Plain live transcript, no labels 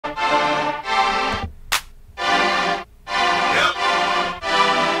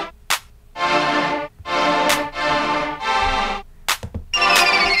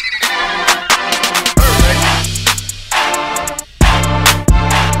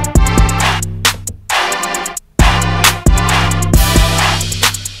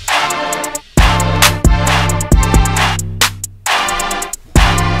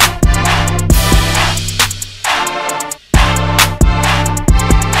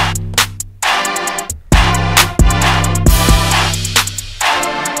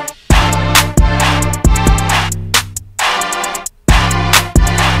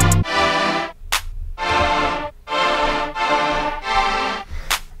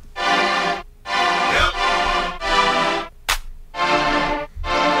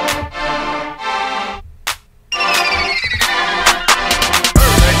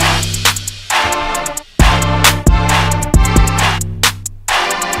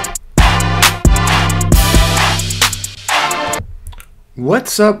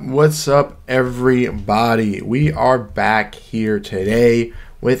What's up, everybody? We are back here today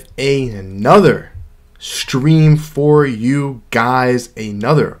with another stream for you guys,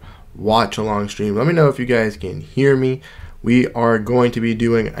 another watch along stream. Let me know if you guys can hear me. We are going to be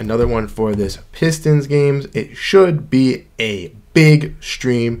doing another one for this Pistons games. It should be a big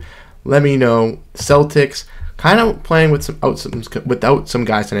stream. Let me know. Celtics kind of playing with without some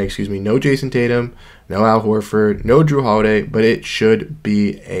guys tonight, excuse me. No Jason Tatum, no Al Horford, no Drew Holiday, but it should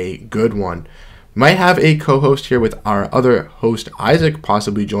be a good one. Might have a co-host here with our other host, Isaac,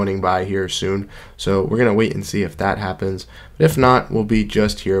 possibly joining by here soon. So we're going to wait and see if that happens. But if not, we'll be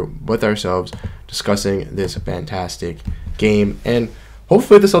just here with ourselves discussing this fantastic game. And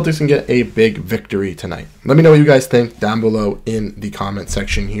hopefully the Celtics can get a big victory tonight. Let me know what you guys think down below in the comment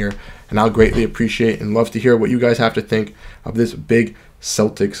section here. And I'll greatly appreciate and love to hear what you guys have to think of this big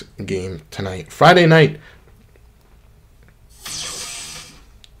Celtics game tonight. Friday night.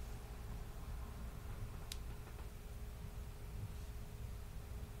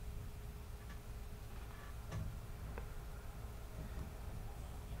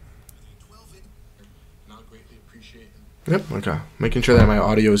 Yep, okay. Making sure that my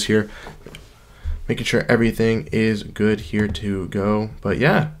audio is here. Making sure everything is good here to go. But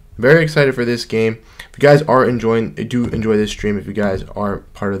yeah, very excited for this game. If you guys are enjoy this stream, if you guys are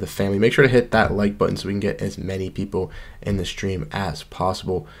part of the family, make sure to hit that like button so we can get as many people in the stream as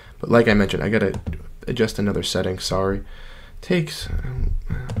possible. But like I mentioned, I gotta adjust another setting. Sorry, takes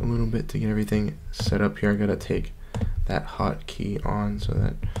a little bit to get everything set up here. I gotta take that hotkey on so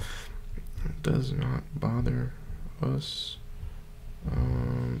that it does not bother us.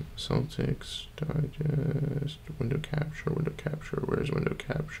 Celtics digest, window capture, where's window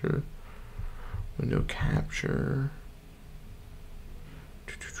capture? Window capture.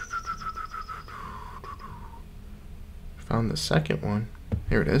 Found the second one.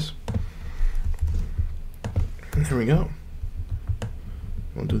 Here it is. There we go.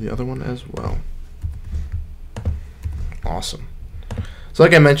 We'll do the other one as well. Awesome. So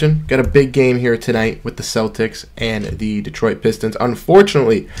like I mentioned, got a big game here tonight with the Celtics and the Detroit Pistons.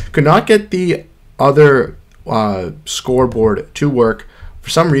 Unfortunately, could not get the other scoreboard to work. For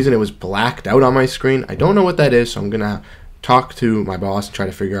some reason, it was blacked out on my screen. I don't know what that is, so I'm going to talk to my boss and try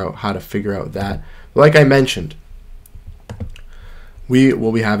to figure out how to figure out that. But like I mentioned, we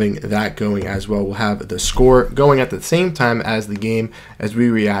will be having that going as well. We'll have the score going at the same time as the game as we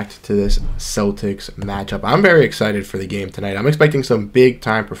react to this Celtics matchup. I'm very excited for the game tonight. I'm expecting some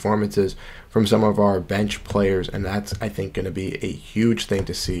big-time performances from some of our bench players, and that's, I think, going to be a huge thing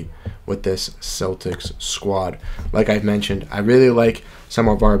to see with this Celtics squad. Like I've mentioned, I really like some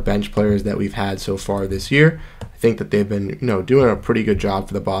of our bench players that we've had so far this year. I think that they've been, doing a pretty good job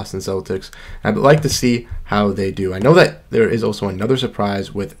for the Boston Celtics. I'd like to see how they do. I know that there is also another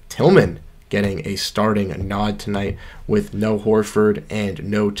surprise with Tillman getting a starting nod tonight with no Horford and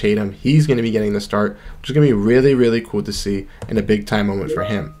no Tatum. He's going to be getting the start, which is going to be really, really cool to see and a big-time moment for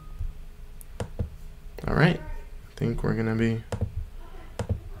him. All right. I think we're going to be...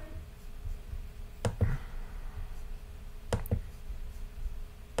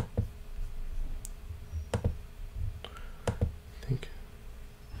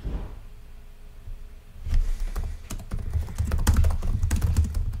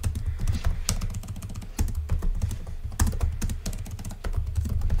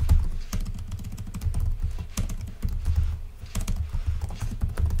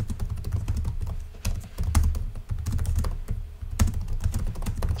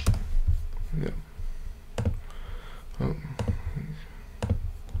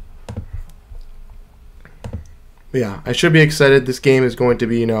 But yeah, I should be excited. This game is going to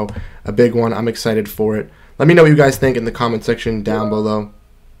be, a big one. I'm excited for it. Let me know what you guys think in the comment section down below.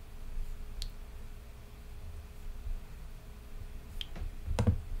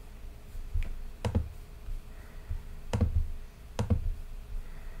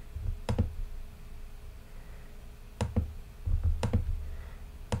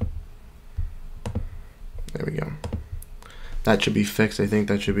 There we go. That should be fixed. I think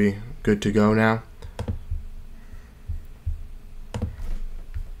that should be good to go now.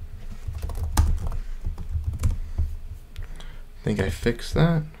 I think I fixed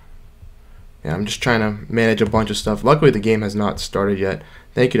that. Yeah, I'm just trying to manage a bunch of stuff. Luckily, the game has not started yet.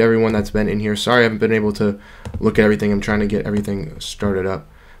 Thank you to everyone that's been in here. Sorry I haven't been able to look at everything. I'm trying to get everything started up.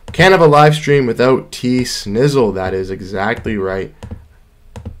 Can't have a live stream without T Snizzle. That is exactly right.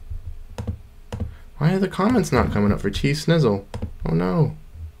 Why are the comments not coming up for T Snizzle? Oh no.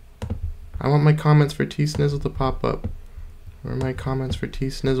 I want my comments for T Snizzle to pop up. Where are my comments for T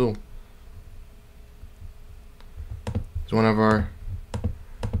Snizzle? It's one of our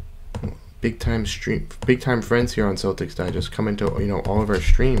big time friends here on Celtics Digest coming to, you know, all of our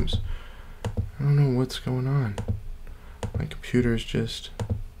streams. I don't know what's going on. My computer's just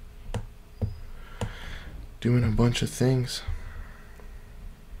doing a bunch of things.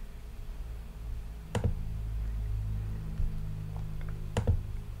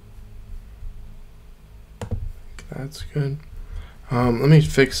 That's good. Let me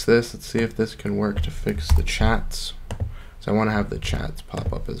fix this. Let's see if this can work to fix the chats. So I want to have the chats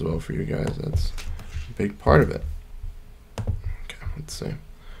pop up as well for you guys. That's a big part of it. Okay, let's see.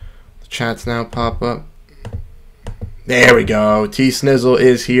 The chats now pop up. There we go. T-Snizzle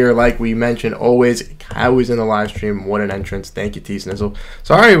is here, like we mentioned, always in the live stream. What an entrance. Thank you, T-Snizzle.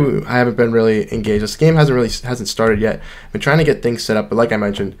 Sorry I haven't been really engaged. This game hasn't started yet. I've been trying to get things set up, but like I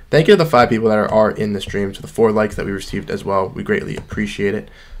mentioned, thank you to the 5 people that are in the stream, to the 4 likes that we received as well. We greatly appreciate it.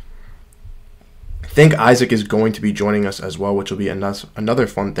 I think Isaac is going to be joining us as well, which will be another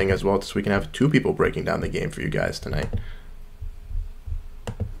fun thing as well, so we can have 2 people breaking down the game for you guys tonight.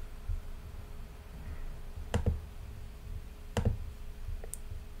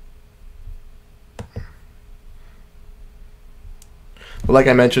 But like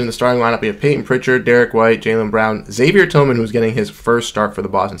I mentioned, in the starting lineup, we have Peyton Pritchard, Derek White, Jaylen Brown, Xavier Tillman, who's getting his first start for the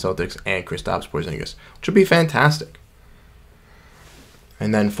Boston Celtics, and Kristaps Porzingis, which would be fantastic.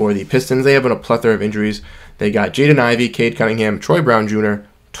 And then for the Pistons, they have a plethora of injuries. They got Jaden Ivey, Cade Cunningham, Troy Brown Jr.,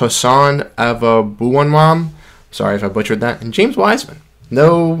 Tosan Avabuanwam, sorry if I butchered that, and James Wiseman.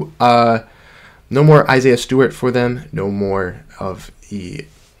 No more Isaiah Stewart for them. No more of the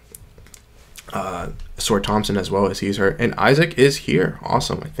Sword Thompson as well, as he's hurt. And Isaac is here.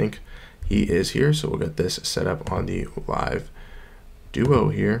 Awesome. I think he is here. So we'll get this set up on the live duo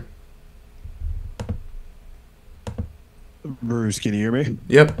here. Bruce, can you hear me?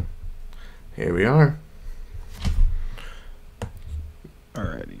 Yep. Here we are.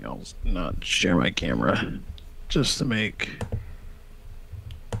 Alrighty, I'll not share my camera just to make...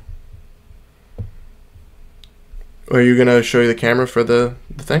 Are you going to show you the camera for the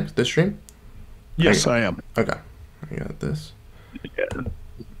stream? Yes, I am. Okay. I got this. Yeah.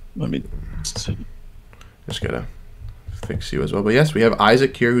 Let me just gotta fix you as well. But yes, we have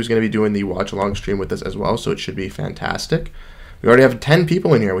Isaac here who's going to be doing the watch along stream with us as well, so it should be fantastic. We already have 10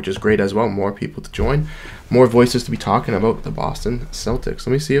 people in here, which is great as well. More people to join. More voices to be talking about the Boston Celtics. Let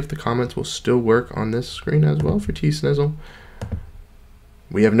me see if the comments will still work on this screen as well for T-Snizzle.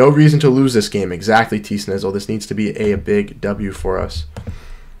 We have no reason to lose this game. Exactly, T-Snizzle. This needs to be a big W for us.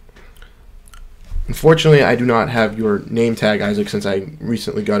 Unfortunately, I do not have your name tag, Isaac, since I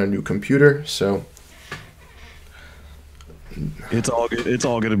recently got a new computer, so... It's all good. It's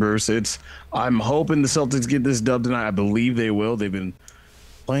all good, Bruce. I'm hoping the Celtics get this dub tonight. I believe they will. They've been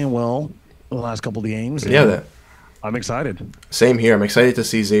playing well the last couple of games. Yeah, I'm excited. Same here. I'm excited to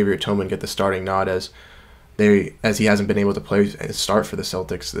see Xavier Tillman get the starting nod as he hasn't been able to start for the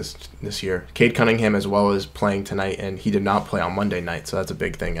Celtics this year. Cade Cunningham as well is playing tonight, and he did not play on Monday night, so that's a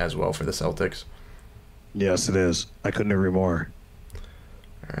big thing as well for the Celtics. Yes, it is. I couldn't agree more.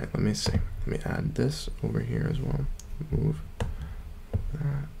 All right, let me see. Let me add this over here as well. Move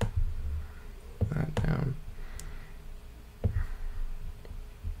that down.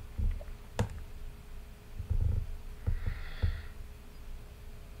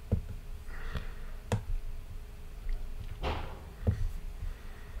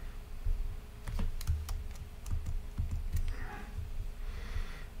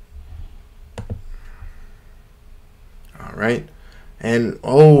 All right. And,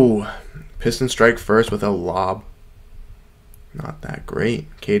 Pistons strike first with a lob. Not that great.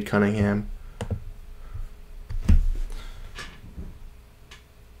 Cade Cunningham.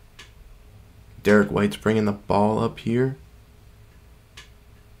 Derek White's bringing the ball up here.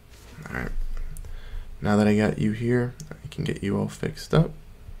 All right. Now that I got you here, I can get you all fixed up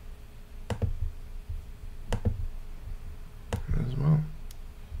as well.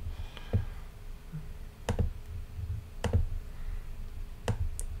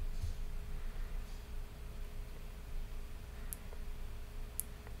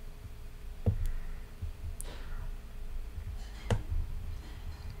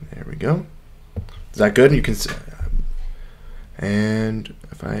 There we go. Is that good? You can see. And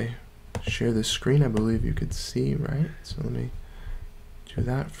if I share this screen, I believe you could see, right? So let me do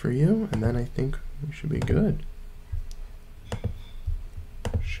that for you, and then I think we should be good.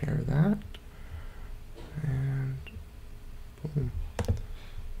 Share that. And boom.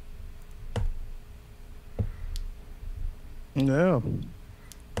 No.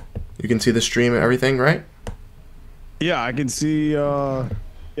 You can see the stream and everything, right? Yeah, I can see.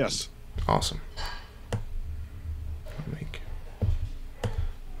 Yes. Awesome. I'll make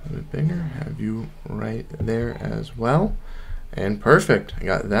A bit bigger. Have you right there as well. And perfect. I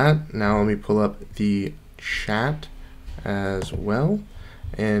got that. Now let me pull up the chat as well.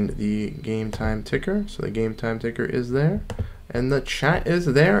 And the game time ticker. So the game time ticker is there. And the chat is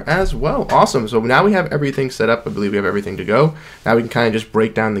there as well. Awesome. So now we have everything set up. I believe we have everything to go. Now we can kind of just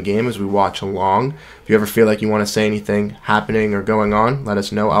break down the game as we watch along. If you ever feel like you want to say anything happening or going on, let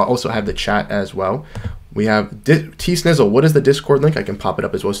us know. I'll also have the chat as well. We have T-Snizzle. What is the Discord link? I can pop it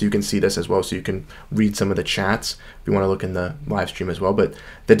up as well so you can see this as well so you can read some of the chats if you want to look in the live stream as well. But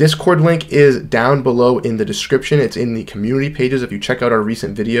the Discord link is down below in the description. It's in the community pages. If you check out our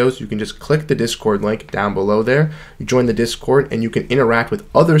recent videos, you can just click the Discord link down below there. You join the Discord and you can interact with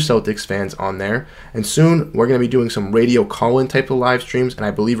other Celtics fans on there. And soon we're going to be doing some radio call-in type of live streams, and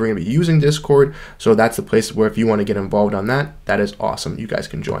I believe we're going to be using Discord. So that's the place where if you want to get involved on that, that is awesome. You guys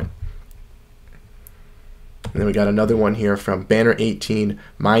can join. And then we got another one here from Banner 18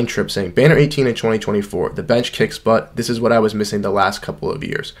 Mind Trip saying, Banner 18 in 2024, the bench kicks butt. This is what I was missing the last couple of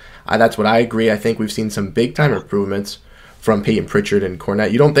years. That's what I agree. I think we've seen some big time improvements from Peyton Pritchard and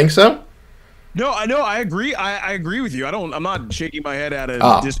Cornette. You don't think so? No, I know. I agree. I agree with you. I'm not shaking my head at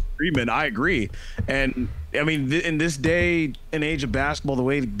a disagreement. I agree. And I mean, in this day and age of basketball, the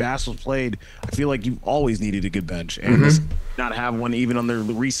way basketball's played, I feel like you've always needed a good bench, and not have one even on their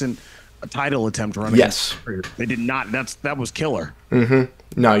recent title attempt running. Yes, they did not. That was killer.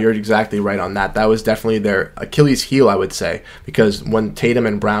 No, you're exactly right on that. That was definitely their Achilles heel, I would say, because when Tatum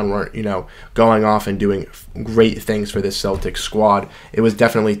and Brown weren't, going off and doing great things for this Celtics squad, it was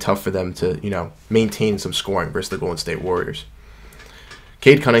definitely tough for them to, maintain some scoring versus the Golden State Warriors.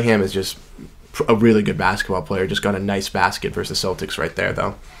 Cade Cunningham is just a really good basketball player. Just got a nice basket versus the Celtics right there,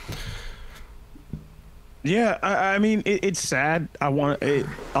 though. Yeah, I mean, it's sad.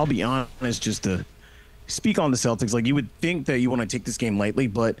 I'll be honest, just to speak on the Celtics. Like, you would think that you want to take this game lightly,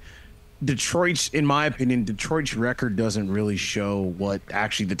 but in my opinion, Detroit's record doesn't really show what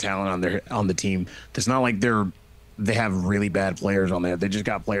actually the talent on the team. It's not like they have really bad players on there. They just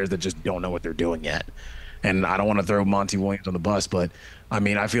got players that just don't know what they're doing yet. And I don't want to throw Monty Williams on the bus, but I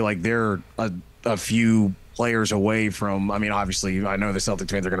mean, I feel like they're a few players away from, I mean, obviously I know the Celtics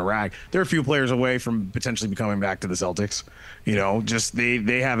fans are going to rag. They're a few players away from potentially becoming back to the Celtics. Just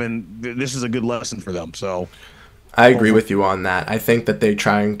they haven't, this is a good lesson for them. So I agree with you on that. I think that they're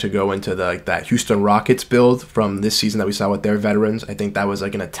trying to go into that Houston Rockets build from this season that we saw with their veterans. I think that was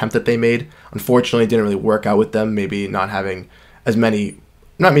like an attempt that they made. Unfortunately, it didn't really work out with them, maybe not having as many,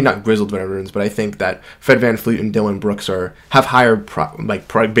 not grizzled veterans, but I think that Fred VanVleet and Dylan Brooks have higher,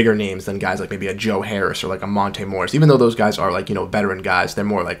 bigger names than guys like maybe a Joe Harris or like a Monte Morris. Even though those guys are veteran guys, they're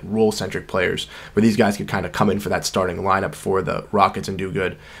more like role-centric players where these guys can kind of come in for that starting lineup for the Rockets and do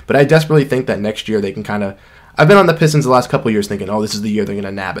good. But I desperately think that next year they can kind of, I've been on the Pistons the last couple of years thinking, oh, this is the year they're going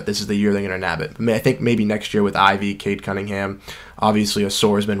to nab it. This is the year they're going to nab it. I think maybe next year with Ivy, Cade Cunningham, obviously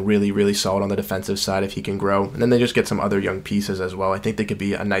Osor has been really, really solid on the defensive side if he can grow. And then they just get some other young pieces as well. I think they could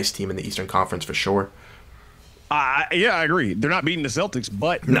be a nice team in the Eastern Conference for sure. Yeah, I agree. They're not beating the Celtics,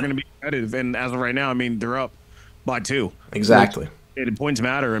 but they're going to be competitive. And as of right now, I mean, they're up by 2. Exactly. Points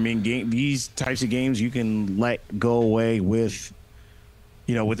matter. I mean, these types of games you can let go away with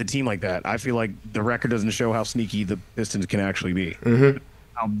with a team like that. I feel like the record doesn't show how sneaky the Pistons can actually be,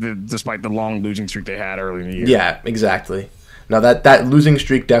 despite the long losing streak they had early in the year. Yeah, exactly. Now that losing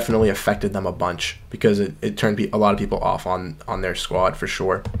streak definitely affected them a bunch because it turned a lot of people off on their squad for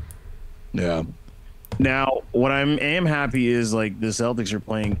sure. Yeah. Now, what I am happy is the Celtics are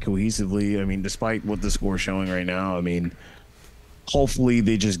playing cohesively. I mean, despite what the score is showing right now, I mean, hopefully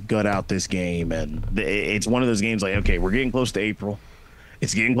they just gut out this game, and it's one of those games okay, we're getting close to April.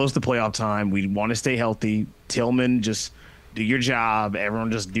 It's getting close to playoff time. We want to stay healthy. Tillman, just do your job.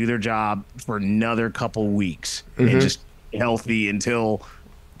 Everyone just do their job for another couple weeks and just healthy until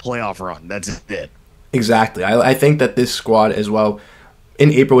playoff run. That's it. Exactly. I think that this squad as well,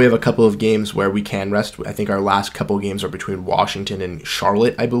 in April we have a couple of games where we can rest. I think our last couple of games are between Washington and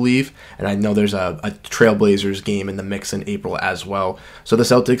Charlotte, I believe. And I know there's a Trailblazers game in the mix in April as well. So the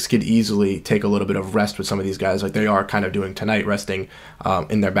Celtics could easily take a little bit of rest with some of these guys like they are kind of doing tonight, resting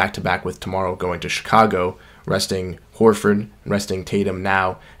in their back-to-back with tomorrow going to Chicago, resting Horford, resting Tatum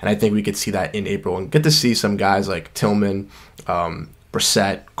now. And I think we could see that in April and get to see some guys like Tillman,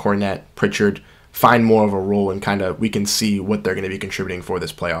 Brissett, Cornette, Pritchard, find more of a role and kind of we can see what they're going to be contributing for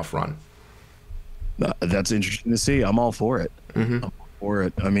this playoff run. That's interesting to see. I'm all for it. I'm all for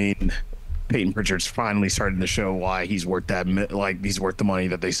it. I mean, Peyton Pritchard's finally starting to show why he's worth he's worth the money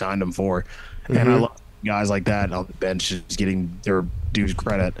that they signed him for. And I love guys like that on the bench just getting their dues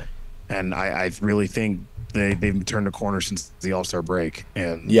credit. And I really think they've turned a corner since the All-Star break,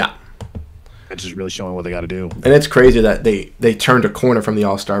 and Yeah. it's just really showing what they got to do. And it's crazy that they turned a corner from the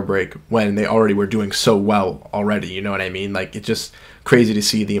All-Star break when they already were doing so well already. You know what I mean? Like, it's just crazy to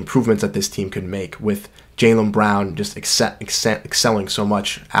see the improvements that this team could make with Jaylen Brown just excelling so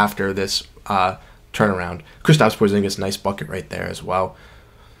much after this turnaround. Kristaps Porzingis, nice bucket right there as well.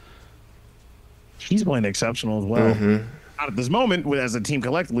 He's playing exceptional as well. Not at this moment as a team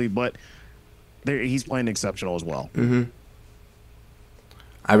collectively, but he's playing exceptional as well.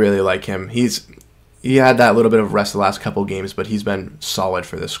 I really like him. He had that little bit of rest the last couple games, but he's been solid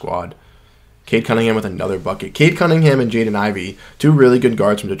for this squad. Cade Cunningham with another bucket. Cade Cunningham and Jaden Ivey, two really good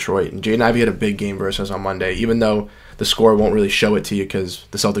guards from Detroit. And Jaden Ivey had a big game versus us on Monday, even though the score won't really show it to you because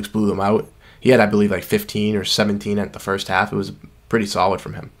the Celtics blew them out. He had, I believe, like 15 or 17 at the first half. It was pretty solid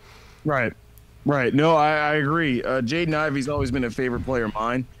from him. Right. No, I agree. Jaden Ivey's always been a favorite player of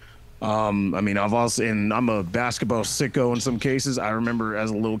mine. I mean, I'm a basketball sicko in some cases. I remember as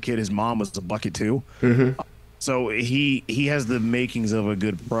a little kid, his mom was a bucket too. So he has the makings of a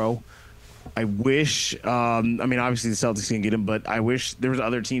good pro. I wish, I mean, obviously the Celtics can get him, but I wish there was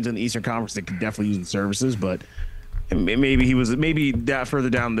other teams in the Eastern Conference that could definitely use the services. But maybe that further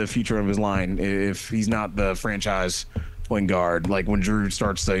down the future of his line if he's not the franchise point guard. Like when Drew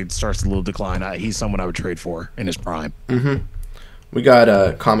starts a little decline, he's someone I would trade for in his prime. We got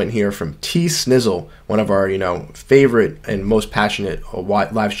a comment here from T Snizzle, one of our favorite and most passionate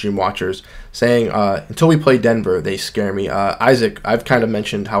live stream watchers, saying, "Until we play Denver, they scare me." Isaac, I've kind of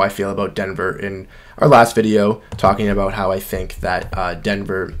mentioned how I feel about Denver in our last video, talking about how I think that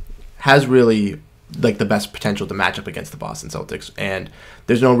Denver has really like the best potential to match up against the Boston Celtics, and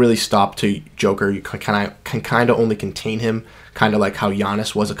there's no really stop to Joker. You can kind of only contain him, kind of like how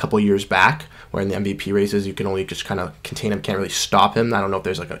Giannis was a couple years back, where in the MVP races you can only just kind of contain him, can't really stop him. I don't know if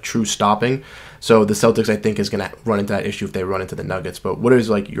there's like a true stopping. So the Celtics, I think, is going to run into that issue if they run into the Nuggets. But what is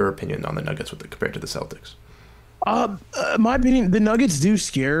like your opinion on the Nuggets compared to the Celtics? My opinion, the Nuggets do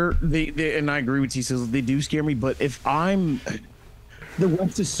scare. They and I agree with T. They do scare me. But the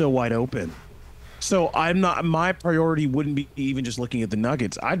West is so wide open. So my priority wouldn't be even just looking at the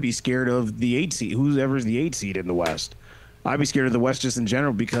Nuggets. I'd be scared of the 8 seed, whoever's the 8 seed in the West. I'd be scared of the West just in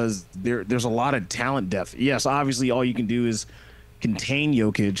general because there's a lot of talent depth. Yes, obviously all you can do is contain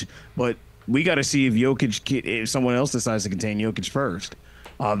Jokic, but we got to see if someone else decides to contain Jokic first.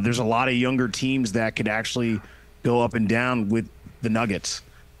 There's a lot of younger teams that could actually go up and down with the Nuggets.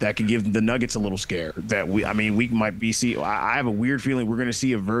 That could give the Nuggets a little scare. We might be I have a weird feeling we're going to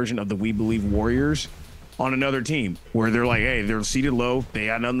see a version of the We Believe Warriors on another team where they're like, hey, they're seated low, they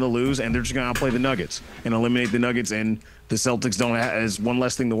got nothing to lose, and they're just going to outplay the Nuggets and eliminate the Nuggets, and the Celtics don't have as one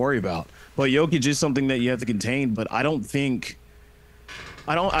less thing to worry about. But Jokic is something that you have to contain. But I don't think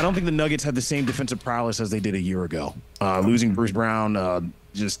the Nuggets had the same defensive prowess as they did a year ago. Losing Bruce Brown,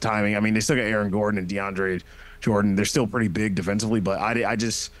 just timing. I mean, they still got Aaron Gordon and DeAndre Jordan. They're still pretty big defensively, but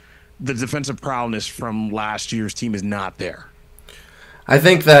the defensive prowess from last year's team is not there. I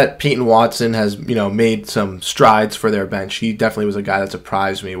think that Peyton Watson has, made some strides for their bench. He definitely was a guy that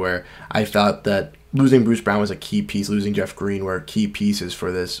surprised me, where I thought that losing Bruce Brown was a key piece, losing Jeff Green were key pieces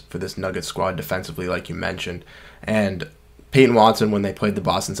for this Nuggets squad defensively, like you mentioned. And Peyton Watson, when they played the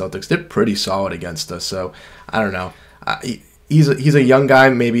Boston Celtics, did pretty solid against us. So I don't know. He's a young guy.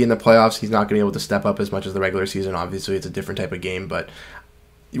 Maybe in the playoffs he's not going to be able to step up as much as the regular season. Obviously, it's a different type of game, but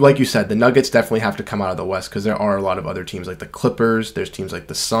like you said, the Nuggets definitely have to come out of the West because there are a lot of other teams like the Clippers. There's teams like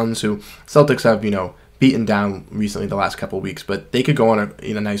the Suns who Celtics have, beaten down recently the last couple of weeks, but they could go on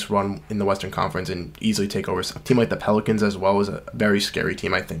a nice run in the Western Conference and easily take over. A team like the Pelicans as well is a very scary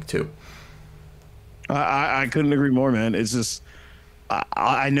team, I think, too. I couldn't agree more, man. It's just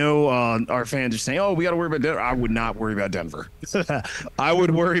I know our fans are saying, "Oh, we got to worry about Denver." I would not worry about Denver. I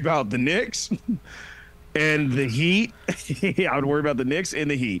would worry about the Knicks and the Heat. I would worry about the Knicks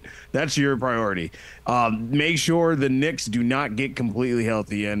and the Heat. That's your priority. Make sure the Knicks do not get completely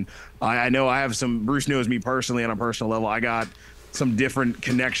healthy. And I know I have some. Bruce knows me personally on a personal level. I got some different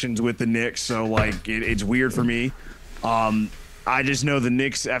connections with the Knicks, so like it's weird for me. I just know the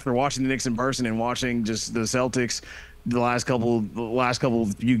Knicks, after watching the Knicks in person and watching just the Celtics the last couple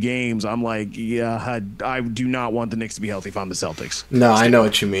few games, I'm like, yeah, I do not want the Knicks to be healthy if I'm the Celtics. No, I know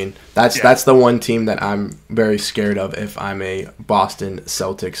what you mean. That's the one team that I'm very scared of if I'm a Boston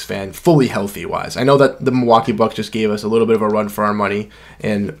Celtics fan, fully healthy wise. I know that the Milwaukee Bucks just gave us a little bit of a run for our money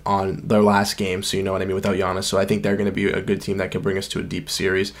on their last game, so you know what I mean, without Giannis. So I think they're going to be a good team that can bring us to a deep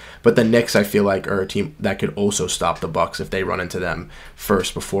series. But the Knicks, I feel like, are a team that could also stop the Bucks if they run into them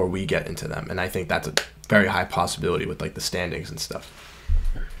first before we get into them. And I think that's a very high possibility with like the standings and stuff.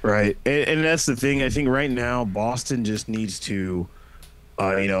 Right. And that's the thing. I think right now Boston just needs to,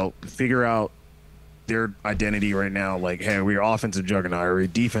 figure out their identity right now. Like, hey, we're offensive juggernaut or a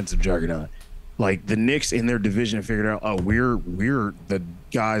defensive juggernaut. Like the Knicks in their division figured out, oh, we're the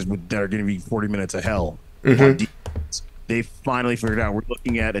guys that are going to be 40 minutes of hell on defense. They finally figured out we're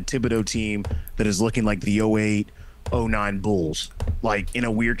looking at a Thibodeau team that is looking like the 08, 09 Bulls, like in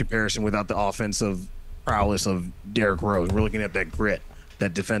a weird comparison without the offensive prowess of Derrick Rose. We're looking at that grit,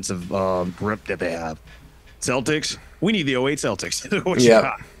 that defensive grip that they have. Celtics, we need the 08 Celtics. What you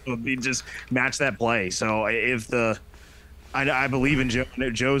got? We just match that play. So I believe in Joe.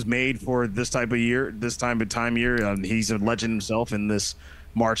 Joe's made for this type of year, this time of year. He's a legend himself in this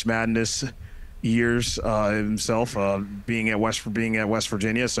March Madness years himself, being at West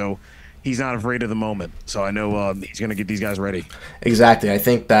Virginia. So he's not afraid of the moment. So I know he's going to get these guys ready. Exactly. I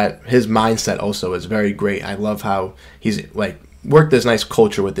think that his mindset also is very great. I love how he's like worked this nice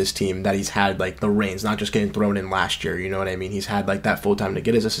culture with this team, that he's had like the reins, not just getting thrown in last year. You know what I mean? He's had like that full time to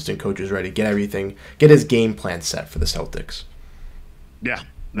get his assistant coaches ready, get everything, get his game plan set for the Celtics. Yeah,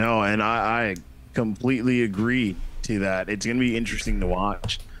 no, and I completely agree to that. It's going to be interesting to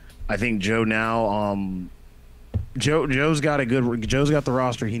watch. I think Joe now, Joe's got the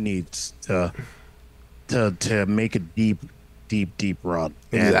roster he needs to make a deep run.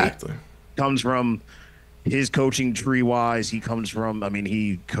 Exactly. And comes from his coaching tree wise. He comes from,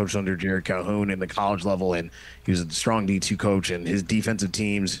 he coached under Jared Calhoun in the college level, and he was a strong D2 coach, and his defensive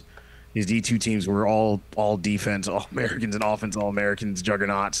teams, his D2 teams were all defense, all Americans, and offense, all Americans,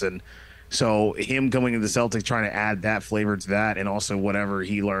 juggernauts. And so him coming to the Celtics, trying to add that flavor to that, and also whatever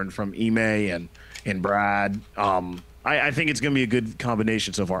he learned from Ime and Brad, I think it's going to be a good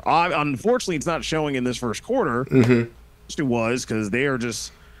combination so far. Unfortunately, it's not showing in this first quarter. Mm-hmm. It was, because they are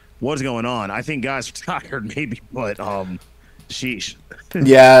just, what's going on? I think guys are tired, maybe, but sheesh.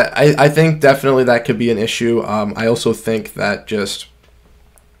 Yeah, I think definitely that could be an issue. I also think that just,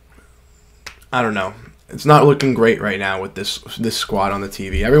 I don't know, it's not looking great right now with this squad on the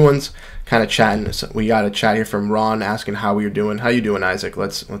TV. Everyone's kind of chatting. We got a chat here from Ron asking how we're doing. How you doing, Isaac?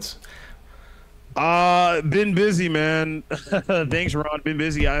 Let's. Been busy, man. Thanks, Ron. Been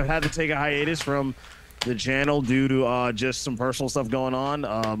busy. I've had to take a hiatus from the channel due to just some personal stuff going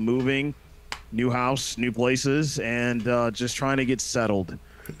on, moving, new house, new places, and just trying to get settled.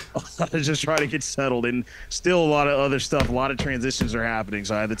 And still a lot of other stuff, a lot of transitions are happening,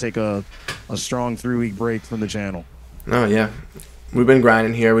 so I had to take a strong 3-week break from the channel. Oh yeah, we've been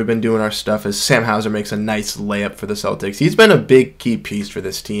grinding here. We've been doing our stuff as Sam Hauser makes a nice layup for the Celtics. He's been a big key piece for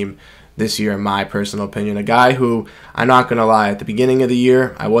this team this year, in my personal opinion. A guy who, I'm not going to lie, at the beginning of the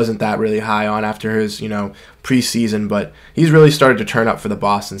year, I wasn't that really high on after his, preseason, but he's really started to turn up for the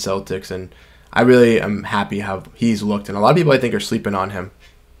Boston Celtics, and I really am happy how he's looked, and a lot of people I think are sleeping on him.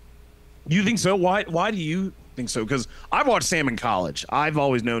 You think so? Why do you think so? Because I've watched Sam in college. I've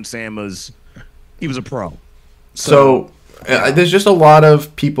always known Sam he was a pro. So there's just a lot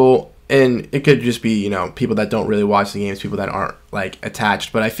of people, and it could just be, people that don't really watch the games, people that aren't,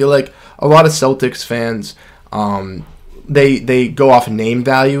 attached. But I feel like a lot of Celtics fans, they go off name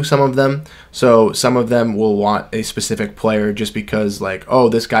value, some of them. So some of them will want a specific player just because,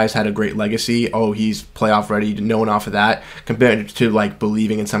 this guy's had a great legacy. Oh, he's playoff ready, known off of that, compared to,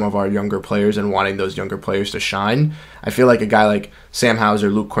 believing in some of our younger players and wanting those younger players to shine. I feel like a guy like Sam Hauser,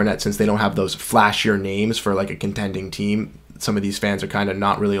 Luke Cornett, since they don't have those flashier names for, a contending team, some of these fans are kind of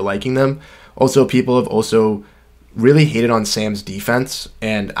not really liking them. Also, people have also really hated on Sam's defense,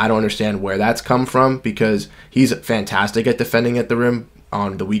 and I don't understand where that's come from, because he's fantastic at defending at the rim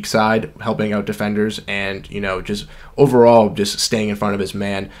on the weak side, helping out defenders, and just overall just staying in front of his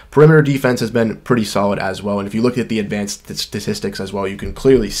man. Perimeter defense has been pretty solid as well, and if you look at the advanced statistics as well, you can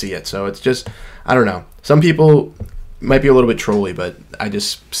clearly see it. So it's just, I don't know, some people might be a little bit trolly, but I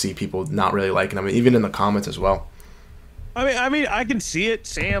just see people not really liking him, even in the comments as well. I mean, I can see it.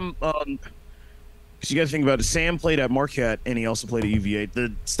 Sam, because you got to think about it. Sam played at Marquette, and he also played at UVA.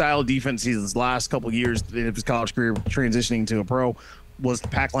 The style of defense his last couple of years of his college career, transitioning to a pro, was the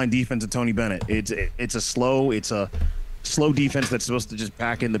pack line defense of Tony Bennett. It's a slow defense that's supposed to just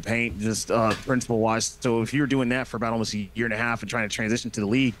pack in the paint, just principle wise. So if you're doing that for about almost a year and a half and trying to transition to the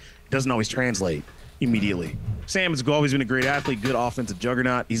league, it doesn't always translate immediately. Sam has always been a great athlete, good offensive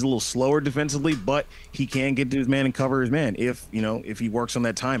juggernaut. He's a little slower defensively, but he can get to his man and cover his man if he works on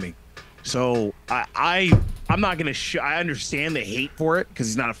that timing. So I'm not gonna. I understand the hate for it because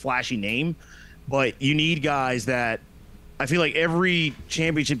he's not a flashy name, but you need guys that. I feel like every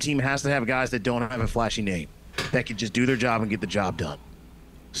championship team has to have guys that don't have a flashy name that can just do their job and get the job done.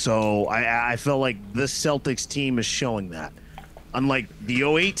 So I felt like the Celtics team is showing that. Unlike the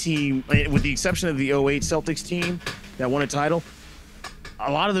 '08 team, with the exception of the '08 Celtics team that won a title,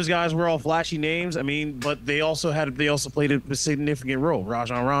 a lot of those guys were all flashy names. I mean, but they also played a significant role.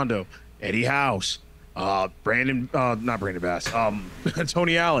 Rajon Rondo, Eddie House, not Brandon Bass,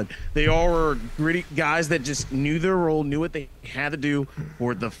 Tony Allen. They all were gritty guys that just knew their role, knew what they had to do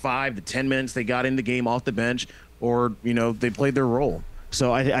for the 5 to 10 minutes they got in the game off the bench, or they played their role.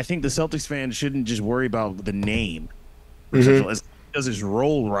 So I think the Celtics fan shouldn't just worry about the name. As he does his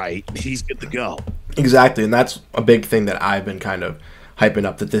role right, he's good to go. Exactly, and that's a big thing that I've been kind of hyping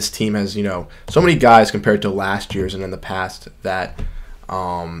up, that this team has, so many guys compared to last year's and in the past that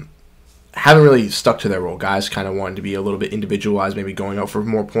haven't really stuck to their role. Guys kind of wanted to be a little bit individualized, maybe going out for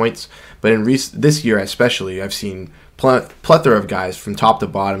more points. But in this year especially, I've seen plethora of guys from top to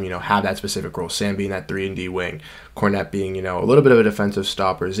bottom, have that specific role. Sam being that 3-and-D wing, Cornette being, a little bit of a defensive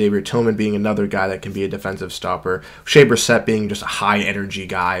stopper, Xavier Tillman being another guy that can be a defensive stopper, Shea Brissett being just a high energy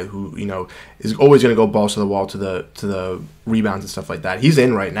guy who, is always going to go balls to the wall to the rebounds and stuff like that. He's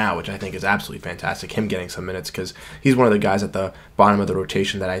in right now, which I think is absolutely fantastic, him getting some minutes, because he's one of the guys at the bottom of the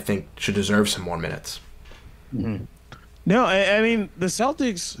rotation that I think should deserve some more minutes. Mm-hmm. No, I mean, the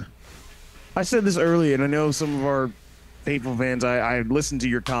Celtics, I said this earlier, and I know some of our faithful fans, I listened to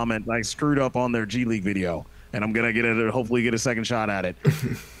your comment. I screwed up on their G League video, and I'm going to hopefully get a second shot at it.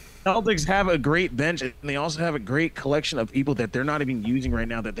 Celtics have a great bench, and they also have a great collection of people that they're not even using right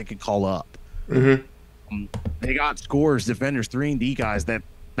now that they could call up. Mm-hmm. They got scorers, defenders, 3-and-D guys that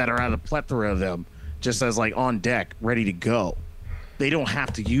are out of the plethora of them, just as like on deck, ready to go. They don't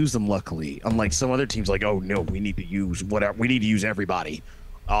have to use them, luckily, unlike some other teams like, oh, no, we need to use whatever. We need to use everybody.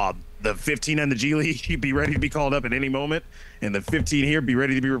 The 15 in the G League, be ready to be called up at any moment, and the 15 here be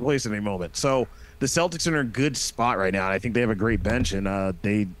ready to be replaced at any moment. So the Celtics are in a good spot right now, and I think they have a great bench, and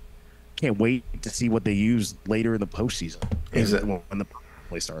they can't wait to see what they use later in the postseason, when the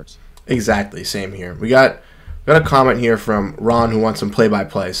play starts. Exactly, same here. We got a comment here from Ron who wants some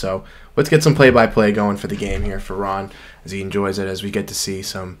play-by-play, so let's get some play-by-play going for the game here for Ron as he enjoys it, as we get to see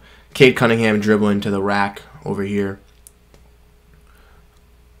some Cade Cunningham dribbling to the rack over here.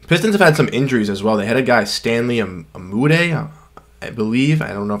 Pistons have had some injuries as well. They had a guy, Stanley Amude, I believe.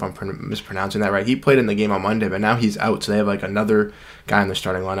 I don't know if I'm mispronouncing that right. He played in the game on Monday, but now he's out. So they have like another guy in the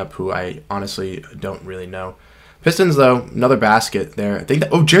starting lineup who I honestly don't really know. Pistons, though, another basket there. I think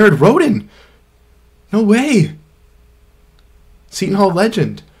Jared Rhoden. No way. Seton Hall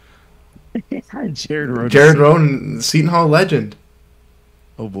legend. Jared Rhoden, Seton Hall legend.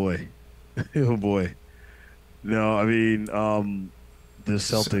 Oh, boy. Oh, boy. No, I mean, the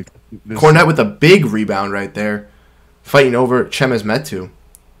Celtics. Cornette with a big rebound right there, fighting over Chemez Metu.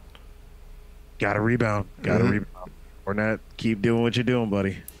 Got to rebound. Rebound. Cornette, keep doing what you're doing,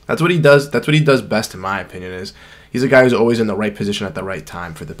 buddy. That's what he does. That's what he does best, in my opinion. Is he's a guy who's always in the right position at the right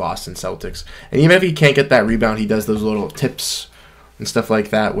time for the Boston Celtics. And even if he can't get that rebound, he does those little tips and stuff like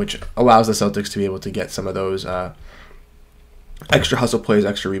that, which allows the Celtics to be able to get some of those extra hustle plays,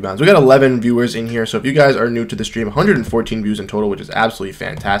 extra rebounds. We got 11 viewers in here, so if you guys are new to the stream, 114 views in total, which is absolutely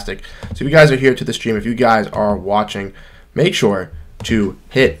fantastic. So if you guys are here to the stream, if you guys are watching, make sure to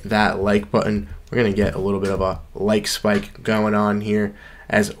hit that like button. We're going to get a little bit of a like spike going on here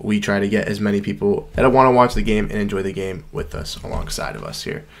as we try to get as many people that want to watch the game and enjoy the game with us alongside of us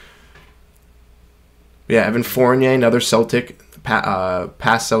here. Yeah, Evan Fournier, another Celtic,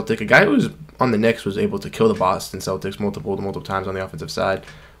 past Celtic, a guy who was on the Knicks, was able to kill the Boston Celtics multiple times on the offensive side.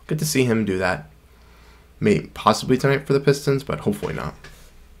 Good to see him do that. Maybe possibly tonight for the Pistons, but hopefully not.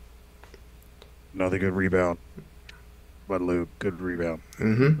 Another good rebound. But Luke, good rebound.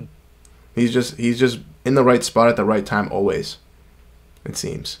 Mm-hmm. He's just in the right spot at the right time always, it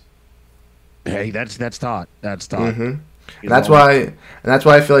seems. Hey, that's taught. That's taught. Mm-hmm. And that's why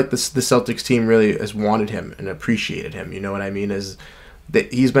I feel like the Celtics team really has wanted him and appreciated him. You know what I mean? Is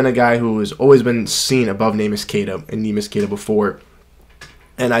that he's been a guy who has always been seen above Neemias Queta before.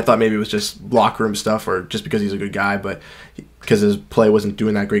 And I thought maybe it was just locker room stuff or just because he's a good guy, but because his play wasn't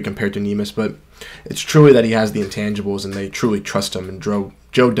doing that great compared to Neemias. But it's truly that he has the intangibles and they truly trust him. And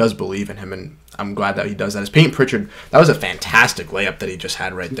Joe does believe in him, and I'm glad that he does that. As Peyton Pritchard, that was a fantastic layup that he just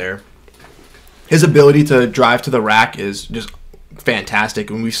had right there. His ability to drive to the rack is just fantastic,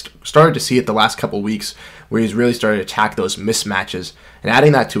 and we started to see it the last couple of weeks where he's really started to attack those mismatches, and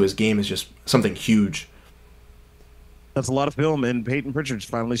adding that to his game is just something huge. That's a lot of film, and Peyton Pritchard's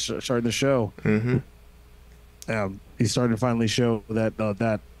finally starting to show. Mm-hmm. He's starting to finally show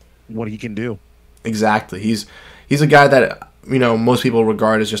that what he can do. Exactly. He's a guy that most people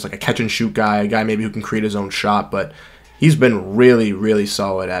regard as just like a catch and shoot guy, a guy maybe who can create his own shot, but he's been really, really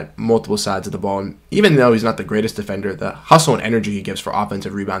solid at multiple sides of the ball. And even though he's not the greatest defender, the hustle and energy he gives for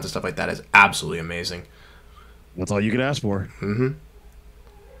offensive rebounds and stuff like that is absolutely amazing. That's all you could ask for.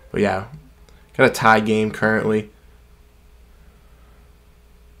 But yeah, got a tie game currently.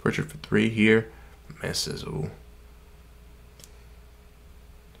 Pritchard for 3 here. Misses. Ooh.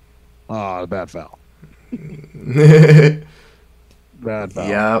 Ah, bad foul. Bad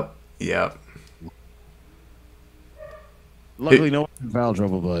foul. Yep. Luckily, no foul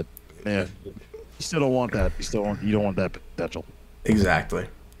trouble, but yeah, you still don't want that. You don't want that potential. Exactly.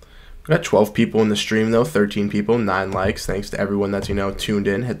 We got 12 people in the stream though, 13 people, 9 likes. Thanks to everyone that's tuned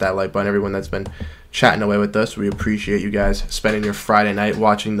in. Hit that like button. Everyone that's been chatting away with us. We appreciate you guys spending your Friday night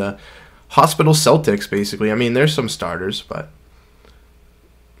watching the Hospital Celtics. Basically, I mean, there's some starters, but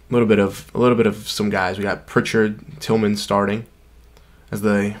a little bit of some guys. We got Pritchard, Tillman starting as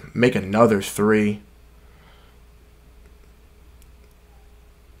they make another 3.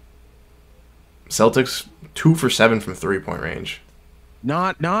 Celtics 2 for 7 from 3-point range.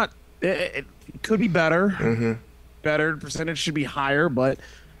 It could be better. Better percentage should be higher, but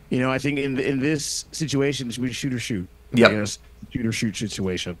I think in this situation it should be shoot or shoot. Yep. Shoot or shoot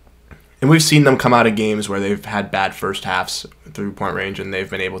situation. And we've seen them come out of games where they've had bad first halves 3-point range, and they've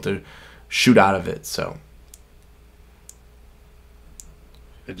been able to shoot out of it. So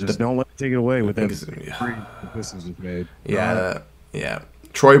just don't let it take it away with that free the Pistons have made. Yeah.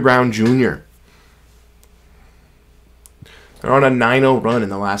 Troy Brown Jr. They're on a 9-0 run in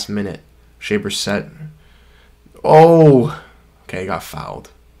the last minute. Shaper set. Oh! Okay, he got fouled.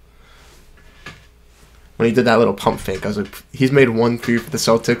 When he did that little pump fake, I was like, he's made 1 3 for the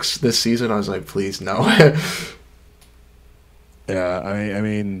Celtics this season. I was like, please, no. Yeah, I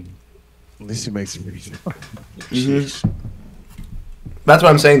mean, at least he makes it pretty fun. That's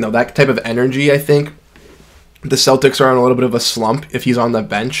what I'm saying, though. That type of energy, I think, the Celtics are on a little bit of a slump. If he's on the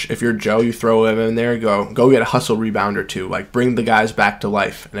bench, if you're Joe, you throw him in there, go get a hustle rebound or 2. Like, bring the guys back to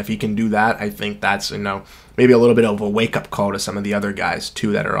life. And if he can do that, I think that's, maybe a little bit of a wake-up call to some of the other guys,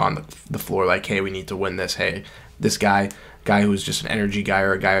 too, that are on the floor. Like, hey, we need to win this. Hey, this guy who's just an energy guy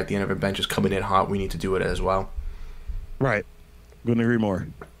or a guy at the end of a bench is coming in hot. We need to do it as well. Right. Couldn't agree more.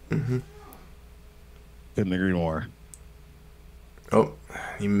 Couldn't agree more. Oh,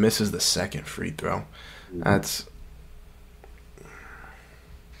 he misses the second free throw. It's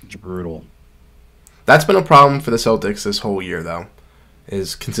brutal. That's been a problem for the Celtics this whole year, though,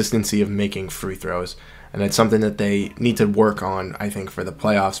 is consistency of making free throws. And it's something that they need to work on, I think, for the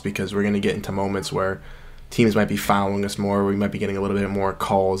playoffs, because we're going to get into moments where teams might be fouling us more. We might be getting a little bit more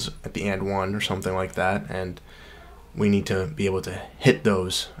calls at the and one or something like that. And we need to be able to hit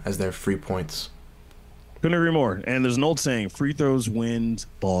those as their free points. Couldn't agree more. And there's an old saying, free throws wins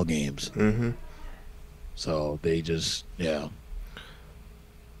ball games. So they just, yeah.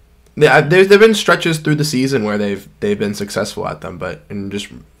 Yeah, there've been stretches through the season where they've been successful at them, but in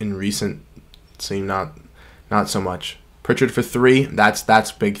recent, seem not so much. Pritchard for 3,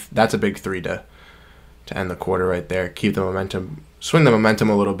 that's big. That's a big 3 to end the quarter right there. Keep the momentum, swing the momentum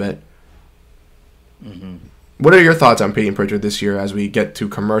a little bit. What are your thoughts on Peyton Pritchard this year as we get to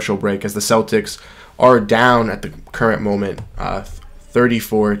commercial break? As the Celtics are down at the current moment,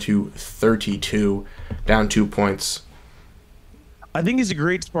 34-32, down 2 points. I think he's a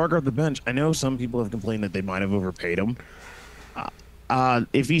great sparker off the bench. I know some people have complained that they might have overpaid him.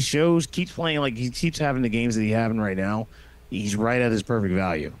 If he keeps playing like he keeps having the games that he's having right now, he's right at his perfect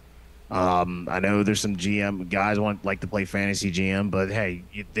value. I know there's some GM guys like to play fantasy GM, but hey,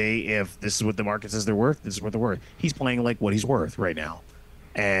 if this is what the market says they're worth, this is what they're worth. He's playing like what he's worth right now,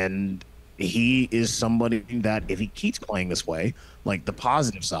 and he is somebody that if he keeps playing this way, like the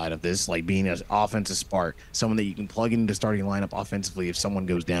positive side of this, like being an offensive spark, someone that you can plug into the starting lineup offensively if someone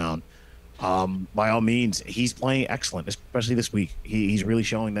goes down, by all means, he's playing excellent, especially this week. He's really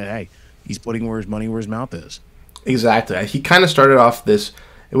showing that, hey, he's putting where his mouth is. Exactly. He kind of started off this.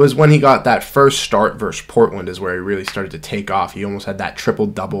 It was when he got that first start versus Portland is where he really started to take off. He almost had that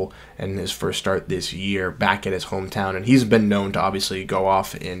triple-double in his first start this year back at his hometown. And he's been known to obviously go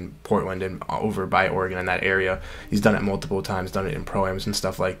off in Portland and over by Oregon in that area. He's done it multiple times, done it in pro-ams and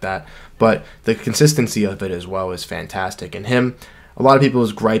stuff like that. But the consistency of it as well is fantastic. And him, a lot of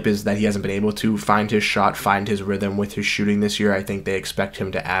people's gripe is that he hasn't been able to find his shot, find his rhythm with his shooting this year. I think they expect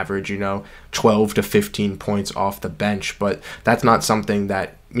him to average, 12 to 15 points off the bench. But that's not something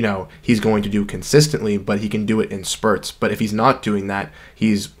that he's going to do consistently, but he can do it in spurts. But if he's not doing that,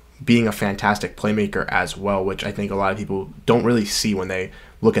 he's being a fantastic playmaker as well, which I think a lot of people don't really see when they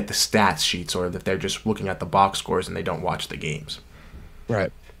look at the stats sheets or if they're just looking at the box scores and they don't watch the games.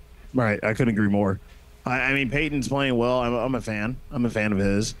 Right. I couldn't agree more. I mean, Peyton's playing well. I'm a fan. I'm a fan of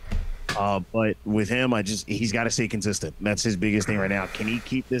his. But with him, he's got to stay consistent. That's his biggest thing right now. Can he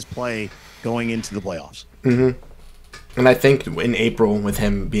keep this play going into the playoffs? Mm-hmm. And I think in April, with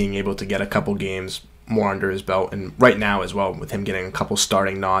him being able to get a couple games more under his belt, and right now as well, with him getting a couple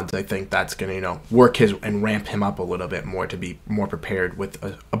starting nods, I think that's going to work his and ramp him up a little bit more to be more prepared with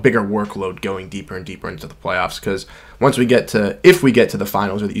a bigger workload going deeper and deeper into the playoffs. Because if we get to the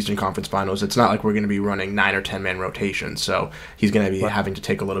finals or the Eastern Conference Finals, it's not like we're going to be running 9 or 10 man rotations. So he's going to be having to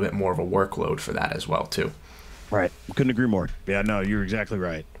take a little bit more of a workload for that as well too. Right. Couldn't agree more. Yeah, no, you're exactly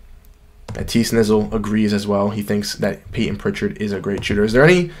right. T. Snizzle agrees as well. He thinks that Peyton Pritchard is a great shooter. Is there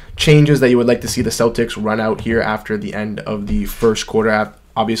any changes that you would like to see the Celtics run out here after the end of the first quarter?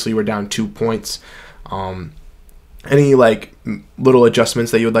 Obviously, we're down 2 points. Any little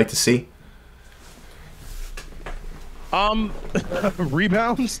adjustments that you would like to see?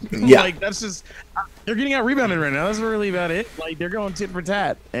 Rebounds. Yeah, that's just they're getting out rebounded right now. That's really about it. They're going tit for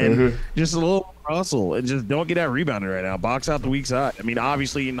tat and just a little hustle and just don't get out rebounded right now. Box out the weak side. I mean,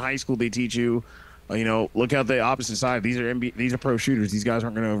 obviously in high school they teach you, look out the opposite side. These are pro shooters. These guys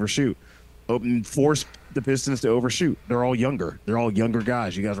aren't going to overshoot. Force the Pistons to overshoot. They're all younger. They're all younger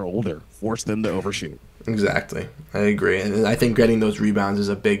guys. You guys are older. Force them to overshoot. Exactly. I agree. And I think getting those rebounds is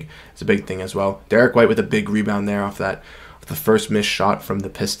a big thing as well. Derek White with a big rebound there off the first missed shot from the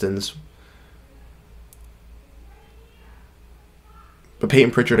Pistons. But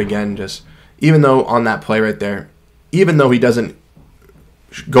Peyton Pritchard again, just even though on that play right there, even though he doesn't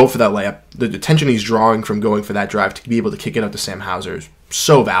go for that layup, the attention he's drawing from going for that drive to be able to kick it out to Sam Hauser is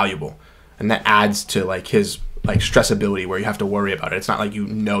so valuable. And that adds to his stressability where you have to worry about it. It's not like you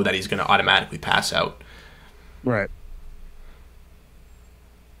know that he's going to automatically pass out. Right.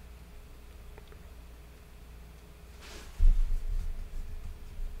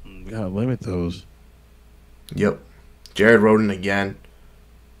 Gotta limit those. Yep. Jared Rhoden again.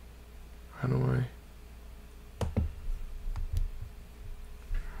 How do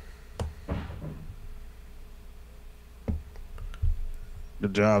I?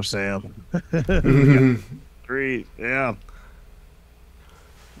 Good job, Sam. 3, yeah.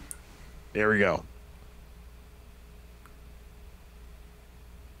 There we go.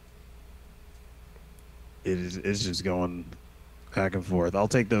 It's just going back and forth. I'll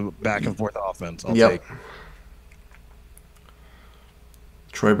take the back and forth offense. I'll take.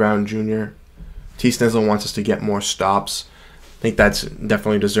 Troy Brown Jr. T. Snizzle wants us to get more stops. I think that's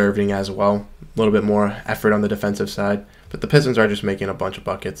definitely deserving as well. A little bit more effort on the defensive side. But the Pistons are just making a bunch of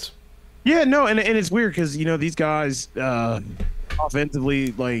buckets. Yeah, no, and it's weird because, these guys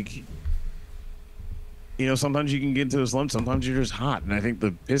offensively, sometimes you can get into a slump. Sometimes you're just hot. And I think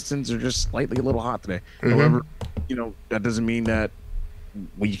the Pistons are just slightly a little hot today. Mm-hmm. However, that doesn't mean that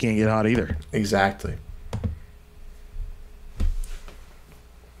you can't get hot either. Exactly.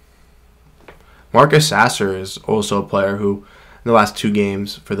 Marcus Sasser is also a player who, in the last 2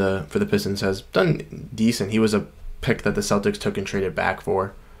 games for the Pistons, has done decent. He was a pick that the Celtics took and traded back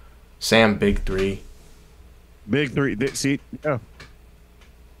for. Sam, big 3. Big 3. See, yeah.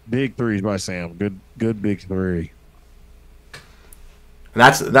 Big 3s by Sam. Good big 3. And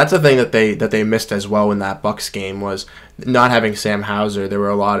that's the thing that they missed as well in that Bucks game was not having Sam Hauser. There were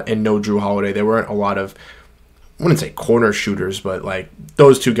a lot, and no Drew Holiday. There weren't a lot of, I wouldn't say corner shooters, but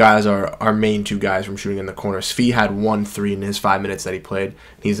those 2 guys are our main 2 guys from shooting in the corner. Svi had 1 3 in his 5 minutes that he played.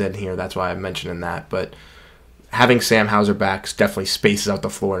 He's in here. That's why I'm mentioning that. But having Sam Hauser back definitely spaces out the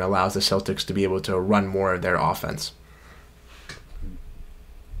floor and allows the Celtics to be able to run more of their offense.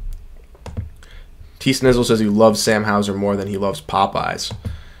 T. Snizzle says he loves Sam Hauser more than he loves Popeyes.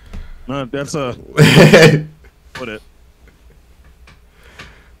 That's a put it.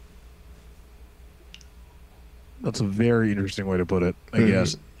 That's a very interesting way to put it, I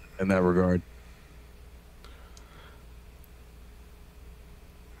guess, in that regard.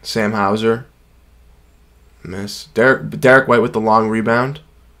 Sam Hauser. Miss. Derek White with the long rebound.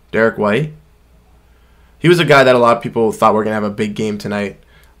 Derek White. He was a guy that a lot of people thought were going to have a big game tonight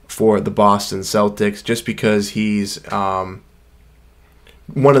for the Boston Celtics just because he's one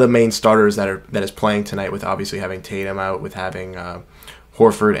of the main starters that is playing tonight with obviously having Tatum out, with having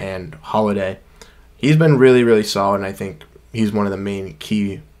Horford and Holiday. He's been really, really solid, and I think he's one of the main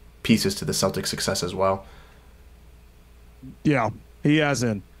key pieces to the Celtics' success as well. Yeah, he has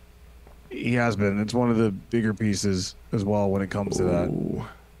been. He has been. It's one of the bigger pieces as well when it comes to that. It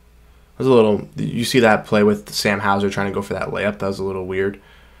was a little. You see that play with Sam Hauser trying to go for that layup? That was a little weird.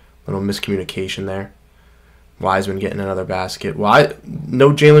 Little miscommunication there. Wiseman getting another basket. Why?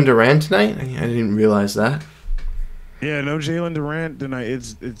 No Jalen Duran tonight? I didn't realize that. Yeah, no Jalen Durant tonight.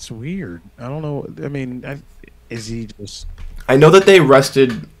 It's weird. I don't know. I mean, is he just? I know that they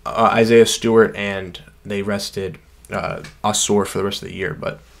rested Isaiah Stewart and they rested Osor for the rest of the year,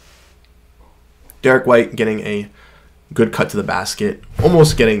 but Derek White getting a good cut to the basket,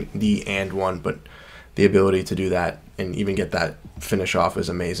 almost getting the and one, but the ability to do that and even get that finish off is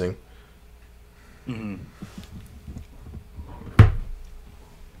amazing. Mm-hmm.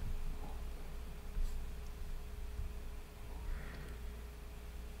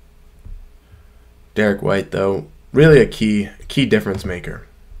 Derek White, though, really a key difference maker.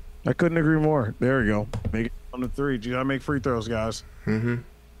 I couldn't agree more. There we go. Make it on the three. You gotta make free throws, guys. Mm-hmm.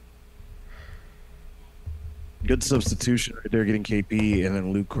 Good substitution right there, getting KP and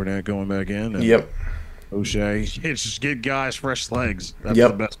then Luke Cornett going back in. And Yep. O'Shea. It's just get guys fresh legs. That's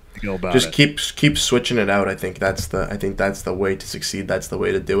Yep. the best way to go about Just it. keep switching it out. I think that's the way to succeed. That's the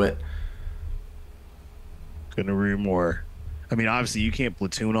way to do it. Couldn't agree more. I mean, obviously you can't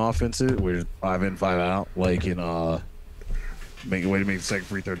platoon offense it. We're 5 in, 5 out, like in make a way to make the second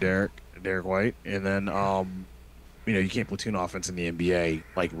free throw, Derek White, and then you can't platoon offense in the NBA.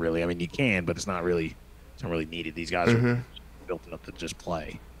 Like really, I mean you can, but it's not really needed. These guys are built enough to just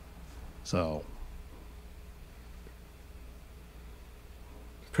play. So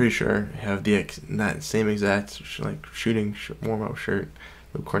Pretty sure I have that same exact shooting warm-up shirt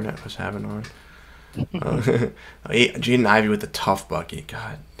Luke Cornett was having on. Jaden Ivey with the tough bucket.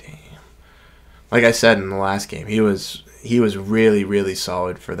 God damn. Like I said in the last game, he was really, really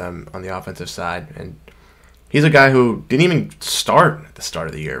solid for them on the offensive side. And he's a guy who didn't even start at the start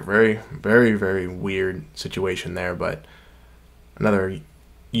of the year. Very, very, very weird situation there. But another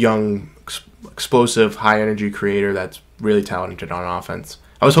young, explosive, high-energy creator that's really talented on offense.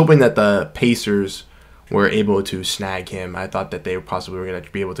 I was hoping that the Pacers were able to snag him. I thought that they possibly were going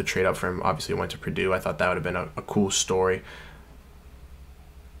to be able to trade up for him. Obviously, went to Purdue. I thought that would have been a cool story.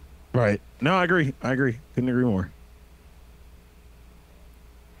 right. No, I agree. Couldn't agree more.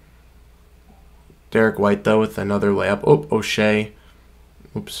 Derek White, though, with another layup. Oh, O'Shea.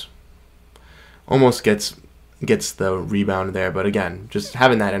 Oops. Almost gets the rebound there. But again, just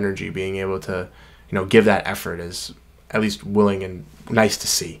having that energy, being able to, give that effort is at least willing and nice to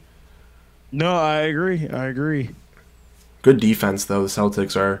see. No, I agree. Good defense, though. The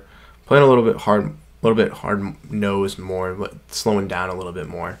Celtics are playing a little bit hard-nosed more, but slowing down a little bit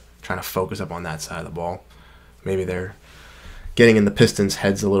more, trying to focus up on that side of the ball. Maybe they're getting in the Pistons'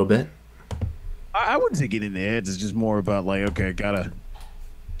 heads a little bit. I wouldn't say get in the heads. It's just more about like, okay, gotta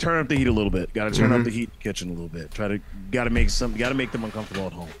turn up the heat a little bit. Gotta turn up the heat in the kitchen a little bit. Gotta make them uncomfortable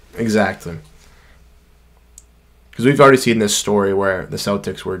at home. Exactly. Because we've already seen this story where the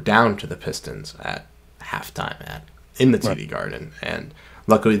Celtics were down to the Pistons at halftime in the TD Garden, and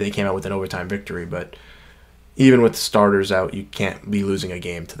luckily they came out with an overtime victory. But even with the starters out, you can't be losing a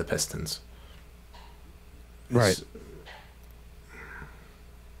game to the Pistons. Right.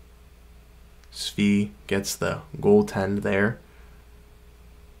 Svi gets the goaltend there.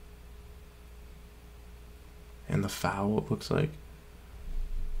 And the foul, it looks like.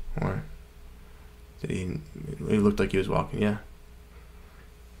 Or did he looked like he was walking, yeah.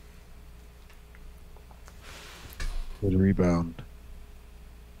 Good rebound.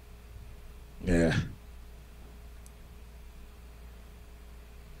 Yeah.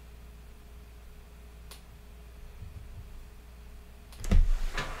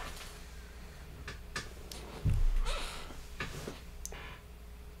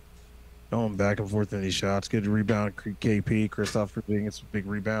 Going back and forth in these shots. Good rebound, KP. Kristoff getting a big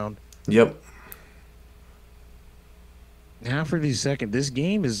rebound. Yep. Now for the second, this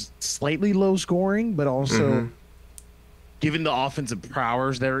game is slightly low scoring, but also given the offensive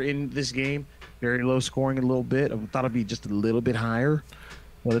prowess that are in this game, very low scoring a little bit. I thought it'd be just a little bit higher,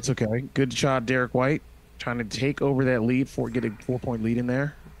 but it's okay. Good shot, Derek White, trying to take over that lead get a 4-point lead in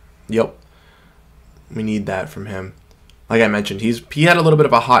there. Yep. We need that from him. Like I mentioned, he had a little bit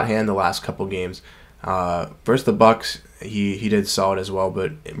of a hot hand the last couple games. Versus the Bucks, he did solid as well,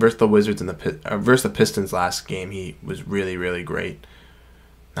 but versus the Wizards and versus the Pistons last game, he was really, really great.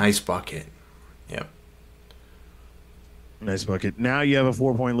 Nice bucket. Yep. Nice bucket. Now you have a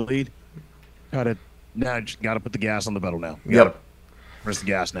 4-point lead. Got to put the gas on the pedal now. Yep. Press the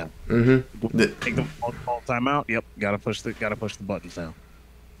gas now. Take the ball timeout. Yep. Got to push the buttons now.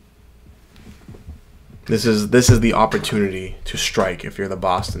 This is the opportunity to strike if you're the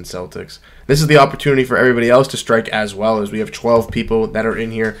Boston Celtics. This is the opportunity for everybody else to strike as well, as we have 12 people that are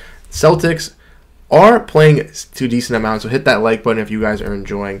in here. Celtics are playing to a decent amount, so hit that like button if you guys are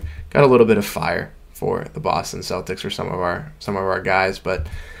enjoying. Got a little bit of fire for the Boston Celtics or some of our guys, but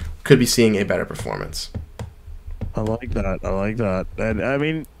could be seeing a better performance. I like that. I like that. And I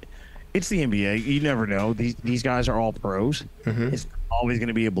mean, it's the NBA. You never know. These guys are all pros. Hmm. It's always going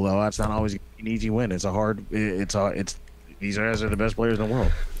to be a blowout. It's not always an easy win. It's a hard. It's these guys are the best players in the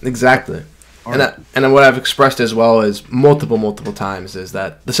world. Exactly. All And right. and what I've expressed as well as multiple times is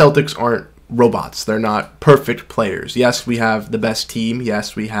that the Celtics aren't robots. They're not perfect players. Yes, we have the best team.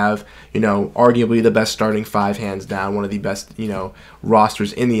 Yes, we have, arguably the best starting five, hands down, one of the best,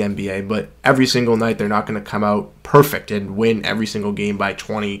 rosters in the NBA. But every single night, they're not going to come out perfect and win every single game by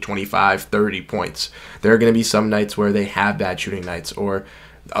 20, 25, 30 points. There are going to be some nights where they have bad shooting nights, or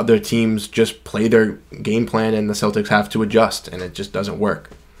other teams just play their game plan and the Celtics have to adjust, and it just doesn't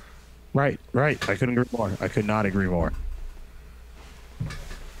work. Right. Right. I couldn't agree more. I could not agree more.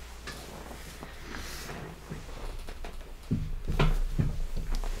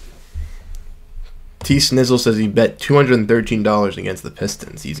 T Snizzle says he bet $213 against the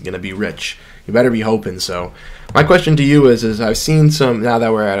Pistons. He's going to be rich. You better be hoping so. My question to you is I've seen some, now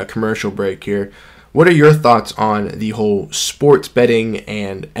that we're at a commercial break here, what are your thoughts on the whole sports betting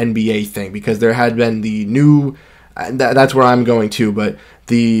and NBA thing? Because there had been the new, that's where I'm going to, but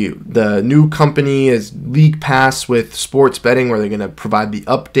the new company is League Pass with sports betting, where they're going to provide the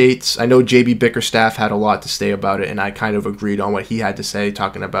updates. I know JB Bickerstaff had a lot to say about it, and I kind of agreed on what he had to say,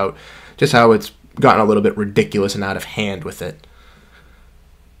 talking about just how it's gotten a little bit ridiculous and out of hand with it.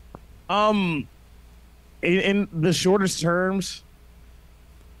 In the shortest terms,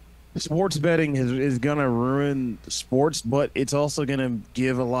 sports betting is gonna ruin sports, but it's also gonna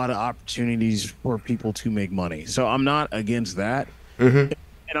give a lot of opportunities for people to make money. So I'm not against that. Mm-hmm.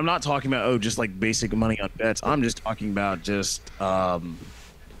 And I'm not talking about just like basic money on bets. I'm just talking about just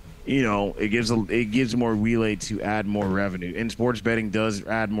it gives more relay to add more revenue. And sports betting does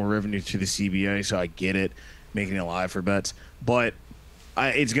add more revenue to the CBA, so I get it, making it live for bets. But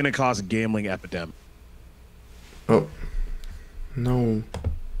it's going to cause a gambling epidemic. Oh, no.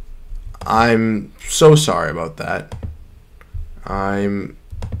 I'm so sorry about that.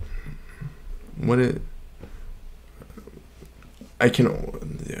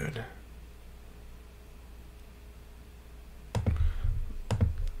 Dude.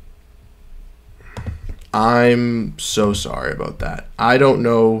 I'm so sorry about that. I don't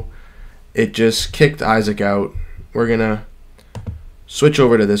know. It just kicked Isaac out. We're going to switch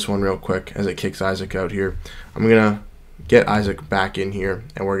over to this one real quick as it kicks Isaac out here. I'm going to get Isaac back in here,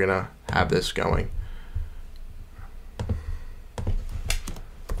 and we're going to have this going.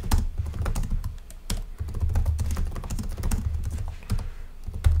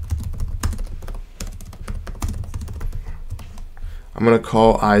 I'm going to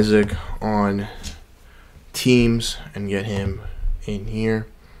call Isaac on Teams and get him in here.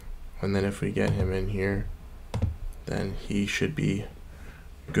 And then if we get him in here, then he should be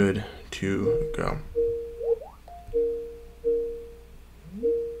good to go.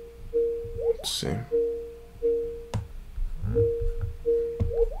 Let's see.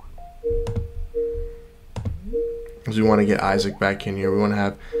 Because we want to get Isaac back in here. We want to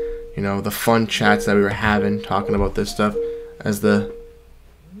have, the fun chats that we were having, talking about this stuff. As the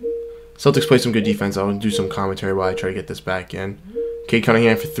Celtics play some good defense, I'll do some commentary while I try to get this back in. Kate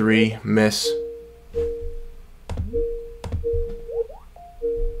Cunningham for three, miss. Let's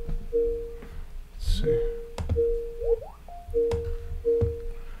see.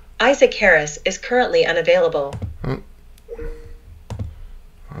 Isaac Harris is currently unavailable. Oh.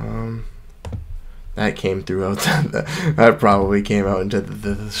 That came throughout. That probably came out into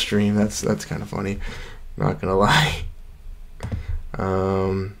the stream. That's kind of funny. Not gonna lie.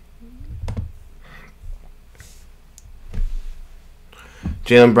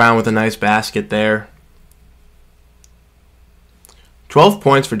 Jaylen Brown with a nice basket there. 12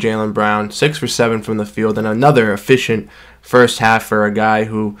 points for Jaylen Brown, 6 for 7 from the field, and another efficient first half for a guy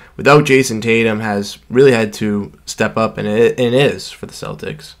who, without Jason Tatum, has really had to step up, and it is for the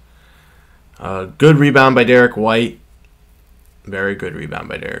Celtics. Good rebound by Derek White. Very good rebound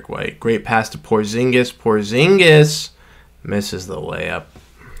by Derek White. Great pass to Porzingis. Porzingis misses the layup.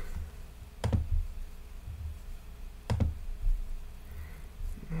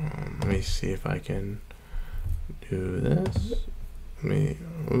 Let me see if I can do this.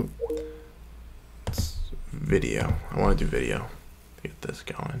 It's video. I want to do video to get this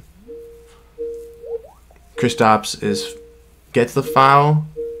going. Kristaps gets the foul,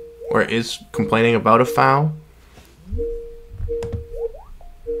 or is complaining about a foul.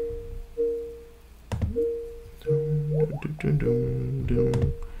 Boom, boom, boom,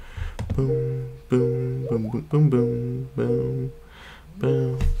 boom, boom, boom, boom, boom.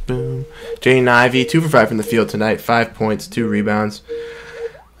 Boom, boom. Jaden Ivey, 2 for 5 from the field tonight. 5 points, 2 rebounds.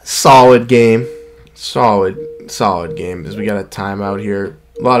 Solid game. Solid solid game as we got a timeout here.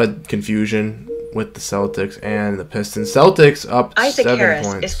 A lot of confusion with the Celtics and the Pistons. Celtics up Isaac 7 Harris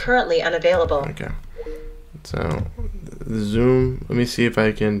points. is currently unavailable. Okay. So, the Zoom. Let me see if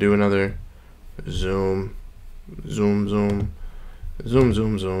I can do another Zoom. Zoom.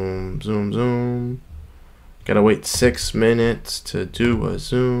 Gotta wait 6 minutes to do a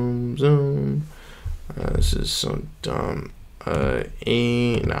Zoom. This is so dumb.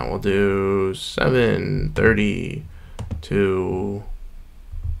 8. Now we'll do 7:30 to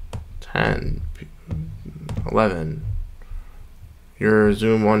 10, 11. Your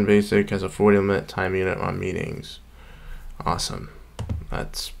Zoom 1 Basic has a 40-minute time unit on meetings. Awesome.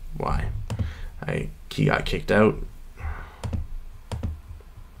 That's why he got kicked out.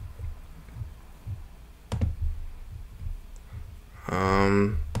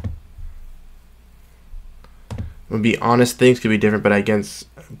 To be honest, things could be different, but against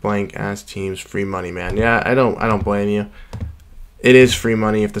blank ass teams, free money, man. Yeah, I don't blame you. It is free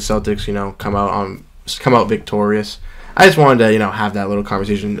money if the Celtics, come out victorious. I just wanted to, have that little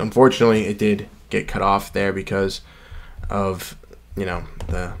conversation. Unfortunately, it did get cut off there because of,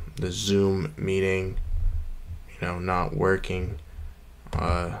 the Zoom meeting, not working,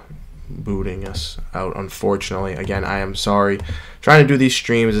 booting us out. Unfortunately, again, I am sorry. Trying to do these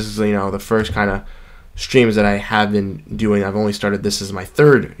streams. This is, the first kind of streams that I have been doing. I've only started this as my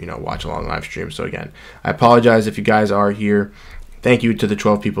third, watch along live stream. So again, I apologize if you guys are here. Thank you to the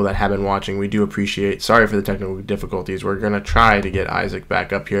 12 people that have been watching. We do appreciate. Sorry for the technical difficulties. We're going to try to get Isaac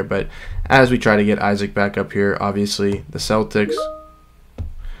back up here. But as we try to get Isaac back up here, obviously the Celtics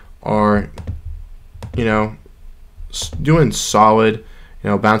are, doing solid,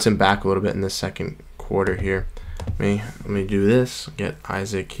 bouncing back a little bit in the second quarter here. Let me do this. Get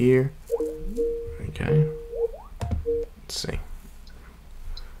Isaac here. Okay. Let's see.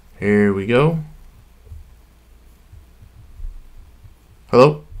 Here we go.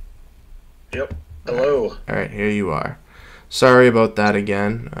 Hello? Yep. Hello. All right, here you are. Sorry about that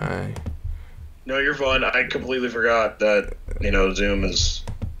again. No, you're fine. I completely forgot that, Zoom is...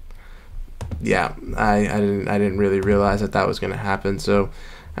 Yeah, I didn't really realize that was going to happen. So,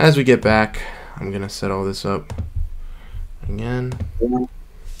 as we get back, I'm going to set all this up again.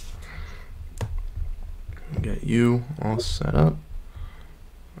 Get you all set up.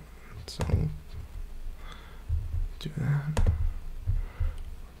 So, do that.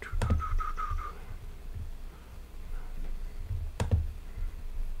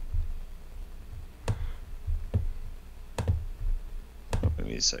 Give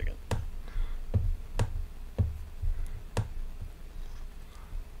me a second.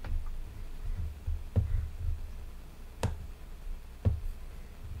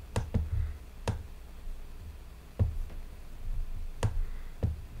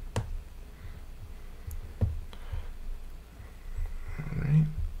 Alright.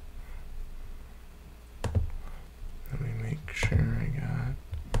 Let me make sure I got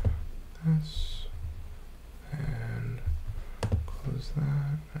this. And close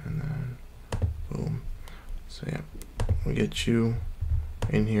that, and then boom. So yeah, we'll get you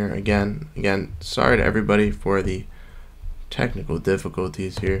in here again. Sorry to everybody for the technical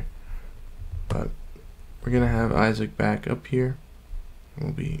difficulties here, but we're gonna have Isaac back up here.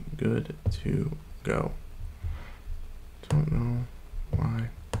 We'll be good to go. Don't know why.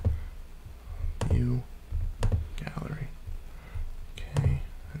 View gallery. Okay,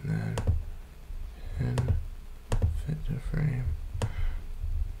 and then pin fit to frame.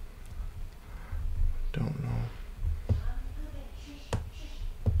 Don't know.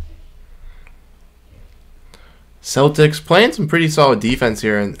 Celtics playing some pretty solid defense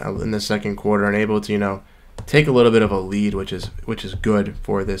here in the second quarter and able to, take a little bit of a lead, which is good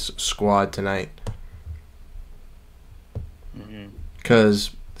for this squad tonight.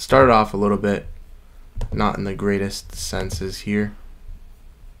 Because started off a little bit not in the greatest senses here.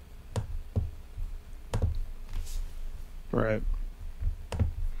 Right.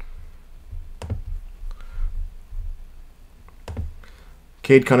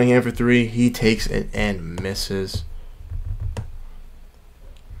 Cade Cunningham for 3. He takes it and misses.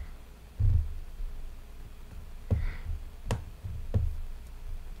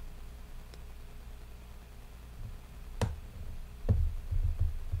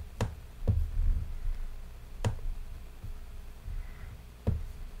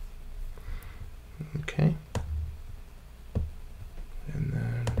 Okay. And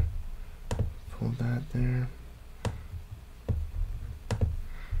then pull that there.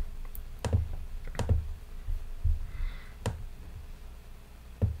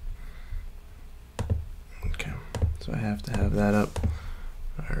 So I have to have that up.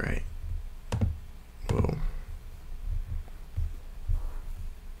 All right. Whoa.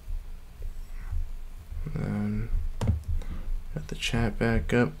 chat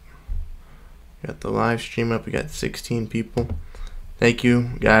back up. Got the live stream up. We got 16 people. Thank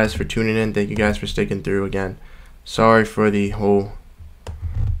you guys for tuning in. Thank you guys for sticking through again. Sorry for the whole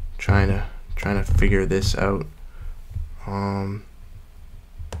trying to figure this out. Let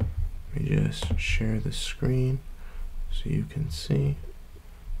me just share the screen so you can see.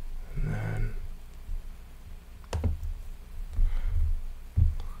 And then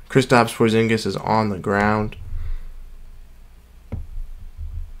Kristaps Porzingis is on the ground.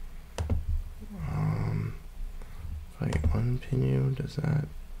 If I unpin you, does that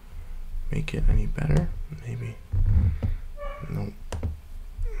make it any better? Maybe. Nope.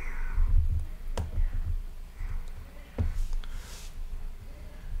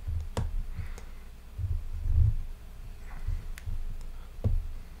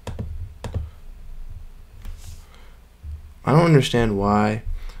 I don't understand why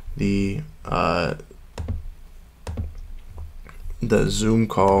the Zoom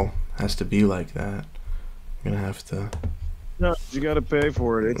call has to be like that. I'm gonna have to. No, you gotta pay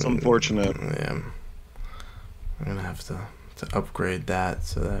for it. It's unfortunate. Yeah, I'm gonna have to upgrade that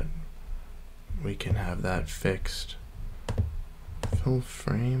so that we can have that fixed. Full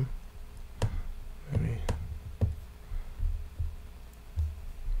frame, maybe.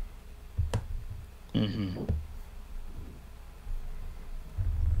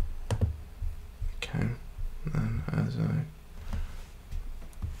 Okay, and then as I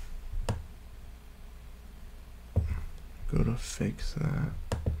go to fix that.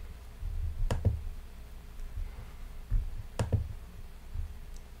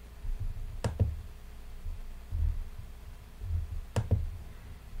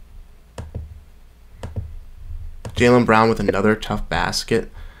 Jaylen Brown with another tough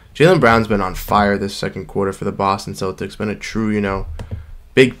basket. Jaylen Brown's been on fire this second quarter for the Boston Celtics. Been a true,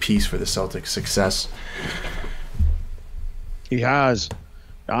 big piece for the Celtics' success. He has.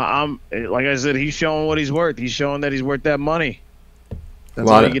 I'm like I said, he's showing what he's worth. He's showing that he's worth that money. That's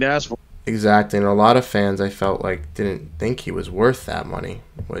all you could ask for. Exactly, and a lot of fans I felt like didn't think he was worth that money,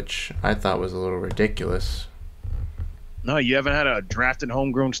 which I thought was a little ridiculous. No, you haven't had a drafted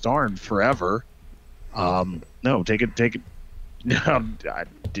homegrown star in forever. No, take it. No,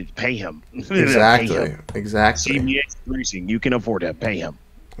 pay him. Exactly, Pay him. exactly. CBA's increasing. You can afford to pay him.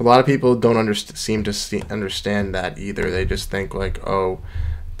 A lot of people don't seem to understand that either. They just think like, oh,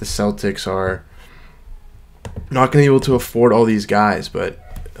 the Celtics are not going to be able to afford all these guys, but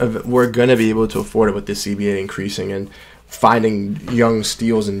we're going to be able to afford it with the CBA increasing and finding young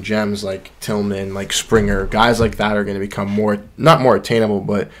steals and gems like Tillman, like Springer. Guys like that are going to become not more attainable,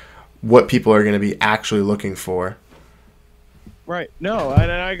 but what people are going to be actually looking for. Right. No,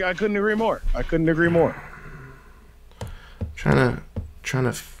 I couldn't agree more. I couldn't agree more. Trying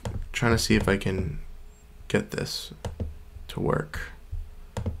to see if I can get this to work.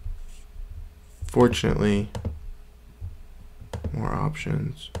 Fortunately, more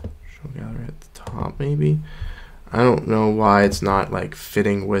options. Show gallery at the top, maybe. I don't know why it's not like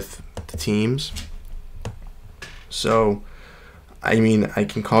fitting with the teams. So, I mean, I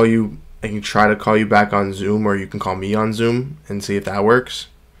can try to call you back on Zoom, or you can call me on Zoom and see if that works.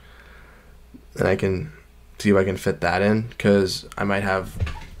 And I can see if I can fit that in, because I might have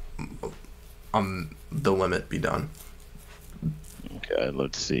the limit be done. Okay,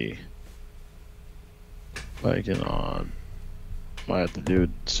 let's see. I can might have to do it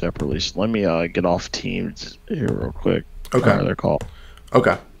separately. So let me get off Teams here real quick. Okay. Their call.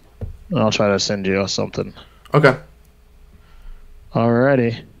 Okay. And I'll try to send you something. Okay.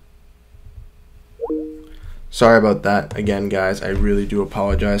 Alrighty. Sorry about that again, guys. I really do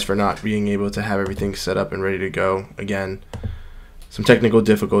apologize for not being able to have everything set up and ready to go. Again, some technical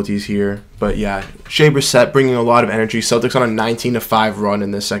difficulties here. But yeah, Shea Brissett bringing a lot of energy. Celtics on a 19-5 run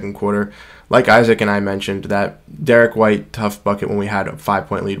in this second quarter. Like Isaac and I mentioned, that Derek White tough bucket when we had a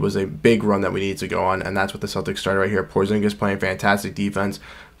 5-point lead was a big run that we needed to go on, and that's what the Celtics started right here. Porzingis playing fantastic defense,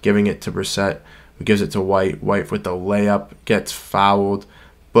 giving it to Brissett, who gives it to White. White with the layup, gets fouled,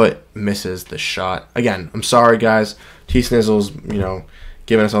 but misses the shot. Again, I'm sorry, guys. T-Snizzle's,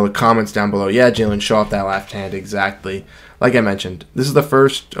 giving us all the comments down below. Yeah, Jalen, show off that left hand. Exactly. Like I mentioned, this is the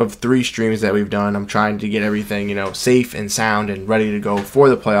first of 3 streams that we've done. I'm trying to get everything, safe and sound and ready to go for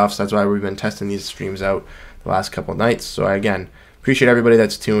the playoffs. That's why we've been testing these streams out the last couple of nights. So, again, appreciate everybody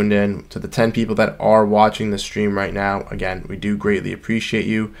that's tuned in. To the 10 people that are watching the stream right now, again, we do greatly appreciate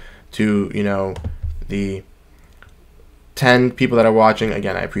you. To, the 10 people that are watching,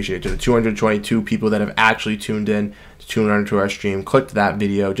 again, I appreciate it. To the 222 people that have actually tuned in, tuned into our stream, clicked that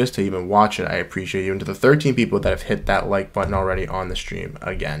video just to even watch it, I appreciate you. And to the 13 people that have hit that like button already on the stream,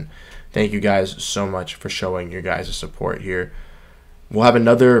 again, thank you guys so much for showing your guys' support here. we'll have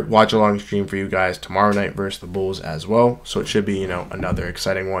another watch-along stream for you guys tomorrow night versus the Bulls as well. So it should be, another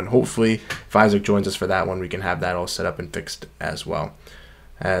exciting one. Hopefully, if Isaac joins us for that one, we can have that all set up and fixed as well.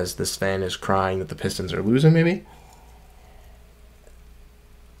 As this fan is crying that the Pistons are losing, maybe?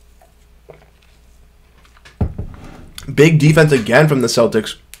 Big defense again from the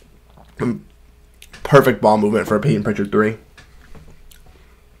Celtics. Perfect ball movement for a Peyton Pritchard 3.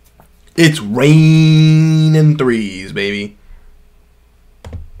 It's raining threes, baby.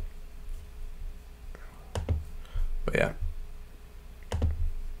 But yeah.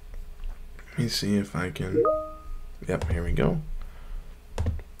 Let me see if I can... Yep, here we go.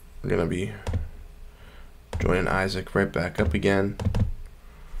 We're going to be joining Isaac right back up again.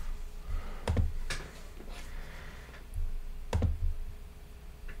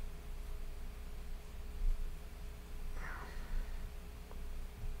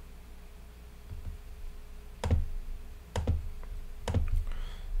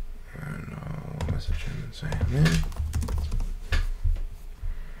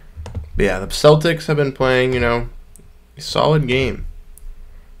 But yeah, the Celtics have been playing, a solid game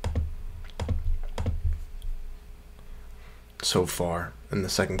so far in the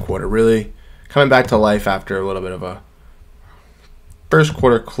second quarter. Really coming back to life after a little bit of a first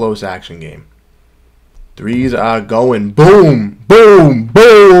quarter close action game. Threes are going boom, boom,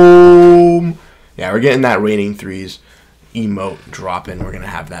 boom. Yeah, we're getting that raining threes emote dropping. We're going to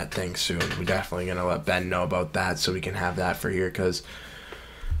have that thing soon. We're definitely going to let Ben know about that so we can have that for here because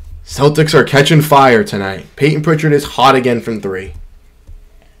Celtics are catching fire tonight. Peyton Pritchard is hot again from 3.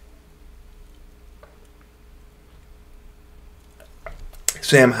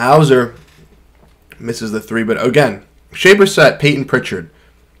 Sam Hauser misses the 3, but again, Shea Brissett, Peyton Pritchard.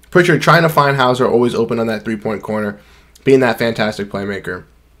 Pritchard trying to find Hauser, always open on that three-point corner, being that fantastic playmaker.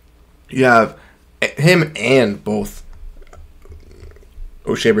 You have him and both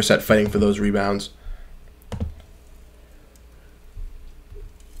Shea Brissett fighting for those rebounds.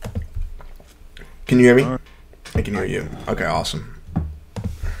 Can you hear me? I can hear you. Okay, awesome.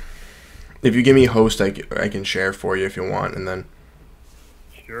 If you give me host, I can share for you if you want, and then...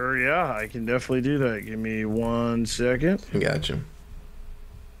 Sure, yeah, I can definitely do that. Give me 1 second. I got you.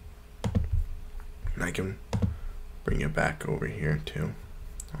 And I can bring it back over here, too.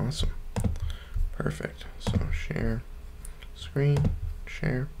 Awesome. Perfect. So, share. Screen.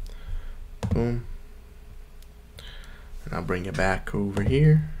 Share. Boom. And I'll bring it back over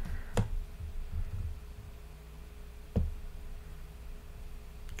here.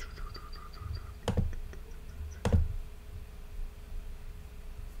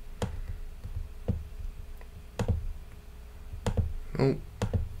 Oh.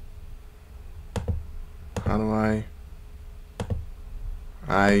 How do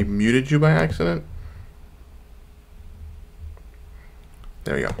I muted you by accident?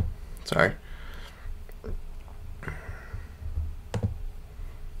 There we go. Sorry.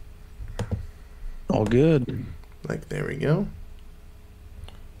 All good. Like, there we go.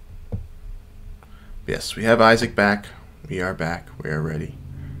 Yes, we have Isaac back. We are back. We are ready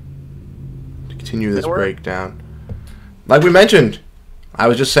to continue this breakdown. Like we mentioned, I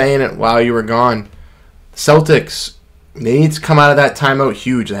was just saying it while you were gone. Celtics, they need to come out of that timeout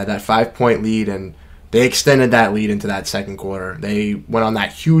huge. They had that 5-point lead, and they extended that lead into that second quarter. They went on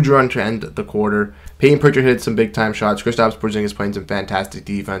that huge run to end the quarter. Peyton Pritchard hit some big-time shots. Kristaps Porzingis playing some fantastic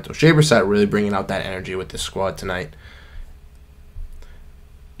defense. Shea Brissett really bringing out that energy with this squad tonight.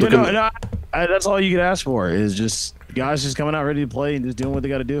 That's all you could ask for is just guys just coming out ready to play and just doing what they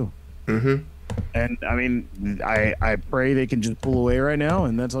got to do. Mm-hmm. And, I mean, I pray they can just pull away right now,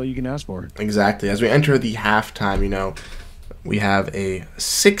 and that's all you can ask for. Exactly. As we enter the halftime, we have a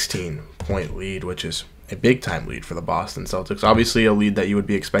 16-point lead, which is a big-time lead for the Boston Celtics. Obviously a lead that you would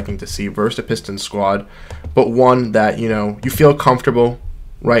be expecting to see versus the Pistons squad, but one that, you feel comfortable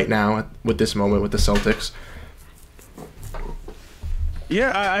right now with this moment with the Celtics.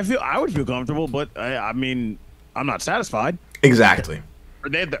 Yeah, I would feel comfortable, but, I mean, I'm not satisfied. Exactly.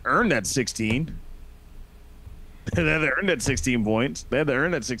 They had to earn that 16. They had to earn that 16 points. They had to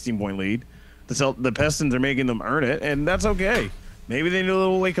earn that 16-point lead. The Pistons are making them earn it, and that's okay. Maybe they need a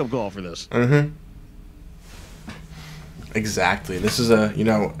little wake-up call for this. Mm-hmm. Exactly. This is a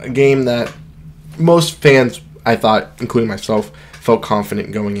game that most fans, I thought, including myself, felt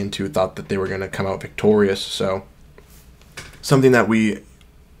confident going into, thought that they were going to come out victorious. So something that we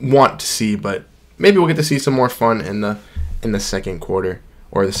want to see, but maybe we'll get to see some more fun in the second quarter.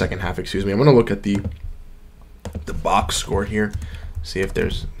 Or the second half, excuse me. I'm going to look at the box score here, see if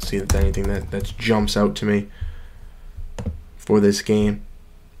there's anything that jumps out to me for this game.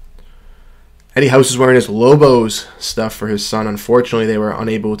 Eddie House is wearing his Lobos stuff for his son. Unfortunately, they were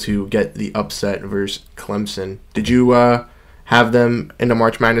unable to get the upset versus Clemson. Did you have them in the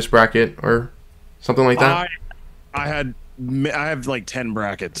March Madness bracket or something like that? I have like 10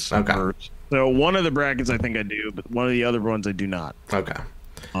 brackets. Okay. So one of the brackets I think I do, but one of the other ones I do not. Okay.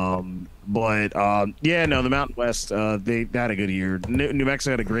 Yeah, no, the Mountain West, they had a good year. New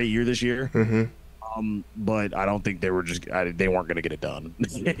Mexico had a great year this year. But I don't think they weren't going to get it done.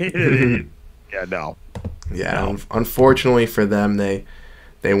 Yeah, no. Yeah, no. Unfortunately for them, they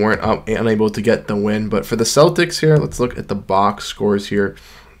weren't unable to get the win. But for the Celtics here, let's look at the box scores here.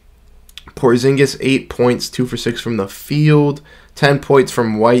 Porzingis, 8 points, 2 for 6 from the field, 10 points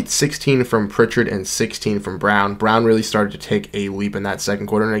from White, 16 from Pritchard, and 16 from Brown. Brown really started to take a leap in that second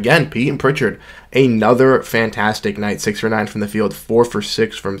quarter. And again, Pete and Pritchard, another fantastic night. 6 for 9 from the field, 4 for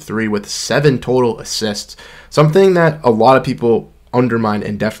 6 from 3 with 7 total assists. Something that a lot of people undermine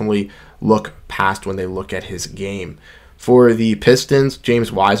and definitely look past when they look at his game. For the Pistons,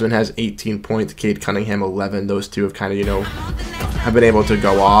 James Wiseman has 18 points, Cade Cunningham 11. Those two have kind of, have been able to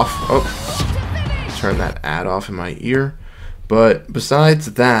go off. Oh, turn that ad off in my ear. But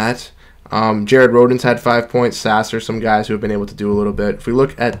besides that, Jared Rhoden's had 5 points. Sasser, some guys who have been able to do a little bit. If we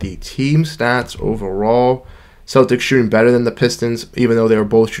look at the team stats overall, Celtics shooting better than the Pistons, even though they were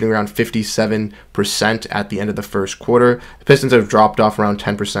both shooting around 57% at the end of the first quarter. The Pistons have dropped off around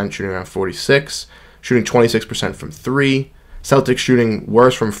 10%, shooting around 46%, shooting 26% from 3. Celtics shooting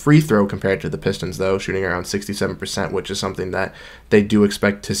worse from free throw compared to the Pistons, though, shooting around 67%, which is something that they do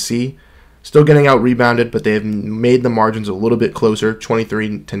expect to see. Still getting out-rebounded, but they have made the margins a little bit closer,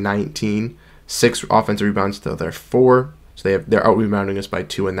 23-19. 6 offensive rebounds to their 4, so they're out-rebounding us by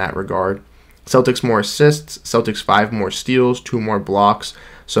 2 in that regard. Celtics more assists, Celtics 5 more steals, 2 more blocks.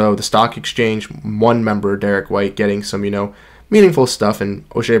 So the stock exchange, one member, Derek White, getting some, meaningful stuff, and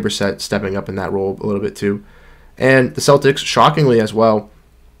O'Shea Brissett stepping up in that role a little bit too. And the Celtics, shockingly as well,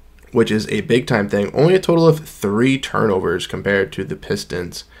 which is a big-time thing, only a total of 3 turnovers compared to the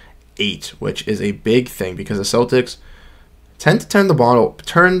Pistons' 8, which is a big thing because the Celtics tend to turn the ball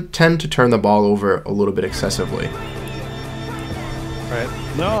over a little bit excessively. Right.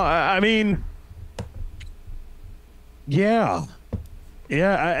 No, I mean, yeah,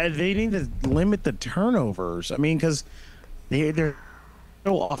 they need to limit the turnovers. I mean, because they're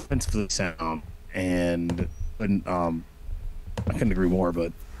so offensively sound, and I couldn't agree more.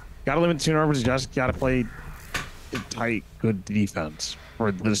 But got to limit the turnovers. You just got to play tight, good defense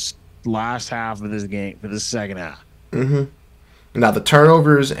for this last half of this game, for this second half. Now, the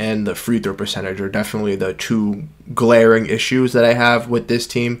turnovers and the free throw percentage are definitely the 2 glaring issues that I have with this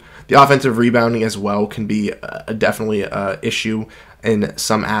team. The offensive rebounding as well can be definitely an issue in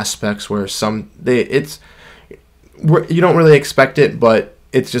some aspects where you don't really expect it, but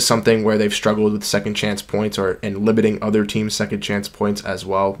it's just something where they've struggled with second chance points and limiting other teams' second chance points as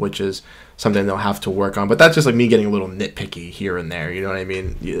well, which is something they'll have to work on. But that's just like me getting a little nitpicky here and there, you know what I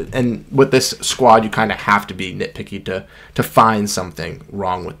mean? And with this squad, you kind of have to be nitpicky to find something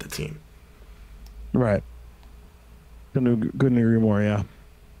wrong with the team. Right. Couldn't agree more, yeah.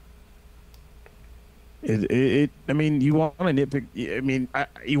 I mean, you want to nitpick. I mean,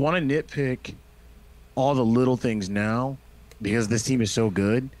 you want to nitpick all the little things now because this team is so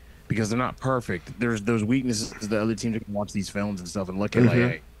good. Because they're not perfect. There's those weaknesses that other teams can watch these films and stuff and look at like,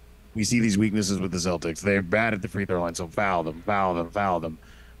 hey, we see these weaknesses with the Celtics. They're bad at the free throw line, so foul them.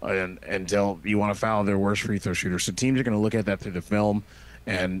 And until you want to foul their worst free throw shooter. So teams are going to look at that through the film,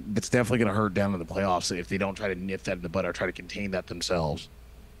 and it's definitely going to hurt down in the playoffs if they don't try to nip that in the bud or try to contain that themselves.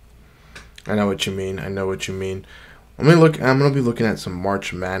 I know what you mean. I'm going to be looking at some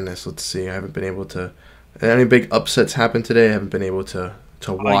March Madness. Let's see. I haven't been able to. Any big upsets happened today? I haven't been able to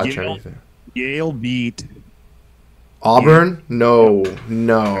watch anything. Yale beat Auburn? No.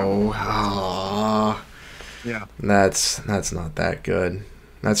 Yeah. That's not that good.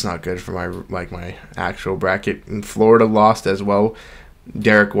 That's not good for my actual bracket. And Florida lost as well.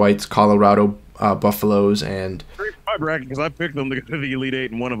 Derek White's Colorado Buffaloes and my bracket because I picked them to go to the Elite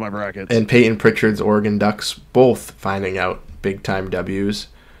Eight in one of my brackets. And Peyton Pritchard's Oregon Ducks both finding out big time W's.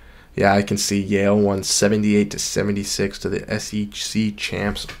 Yeah, I can see Yale won 78-76 to the SEC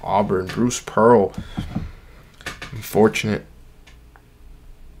champs Auburn. Bruce Pearl. Unfortunate.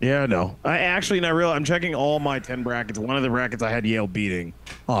 Yeah, no. I'm checking all my 10 brackets. One of the brackets I had Yale beating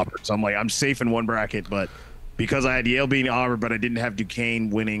Auburn. So I'm safe in one bracket, but because I had Yale beating Auburn, but I didn't have Duquesne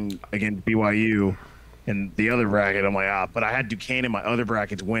winning against BYU in the other bracket, I'm like, but I had Duquesne in my other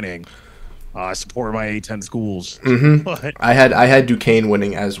brackets winning. I support my A-10 schools. I had Duquesne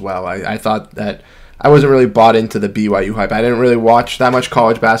winning as well. I thought that I wasn't really bought into the BYU hype. I didn't really watch that much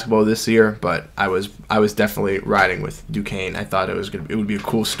college basketball this year, but I was definitely riding with Duquesne. I thought it would be a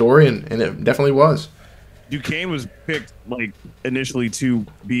cool story, and it definitely was. Duquesne was picked like initially to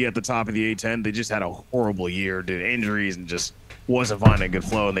be at the top of the A10. They just had a horrible year, did injuries, and just wasn't finding a good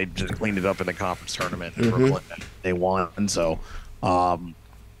flow. And they just cleaned it up in the conference tournament. They won. So,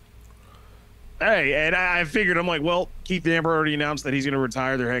 hey, and I figured, I'm like, well, Keith Amber already announced that he's going to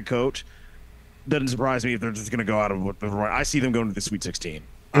retire their head coach. Doesn't surprise me if they're just going to go out of the right. I see them going to the Sweet 16.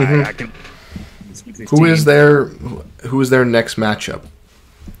 I can. Sweet 16. Who is their next matchup?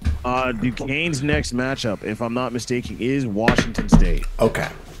 Duquesne's next matchup, if I'm not mistaken, is Washington State. Okay.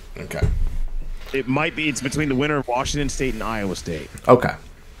 It might be. It's between the winner of Washington State and Iowa State. Okay.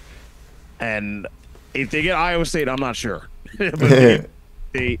 And if they get Iowa State, I'm not sure. But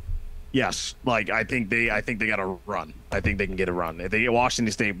yes, like I think they got a run. I think they can get a run. If they get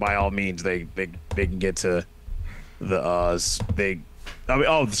Washington State, by all means, they can get to the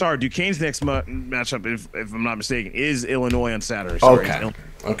Duquesne's next matchup, if I'm not mistaken, is Illinois on Saturday.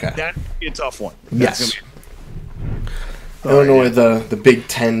 Okay. That'd be a tough one. Yes. Illinois, the Big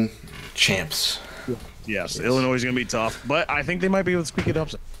Ten champs. Yes, Illinois is going to be tough, but I think they might be able to squeak it up.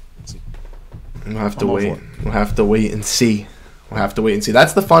 We'll have to wait. We'll have to wait and see. That's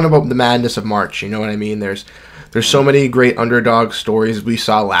the fun about the madness of March. You know what I mean? There's so many great underdog stories we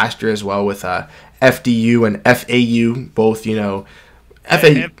saw last year as well with FDU and FAU. Both,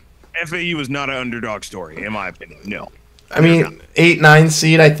 FAU is not an underdog story, in my opinion. No. I mean, 8-9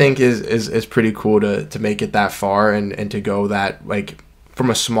 seed I think is pretty cool to make it that far and to go that like from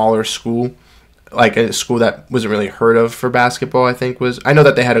a smaller school, like a school that wasn't really heard of for basketball. I know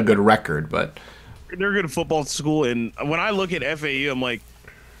that they had a good record, but they're a good football school. And when I look at FAU, I'm like,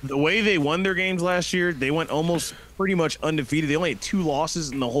 the way they won their games last year, they went almost pretty much undefeated. They only had 2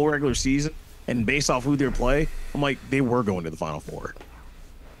 losses in the whole regular season, and based off who they play, I'm like, they were going to the Final Four.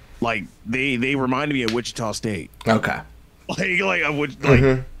 Like they reminded me of Wichita State. Okay.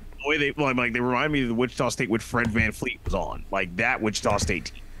 The way they remind me of the Wichita State with Fred VanVleet was on, like that Wichita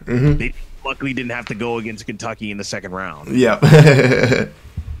State team. They luckily didn't have to go against Kentucky in the second round. Yeah.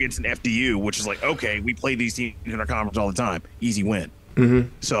 Against an FDU, which is like, okay, we play these teams in our conference all the time, easy win.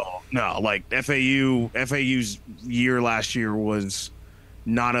 So no, like FAU's year last year was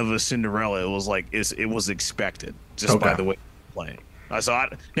not of a Cinderella. It was like it was expected just by the way they're playing. So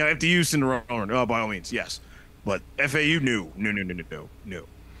FDU Cinderella, by all means, yes. But FAU no.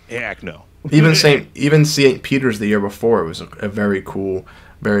 Heck no. Even St. Peter's the year before, it was a very cool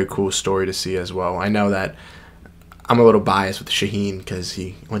story to see as well. I know that I'm a little biased with Shaheen because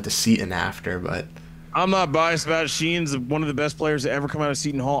he went to Seton after, but I'm not biased about it. Sheen's one of the best players to ever come out of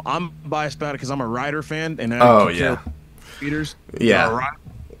Seton Hall. I'm biased about it because I'm a Rider fan, and Peters. Yeah.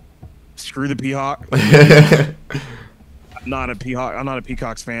 Screw the Peacock. I'm not a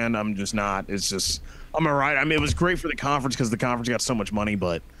Peacocks fan. I'm just not. It's just I'm a Rider. I mean, it was great for the conference because the conference got so much money,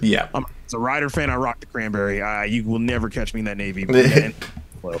 but as a Rider fan, I rock the Cranberry. You will never catch me in that Navy.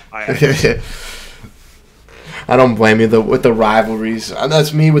 I don't blame you with the rivalries.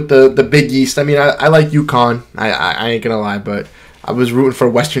 That's me with the Big East. I mean, I like UConn. I ain't gonna lie, but I was rooting for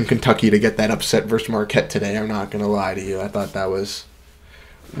Western Kentucky to get that upset versus Marquette today. I'm not gonna lie to you. I thought that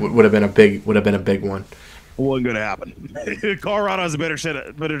would have been a big one. Wasn't gonna happen. Colorado has a better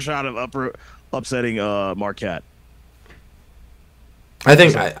shot of upsetting Marquette. I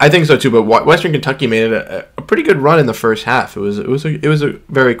think so too. But Western Kentucky made it a pretty good run in the first half. It was a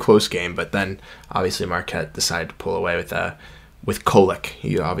very close game, but then obviously Marquette decided to pull away with Kolek.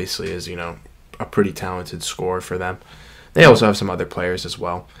 He obviously is a pretty talented scorer for them. They also have some other players as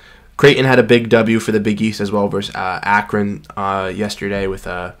well. Creighton had a big W for the Big East as well versus Akron yesterday with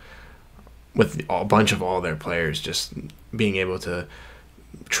a bunch of all their players just being able to.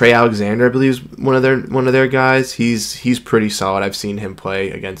 Trey Alexander, I believe, is one of their guys. He's pretty solid. I've seen him play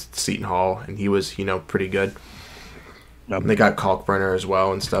against Seton Hall, and he was pretty good. They got Kalkbrenner as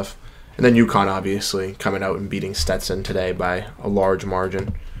well and stuff. And then UConn obviously coming out and beating Stetson today by a large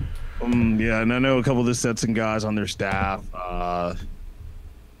margin. Yeah, and I know a couple of the Stetson guys on their staff.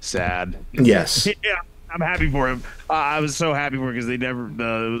 Sad. Yes. Yeah, I'm happy for him. I was so happy for him because they never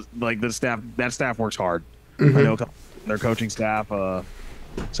that staff works hard. I know a couple of their coaching staff.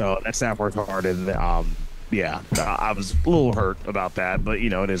 So that staff worked hard, and I was a little hurt about that, but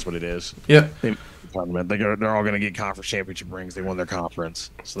it is what it is. Yeah, they're all going to get conference championship rings. They won their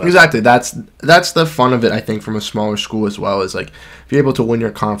conference. So exactly. That's the fun of it. I think from a smaller school as well is like if you're able to win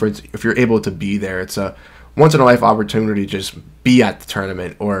your conference, if you're able to be there, it's a once in a life opportunity to just be at the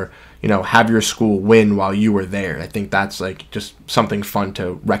tournament or, you know, have your school win while you were there. I think that's like just something fun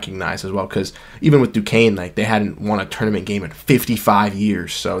to recognize as well, because even with Duquesne, like they hadn't won a tournament game in 55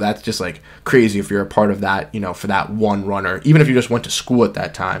 years. So that's just like crazy if you're a part of that, you know, for that one runner. Even if you just went to school at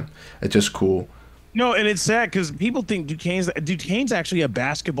that time, it's just cool. No, and it's sad because people think Duquesne's actually a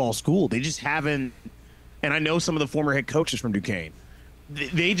basketball school. They just haven't, and I know some of the former head coaches from Duquesne.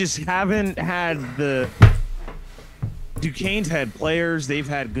 They just haven't had the. Duquesne's had players. They've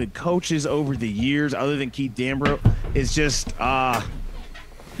had good coaches over the years, other than Keith Dambro. It's just,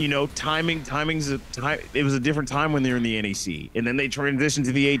 you know, timing's it was a different time when they were in the NEC, and then they transitioned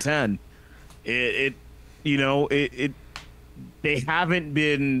to the A10. They haven't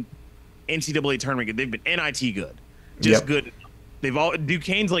been NCAA tournament good. They've been NIT good, just good.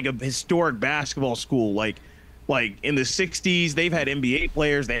 Duquesne's like a historic basketball school. Like in the 60s, they've had NBA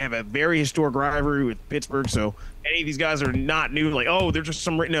players. They have a very historic rivalry with Pittsburgh. So any of these guys are not new. Like, oh, they're just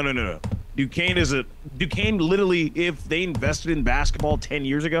some. No. Duquesne literally, if they invested in basketball 10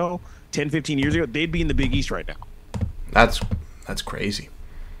 years ago, 10, 15 years ago, they'd be in the Big East right now. That's crazy.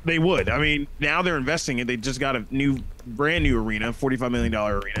 They would. I mean, now they're investing it. They just got a brand new arena, $45 million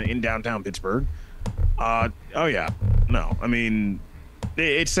arena in downtown Pittsburgh. Oh yeah. No, I mean,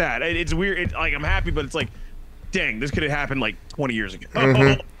 it's sad. It's weird. Like, I'm happy, but it's like, dang, this could have happened like 20 years ago.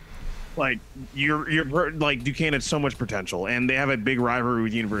 Mm-hmm. Like you're like Duquesne had so much potential, and they have a big rivalry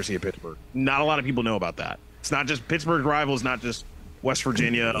with the University of Pittsburgh. Not a lot of people know about that. It's not just Pittsburgh's rival is not just West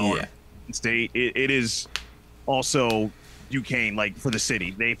Virginia or State. It is also Duquesne, like for the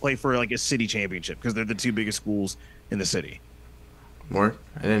city. They play for like a city championship because they're the two biggest schools in the city. More?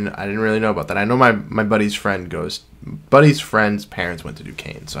 I didn't really know about that. I know my buddy's friend's parents went to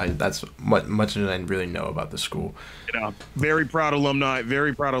Duquesne, so that's much as I really know about the school. You know, very proud alumni.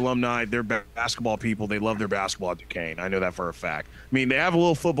 They're basketball people. They love their basketball at Duquesne. I know that for a fact. I mean, they have a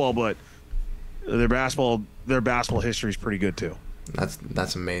little football, but their basketball history is pretty good too.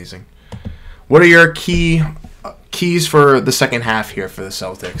 That's amazing. What are your keys for the second half here for the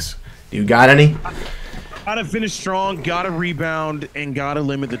Celtics? You got any? Gotta finish strong, gotta rebound, and gotta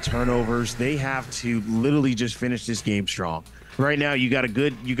limit the turnovers. They have to literally just finish this game strong. Right now, you got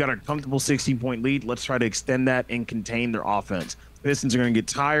a comfortable 16-point lead. Let's try to extend that and contain their offense. Pistons are gonna get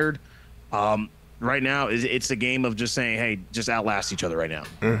tired. Right now, it's a game of just saying, hey, just outlast each other right now.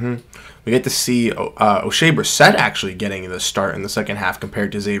 Mm-hmm. We get to see O'Shea Brissett actually getting the start in the second half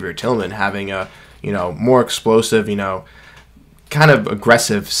compared to Xavier Tillman having a more explosive, kind of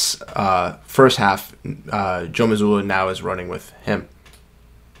aggressive first half. Joe Mazzulla now is running with him.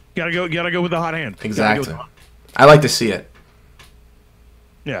 Gotta go with the hot hand. Exactly. I like to see it.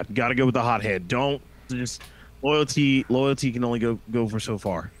 Yeah, gotta go with the hot hand. Don't just loyalty can only go for so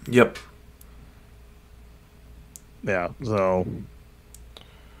far. Yep. Yeah. So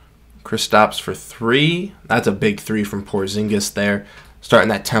Kristaps for 3. That's a big 3 from Porzingis there, starting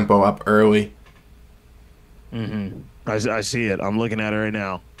that tempo up early. Mm-hmm. I see it. I'm looking at it right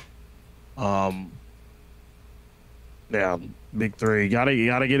now. Yeah, big 3. Gotta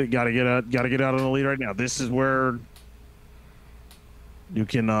get out on the lead right now. This is where you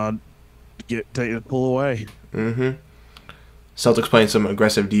can pull away. Mm-hmm. Celtics playing some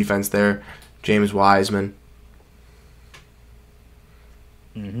aggressive defense there. James Wiseman.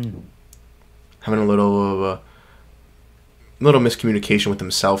 Mm-hmm. Having a little miscommunication with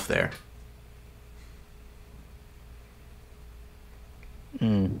himself there.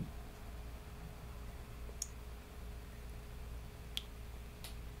 Mm.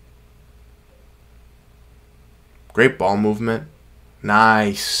 Great ball movement.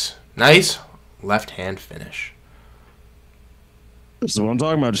 Nice left hand finish. This is what I'm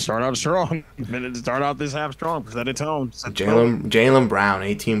talking about. Just start out strong. Start out this half strong. Set a tone. Jaylen Brown,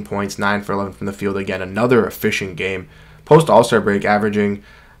 18 points, 9 for 11 from the field again. Another efficient game. Post All-Star break, averaging.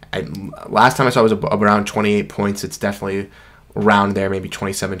 Last time I saw it was around 28 points. It's definitely around there, maybe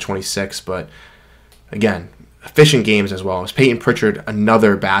 27, 26. But again, efficient games as well. It was Peyton Pritchard,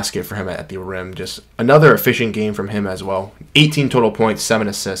 another basket for him at the rim. Just another efficient game from him as well. 18 total points, 7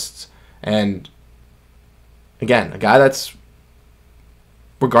 assists. And again, a guy that's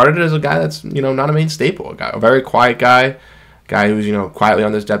regarded as a guy that's, not a main staple. A very quiet guy who's, quietly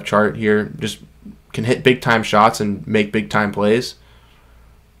on this depth chart here, just can hit big-time shots and make big-time plays.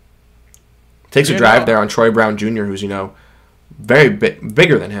 Takes a drive there on Troy Brown Jr., who's, very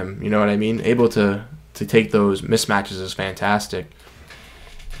bigger than him, you know what I mean? Able to take those mismatches is fantastic.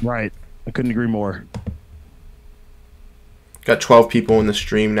 Right. I couldn't agree more. Got 12 people in the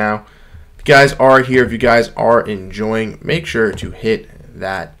stream now. If you guys are here, if you guys are enjoying, make sure to hit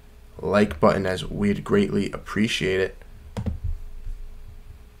that like button, as we'd greatly appreciate it.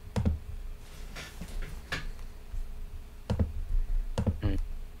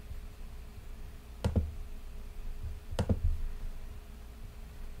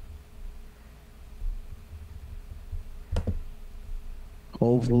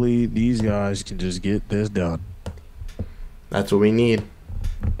 Hopefully, these guys can just get this done. That's what we need.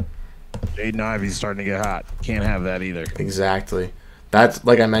 Jaden Ivey's starting to get hot. Can't have that either. Exactly. That's,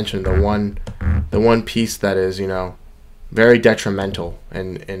 like I mentioned, the one piece that is, very detrimental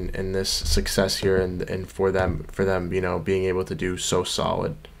in this success here, and for them, being able to do so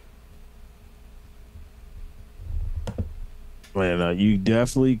solid. Man, you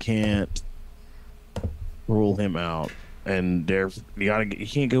definitely can't rule him out. And you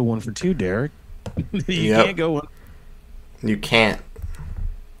can't go 1 for 2, Derek. You can't go one. You can't.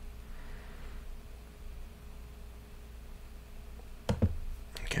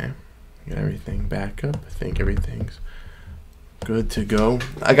 Okay, get everything back up. I think everything's good to go.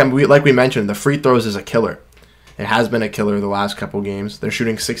 Again, like we mentioned, the free throws is a killer. It has been a killer the last couple games. They're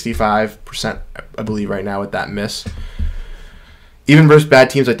shooting 65%, I believe, right now with that miss. Even versus bad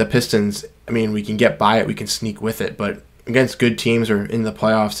teams like the Pistons, I mean, we can get by it, we can sneak with it, but against good teams or in the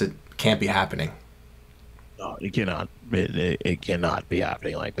playoffs, it can't be happening. No, it cannot. It cannot be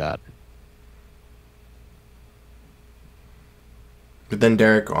happening like that. But then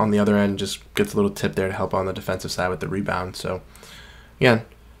Derek, on the other end, just gets a little tip there to help on the defensive side with the rebound. So, again,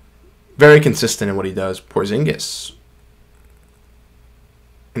 very consistent in what he does. Porzingis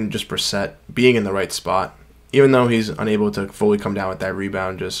and just Brissett being in the right spot. Even though he's unable to fully come down with that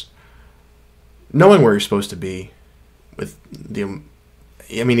rebound, just knowing where you're supposed to be with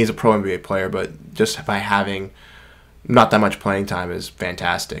he's a pro NBA player, but just by having not that much playing time is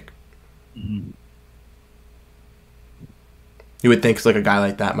fantastic. Mm-hmm. You would think like a guy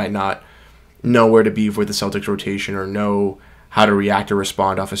like that might not know where to be with the Celtics rotation or know how to react or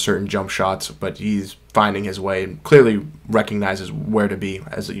respond off of certain jump shots, but he's finding his way and clearly recognizes where to be.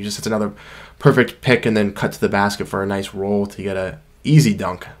 As he just hits another perfect pick and then cut to the basket for a nice roll to get a easy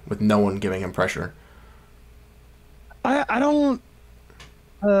dunk with no one giving him pressure. I don't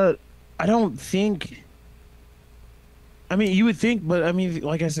think. I mean, you would think, but I mean,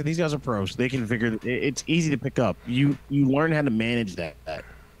 like I said, these guys are pros. They can figure. It's easy to pick up. You learn how to manage that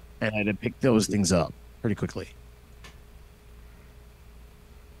and how to pick those things up pretty quickly.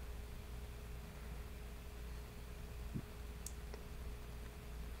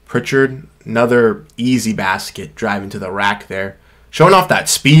 Pritchard, another easy basket, driving to the rack there, showing off that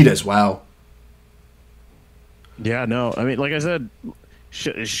speed as well. Yeah, no, I mean, like I said,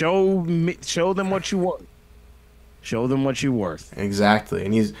 show them what you want. Show them what you're worth. Exactly,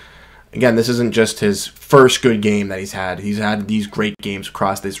 and this isn't just his first good game that he's had. He's had these great games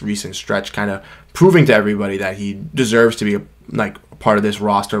across this recent stretch, kind of proving to everybody that he deserves to be a part of this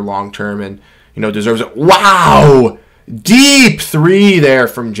roster long term, and deserves it. Wow. Deep three there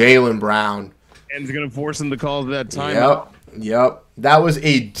from Jaylen Brown. And he's going to force him to call that timeout. Yep. That was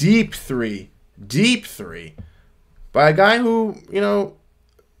a deep three. Deep three. By a guy who, the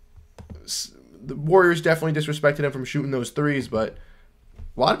Warriors definitely disrespected him from shooting those threes, but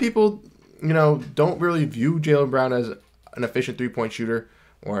a lot of people, don't really view Jaylen Brown as an efficient three-point shooter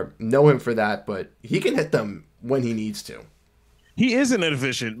or know him for that, but he can hit them when he needs to. He isn't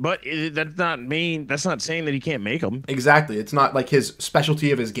efficient, but that's not saying that he can't make them. Exactly. It's not like his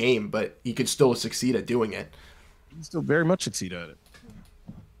specialty of his game, but he could still succeed at doing it. He can still very much succeed at it.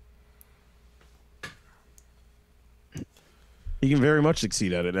 He can very much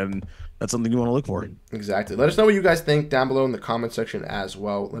succeed at it, and that's something you want to look for. Exactly. Let us know what you guys think down below in the comment section as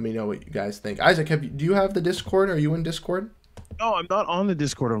well. Let me know what you guys think. Isaac, do you have the Discord? Are you in Discord? No, I'm not on the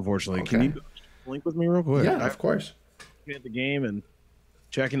Discord, unfortunately. Okay. Can you link with me real quick? Yeah, of course. At the game and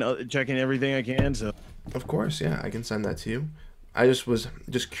checking everything I can. So, of course, yeah, I can send that to you. I was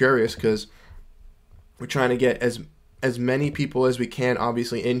curious because we're trying to get as many people as we can,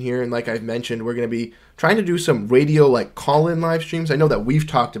 obviously, in here. And like I've mentioned, we're going to be trying to do some radio, call-in live streams. I know that we've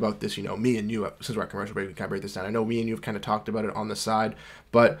talked about this, me and you, since we're at commercial break, we kind of break this down. I know me and you have kind of talked about it on the side.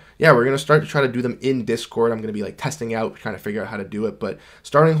 But, yeah, we're going to start to try to do them in Discord. I'm going to be, testing out, trying to figure out how to do it. But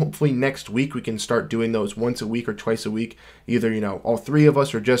starting, hopefully, next week, we can start doing those once a week or twice a week. Either, all three of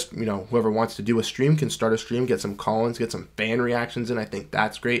us or just, whoever wants to do a stream can start a stream, get some call-ins, get some fan reactions in. I think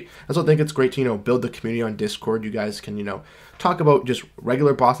that's great. I also think it's great to, build the community on Discord. You guys can, talk about just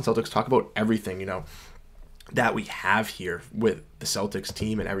regular Boston Celtics, talk about everything, that we have here with the Celtics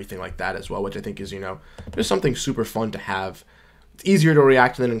team and everything like that as well, which I think is, just something super fun to have. It's easier to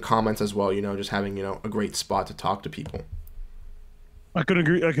react than in comments as well, just having, a great spot to talk to people. I couldn't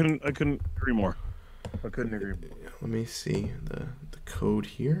agree. I couldn't agree more. I couldn't agree more. Let me see the code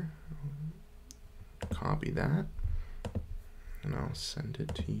here. Copy that, and I'll send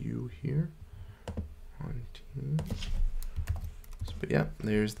it to you here on Teams. But yeah,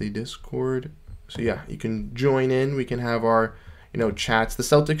 there's the Discord. So yeah, you can join in. We can have our, chats. The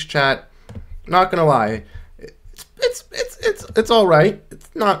Celtics chat. Not gonna lie, it's all right.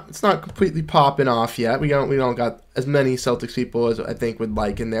 It's not completely popping off yet. We don't got as many Celtics people as I think would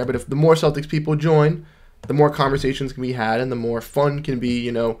like in there. But if the more Celtics people join, the more conversations can be had, and the more fun can be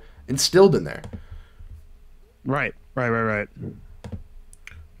instilled in there. Right.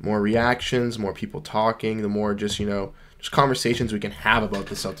 More reactions, more people talking, the more just conversations we can have about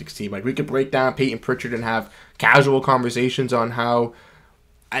the Celtics team. Like we could break down Peyton Pritchard and have casual conversations on how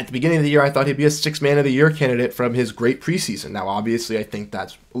at the beginning of the year I thought he'd be a Sixth Man of the Year candidate from his great preseason. Now obviously I think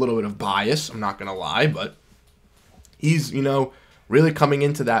that's a little bit of bias, I'm not gonna lie, but he's, really coming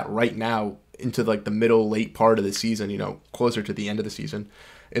into that right now, into like the middle, late part of the season, closer to the end of the season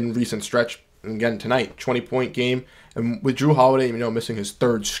in recent stretch. And again, tonight, 20-point game. And with Drew Holiday, missing his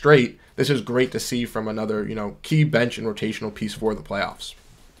third straight, this is great to see from another, key bench and rotational piece for the playoffs.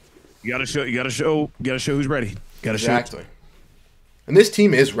 You gotta show who's ready. Exactly. And this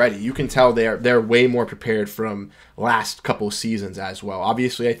team is ready. You can tell they're way more prepared from last couple seasons as well.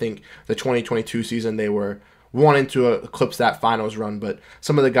 Obviously, I think the 2022 season they were wanting to eclipse that finals run, but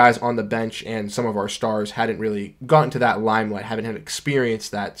some of the guys on the bench and some of our stars hadn't really gotten to that limelight, haven't had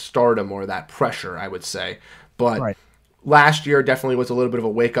experienced that stardom or that pressure, I would say. But last year definitely was a little bit of a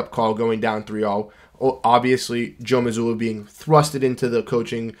wake-up call going down 3-0. Obviously, Joe Mazzulla being thrusted into the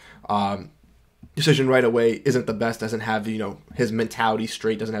coaching decision right away isn't the best, doesn't have his mentality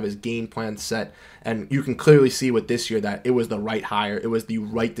straight, doesn't have his game plan set, and you can clearly see with this year that it was the right hire, it was the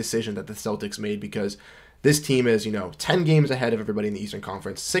right decision that the Celtics made, because this team is, 10 games ahead of everybody in the Eastern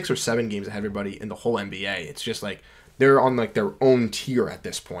Conference, 6 or 7 games ahead of everybody in the whole NBA. It's just like they're on like their own tier at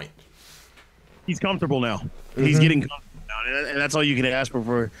this point. He's comfortable now. Mm-hmm. He's getting comfortable now, and that's all you can ask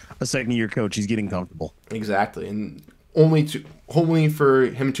for a second-year coach. He's getting comfortable. Exactly, and only for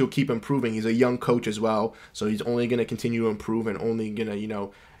him to keep improving. He's a young coach as well, so he's only going to continue to improve and only going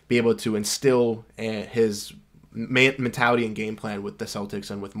to, be able to instill his mentality and game plan with the Celtics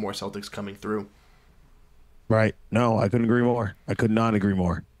and with more Celtics coming through. Right. No, I couldn't agree more. I could not agree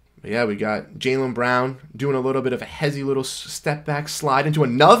more. But yeah, we got Jaylen Brown doing a little bit of a hezzy little step back slide into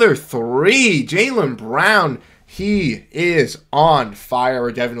another three. Jaylen Brown, he is on fire.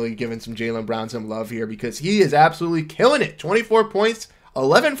 We're definitely giving some Jaylen Brown some love here because he is absolutely killing it. 24 points,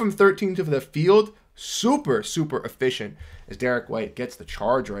 11 from 13 to the field. Super, super efficient as Derek White gets the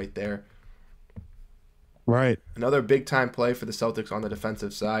charge right there. Right. Another big-time play for the Celtics on the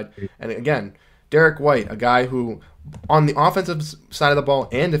defensive side. And again, Derek White, a guy who on the offensive side of the ball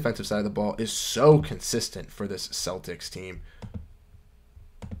and defensive side of the ball is so consistent for this Celtics team.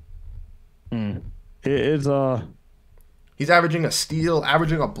 He's averaging a steal,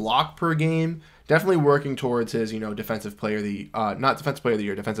 averaging a block per game, definitely working towards his, defensive player of the not defensive player of the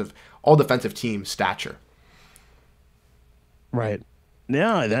year, all defensive team stature. Right.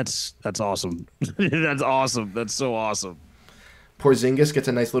 Yeah, that's awesome. That's awesome. That's so awesome. Porzingis gets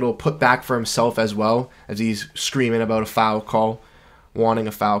a nice little putback for himself as well as he's screaming about a foul call, wanting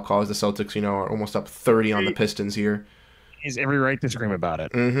a foul call as the Celtics, are almost up 30 on the Pistons here. He's every right to scream about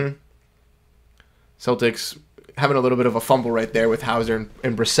it. Mm-hmm. Celtics having a little bit of a fumble right there with Hauser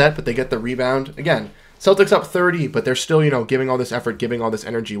and Brissett, but they get the rebound. Again, Celtics up 30, but they're still, giving all this effort, giving all this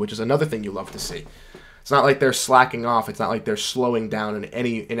energy, which is another thing you love to see. It's not like they're slacking off. It's not like they're slowing down in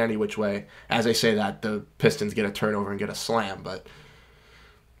any which way. As I say that, the Pistons get a turnover and get a slam, but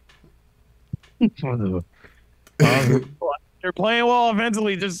they're playing well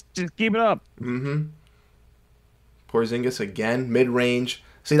offensively. Just keep it up. Mm-hmm. Porzingis again, mid-range.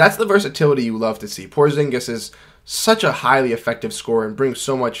 See, that's the versatility you love to see. Porzingis is such a highly effective scorer and brings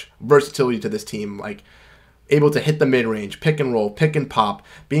so much versatility to this team. Like, able to hit the mid-range, pick and roll, pick and pop,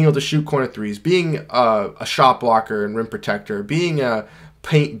 being able to shoot corner threes, being a shot blocker and rim protector, being a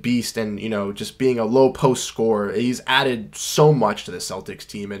paint beast and, just being a low post scorer. He's added so much to the Celtics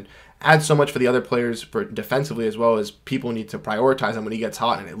team and adds so much for the other players for defensively as well as people need to prioritize him when he gets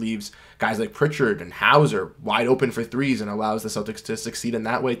hot, and it leaves guys like Pritchard and Hauser wide open for threes and allows the Celtics to succeed in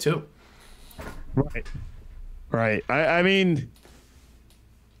that way too. Right. I mean,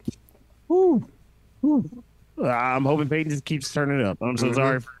 I'm hoping Peyton just keeps turning it up. I'm so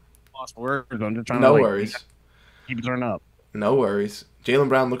sorry for lost words. I'm just trying to worries. Keep it turning up. No worries. Jaylen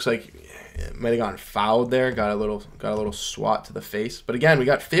Brown looks like might have gotten fouled there. Got a little swat to the face. But again, we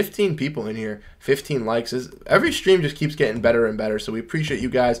got 15 people in here. 15 likes. Every stream just keeps getting better and better. So we appreciate you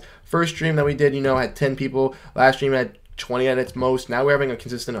guys. First stream that we did, had 10 people. Last stream had 20 at its most. Now we're having a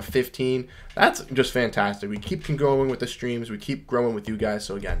consistent of 15. That's just fantastic. We keep growing with the streams. We keep growing with you guys.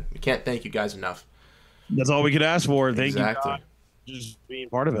 So again, we can't thank you guys enough. That's all we could ask for. Thank Exactly. you just being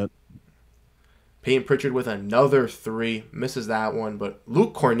part of it. Peyton Pritchard with another 3. Misses that one. But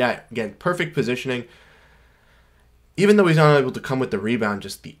Luke Cornett, again, perfect positioning. Even though he's not able to come with the rebound,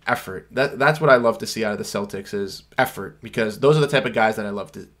 just the effort. That's what I love to see out of the Celtics is effort. Because those are the type of guys that I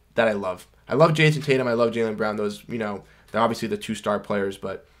love. I love Jason Tatum. I love Jaylen Brown. Those, they're obviously the 2-star players.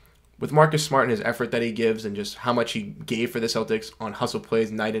 But with Marcus Smart and his effort that he gives and just how much he gave for the Celtics on hustle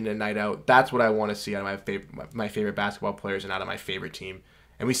plays night in and night out, that's what I want to see out of my favorite basketball players and out of my favorite team.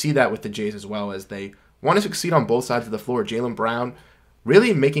 And we see that with the Jays as well, as they want to succeed on both sides of the floor. Jaylen Brown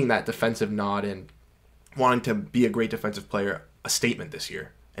really making that defensive nod and wanting to be a great defensive player a statement this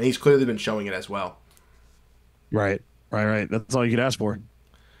year. And he's clearly been showing it as well. Right. That's all you could ask for.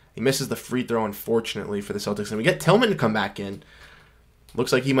 He misses the free throw, unfortunately, for the Celtics. And we get Tillman to come back in.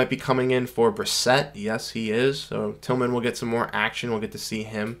 Looks like he might be coming in for Brissett. Yes, he is. So Tillman will get some more action. We'll get to see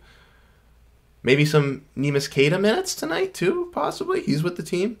him. Maybe some Neemias Queta minutes tonight, too, possibly. He's with the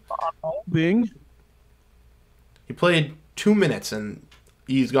team. Bing. He played 2 minutes, and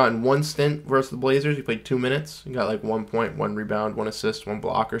he's gotten one stint versus the Blazers. He played 2 minutes. He got like 1 point, 1 rebound, 1 assist, 1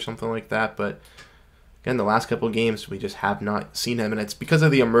 block or something like that. But, again, the last couple of games, we just have not seen him. And it's because of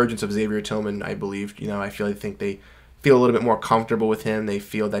the emergence of Xavier Tillman, I believe. I think they feel a little bit more comfortable with him. They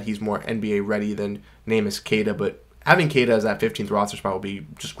feel that he's more NBA ready than Neemias Queta. But having Queta as that 15th roster spot will be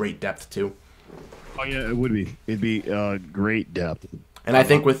just great depth, too. Oh, yeah, it would be. It'd be great depth. And I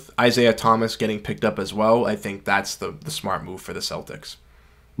think with Isaiah Thomas getting picked up as well, I think that's the smart move for the Celtics.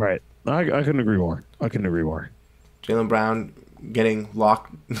 Right. I couldn't agree more. Jaylen Brown getting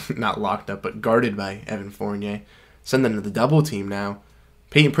not locked up, but guarded by Evan Fournier. Send them to the double team now.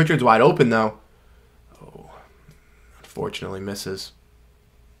 Peyton Pritchard's wide open, though. Oh, unfortunately misses.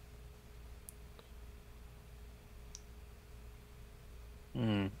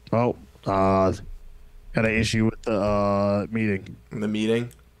 Oh, got an issue with the meeting. The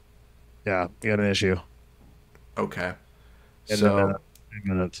meeting? Yeah, you got an issue. Okay. So,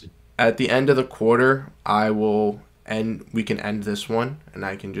 minutes. At the end of the quarter, we can end this one, and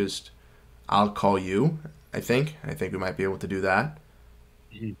I'll call you, I think. I think we might be able to do that.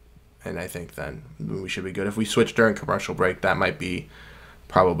 Mm-hmm. And I think then we should be good. If we switch during commercial break, that might be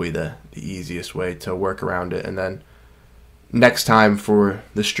probably the easiest way to work around it. And then next time for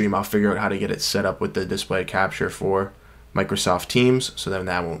the stream, I'll figure out how to get it set up with the display capture for Microsoft Teams, so then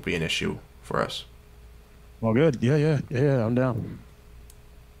that won't be an issue for us. Well, good. Yeah, I'm down.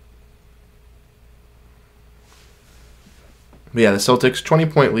 But yeah, the Celtics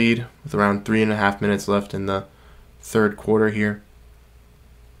 20-point lead with around 3.5 minutes left in the third quarter here.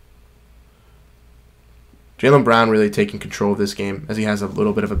 Jaylen Brown really taking control of this game, as he has a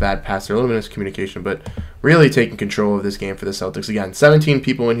little bit of a bad pass there, a little bit of miscommunication, but really taking control of this game for the Celtics. Again, 17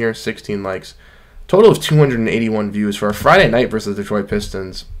 people in here, 16 likes. Total of 281 views for a Friday night versus the Detroit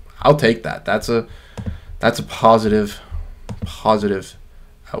Pistons. I'll take that. That's a positive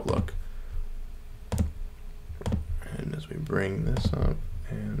outlook. And as we bring this up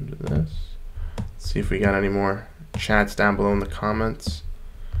and this, let's see if we got any more chats down below in the comments.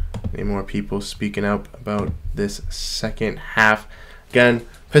 Any more people speaking out about this second half. Again,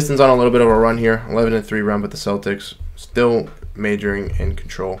 Pistons on a little bit of a run here. 11-3 run, but the Celtics still majoring in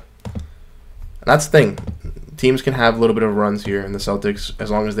control. And that's the thing. Teams can have a little bit of runs here, and the Celtics, as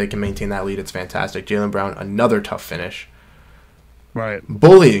long as they can maintain that lead, it's fantastic. Jaylen Brown, another tough finish. Right.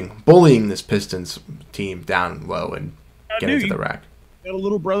 Bullying this Pistons team down low and getting to the rack. You got a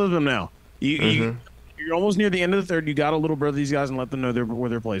little brother them now. You're almost near the end of the third. You got to little brother these guys and let them know where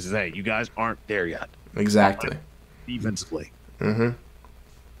their place is. Hey, you guys aren't there yet. Exactly. Defensively.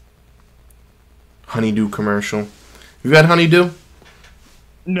 Honeydew commercial. You got Honeydew?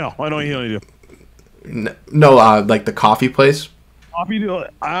 No, I don't eat Honeydew. No, like the coffee place. Honeydew.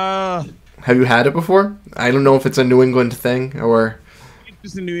 Have you had it before? I don't know if it's a New England thing or. It's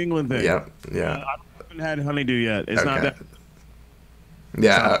just a New England thing. Yeah. I haven't had Honeydew yet. It's not that.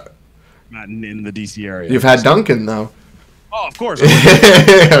 Yeah. Not in the DC area. You've had Dunkin' though. Oh, of course.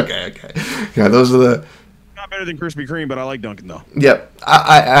 Okay. Yeah, those are the. Not better than Krispy Kreme, but I like Dunkin' though. Yep,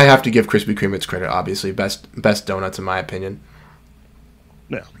 I have to give Krispy Kreme its credit. Obviously, best donuts in my opinion.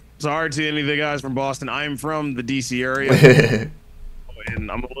 Yeah. Sorry to any of the guys from Boston. I'm from the DC area,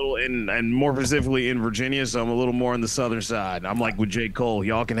 I'm a little and more specifically in Virginia, so I'm a little more on the southern side. I'm like with J. Cole.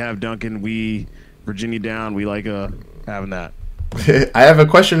 Y'all can have Duncan. We Virginia down. We like having that. I have a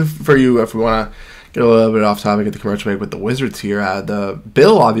question for you if we want to get a little bit off topic at the commercial break with the Wizards here. The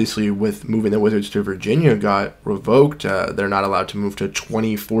bill, obviously, with moving the Wizards to Virginia got revoked. They're not allowed to move to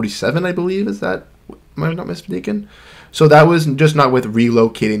 2047, I believe. Is that, am I not mistaken? So that was just not with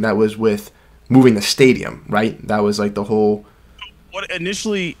relocating. That was with moving the stadium, right? That was like the whole... What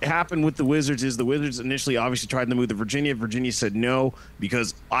initially happened with the Wizards is the Wizards initially obviously tried to move to Virginia. Virginia said no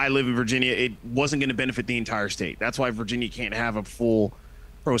because I live in Virginia. It wasn't going to benefit the entire state. That's why Virginia can't have a full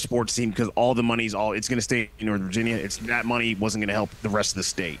pro sports team because all the money's it's going to stay in Northern Virginia. That money wasn't going to help the rest of the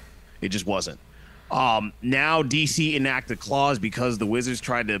state. It just wasn't. Now DC enacted a clause because the Wizards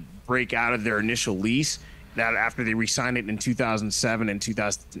tried to break out of their initial lease that after they re-signed it in 2007 and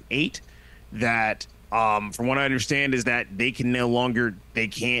 2008 that from what I understand is that they can't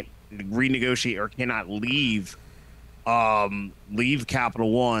renegotiate or cannot leave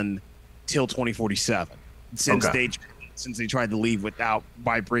Capital One till 2047 since they tried to leave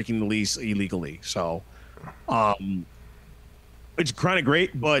by breaking the lease illegally. So it's kind of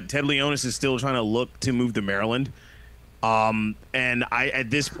great, but Ted Leonis is still trying to look to move to Maryland. And at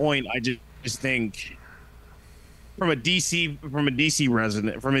this point I just think from a DC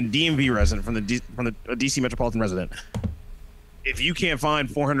resident, from a DMV resident, from the DC metropolitan resident, if you can't find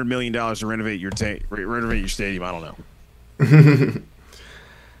 $400 million to renovate your stadium, I don't know.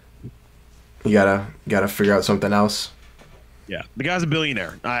 You gotta figure out something else. Yeah, the guy's a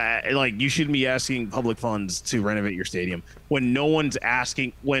billionaire. You shouldn't be asking public funds to renovate your stadium when no one's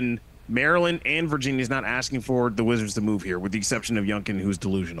asking. When Maryland and Virginia is not asking for the Wizards to move here, with the exception of Youngkin, who's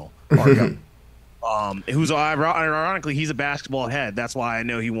delusional. Who's ironically, he's a basketball head. That's why I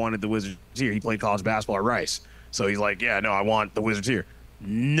know he wanted the Wizards here. He played college basketball at Rice. So he's like, yeah, no, I want the Wizards here.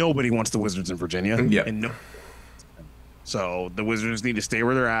 Nobody wants the Wizards in Virginia. Yeah. So the Wizards need to stay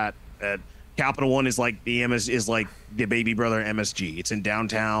where they're at. Capital One is like the baby brother MSG. It's in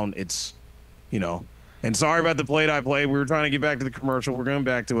downtown. It's, and sorry about the play-by-play. We were trying to get back to the commercial. We're going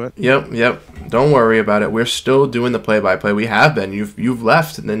back to it. Yep. Don't worry about it. We're still doing the play-by-play. We have been. You've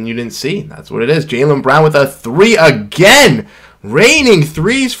left, and then you didn't see. That's what it is. Jaylen Brown with a 3 again. Raining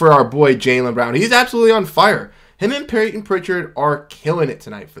threes for our boy Jaylen Brown. He's absolutely on fire. Him and Peyton Pritchard are killing it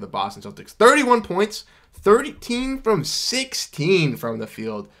tonight for the Boston Celtics. 31 points, 13 from 16 from the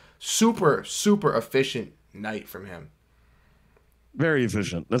field. Super, super efficient night from him. Very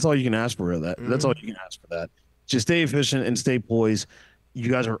efficient. That's all you can ask for that. That's all you can ask for that. Just stay efficient and stay poised.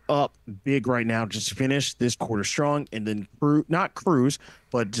 You guys are up big right now. Just finish this quarter strong and then not cruise,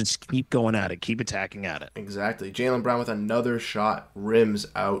 but just keep going at it. Keep attacking at it. Exactly. Jaylen Brown with another shot, rims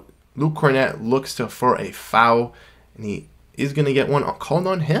out. Luke Cornett looks for a foul, and he is going to get one called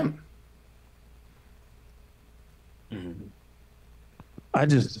on him. You got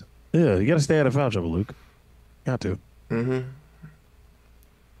to stay out of foul trouble, Luke. Got to.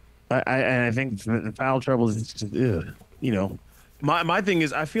 I think foul trouble is just, my thing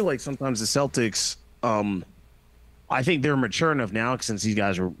is I feel like sometimes the Celtics, I think they're mature enough now since these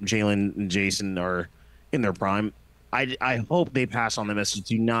guys are Jalen and Jason are in their prime. I hope they pass on the message.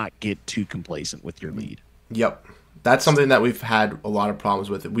 Do not get too complacent with your lead. Yep. That's something that we've had a lot of problems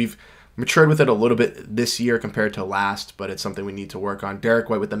with. We've matured with it a little bit this year compared to last, but it's something we need to work on. Derek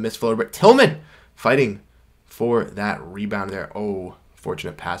White with the missed floater, but Tillman fighting for that rebound there. Oh,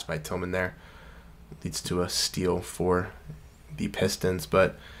 fortunate pass by Tillman there. Leads to a steal for the Pistons.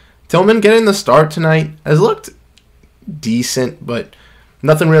 But Tillman getting the start tonight has looked decent, but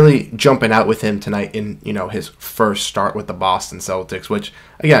nothing really jumping out with him tonight in, his first start with the Boston Celtics, which,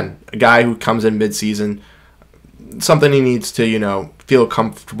 again, a guy who comes in midseason, something he needs to, feel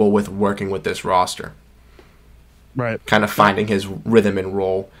comfortable with working with this roster. Right. Kind of finding his rhythm and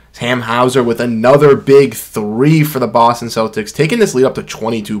role. Sam Hauser with another big 3 for the Boston Celtics, taking this lead up to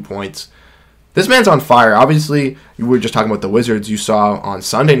 22 points. This man's on fire. Obviously, you were just talking about the Wizards. You saw on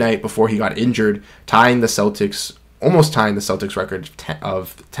Sunday night before he got injured, almost tying the Celtics record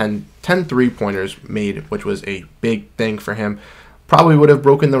of 10 3-pointers made, which was a big thing for him. Probably would have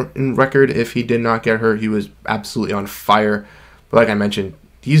broken the record if he did not get hurt. He was absolutely on fire. But like I mentioned,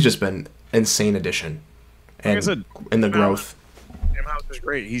 he's just been insane addition and in the growth. Sam Hauser's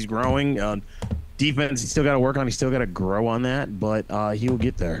great. He's growing. Defense, he's still got to work on. He's still got to grow on that, but he will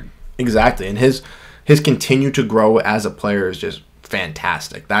get there. Exactly, and his continue to grow as a player is just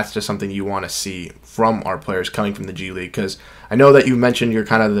fantastic. That's just something you want to see from our players coming from the G League, because I know that you mentioned you're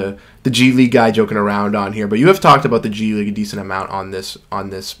kind of the G League guy joking around on here, but you have talked about the G League a decent amount on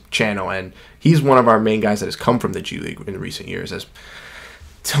this channel, and he's one of our main guys that has come from the G League in recent years. As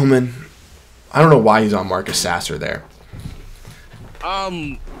Tillman, I don't know why he's on Marcus Sasser there.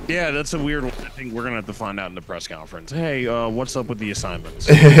 Yeah, that's a weird one. I think we're gonna have to find out in the press conference. Hey, what's up with the assignments?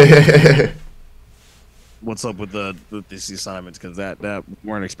 What's up with these assignments? Because that we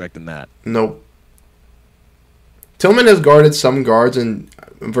weren't expecting that. Nope. Tillman has guarded some guards and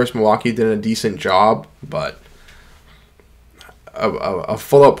versus Milwaukee did a decent job, but a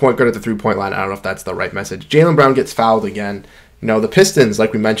full-out point guard at the three-point line, I don't know if that's the right message. Jaylen Brown gets fouled again. You know, the Pistons,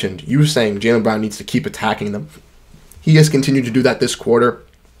 like we mentioned, you were saying Jaylen Brown needs to keep attacking them. He has continued to do that this quarter,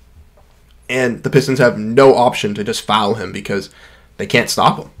 and the Pistons have no option to just foul him because they can't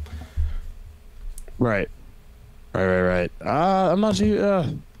stop him. Right. I'm not sure.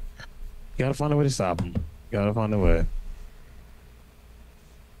 You gotta find a way to stop him. Gotta find a way.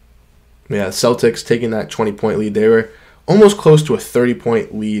 Yeah, the Celtics taking that 20-point lead. They were almost close to a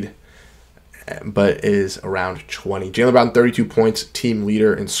 30-point lead, but it is around 20. Jaylen Brown, 32 points, team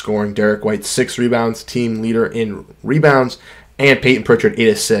leader in scoring. Derek White, 6 rebounds, team leader in rebounds. And Peyton Pritchard, 8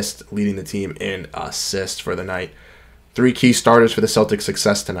 assists, leading the team in assists for the night. 3 key starters for the Celtics'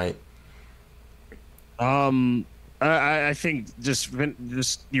 success tonight. I think just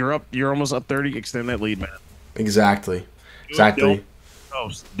you're up. You're almost up 30. Extend that lead, man. Exactly. Don't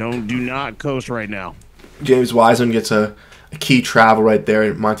coast. Do not coast right now. James Wiseman gets a key travel right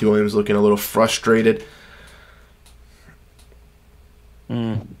there. Monty Williams looking a little frustrated.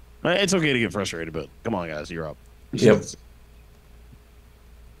 It's okay to get frustrated, but come on, guys, you're up. Yep.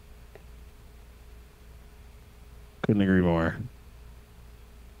 Couldn't agree more.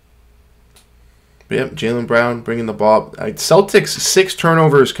 Yep, Jaylen Brown bringing the ball. Celtics 6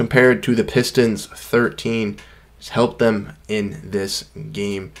 turnovers compared to the Pistons 13. Has helped them in this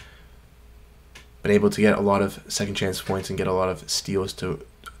game. Been able to get a lot of second chance points and get a lot of steals to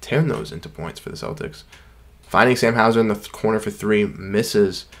turn those into points for the Celtics. Finding Sam Hauser in the corner for 3,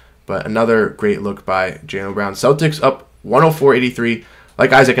 misses, but another great look by Jaylen Brown. Celtics up 104-83.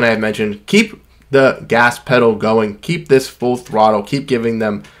 Like Isaac and I have mentioned, keep the gas pedal going. Keep this full throttle. Keep giving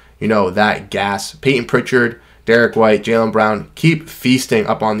them, that gas. Peyton Pritchard, Derek White, Jaylen Brown, keep feasting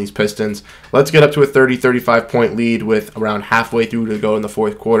up on these Pistons. Let's get up to a 30-35 point lead with around halfway through to go in the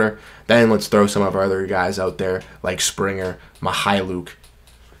fourth quarter. Then let's throw some of our other guys out there like Springer, Mihailuk,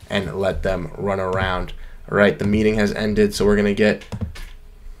 and let them run around. All right, the meeting has ended, so we're going to get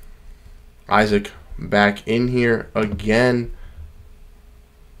Isaac back in here again.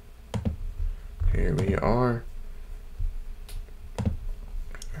 Here we are.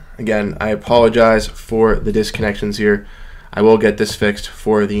 Again, I apologize for the disconnections here. I will get this fixed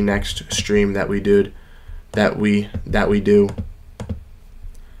for the next stream that we do. But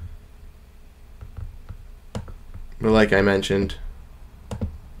like I mentioned,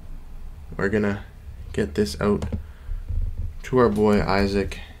 we're gonna get this out to our boy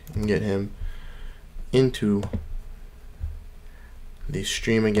Isaac and get him into the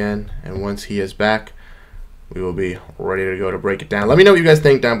stream again. And once he is back, we will be ready to go to break it down. Let me know what you guys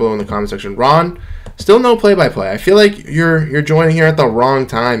think down below in the comment section. Ron, still no play-by-play. I feel like you're joining here at the wrong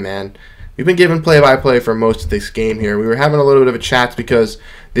time, man. We've been given play-by-play for most of this game here. We were having a little bit of a chat because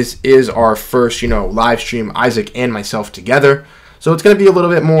this is our first, live stream, Isaac and myself together. So it's going to be a little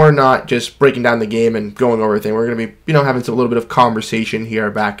bit more not just breaking down the game and going over everything. We're going to be, having a little bit of conversation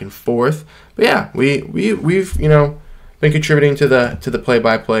here back and forth. But yeah, we've been contributing to the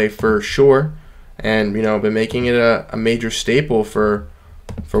play-by-play for sure. And, been making it a major staple for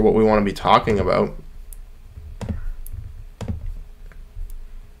what we want to be talking about.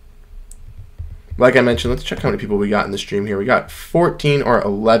 Like I mentioned, let's check how many people we got in the stream here. We got 14 or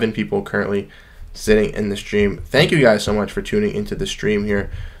 11 people currently sitting in the stream. Thank you guys so much for tuning into the stream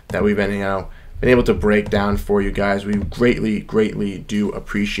here that we've been, been able to break down for you guys. We greatly, greatly do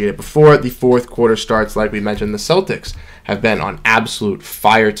appreciate it. Before the fourth quarter starts, like we mentioned, the Celtics have been on absolute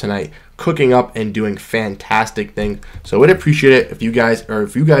fire tonight, cooking up and doing fantastic things. So I would appreciate it if you guys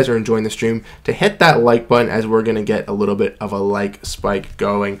are enjoying the stream to hit that like button, as we're going to get a little bit of a like spike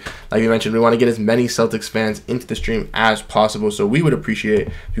going. Like we mentioned, we want to get as many Celtics fans into the stream as possible. So we would appreciate it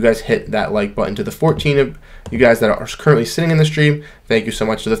if you guys hit that like button. To the 14 of you guys that are currently sitting in the stream, thank you so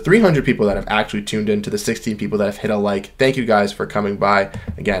much. To the 300 people that have actually tuned in, to the 16 people that have hit a like, thank you guys for coming by.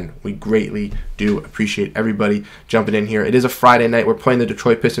 Again, we greatly do appreciate everybody jumping in here. It is a Friday night. We're playing the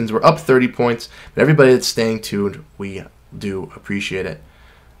Detroit Pistons. We're up 30 points. But everybody that's staying tuned, we do appreciate it.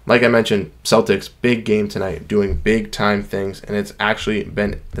 Like I mentioned, Celtics, big game tonight, doing big time things. And it's actually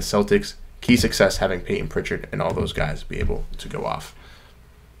been the Celtics' key success having Peyton Pritchard and all those guys be able to go off.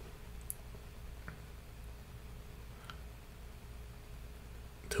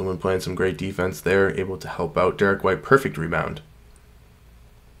 Tillman playing some great defense there, able to help out. Derek White, perfect rebound.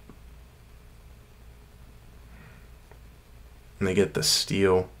 And they get the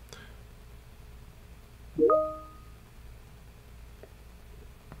steal.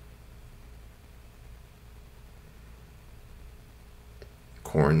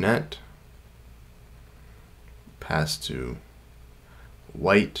 Cornet. Pass to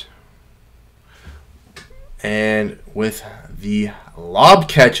White. And with the lob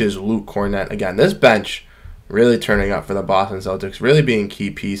catches, Luke Cornet. Again, this bench really turning up for the Boston Celtics, really being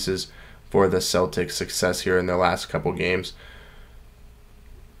key pieces for the Celtics' success here in their last couple games.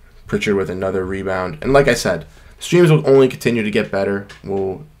 Pritchard with another rebound. And like I said, streams will only continue to get better.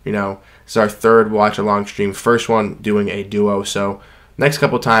 We'll, it's our third watch-along stream. First one doing a duo, so next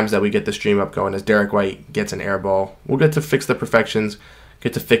couple times that we get the stream up going as Derek White gets an air ball, we'll get to fix the perfections,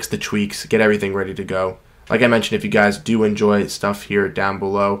 get to fix the tweaks, get everything ready to go. Like I mentioned, if you guys do enjoy stuff here down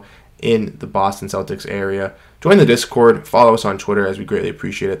below in the Boston Celtics area, join the Discord, follow us on Twitter as we greatly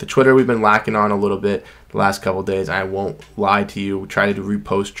appreciate it. The Twitter we've been lacking on a little bit the last couple days. I won't lie to you. We try to do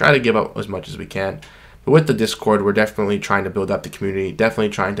repost, try to give up as much as we can. But with the Discord, we're definitely trying to build up the community, definitely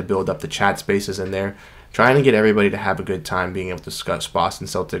trying to build up the chat spaces in there, trying to get everybody to have a good time being able to discuss Boston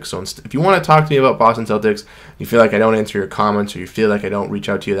Celtics. So if you want to talk to me about Boston Celtics, you feel like I don't answer your comments or you feel like I don't reach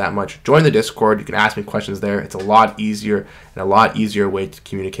out to you that much, join the Discord. You can ask me questions there. It's a lot easier and a lot easier way to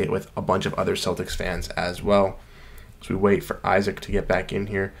communicate with a bunch of other Celtics fans as well. As we wait for Isaac to get back in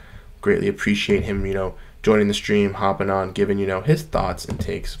here, greatly appreciate him, joining the stream, hopping on, giving, his thoughts and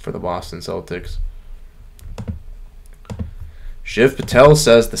takes for the Boston Celtics. Shiv Patel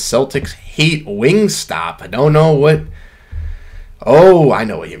says the Celtics hate Wingstop. I don't know what... Oh, I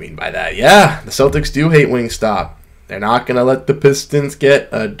know what you mean by that. Yeah, the Celtics do hate Wingstop. They're not going to let the Pistons get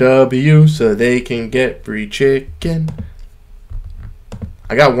a W so they can get free chicken.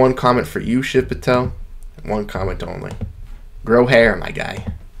 I got one comment for you, Shiv Patel. One comment only. Grow hair, my guy.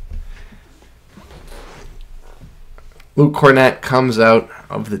 Luke Cornet comes out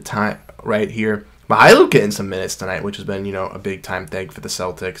of the time right here. Mihailu getting some minutes tonight, which has been, a big-time thing for the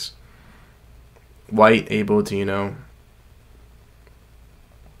Celtics. White able to,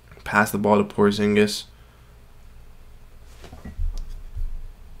 pass the ball to Porzingis.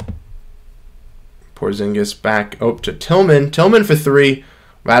 Porzingis back to Tillman. Tillman for three.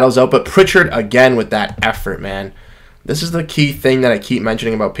 Rattles out, but Pritchard again with that effort, man. This is the key thing that I keep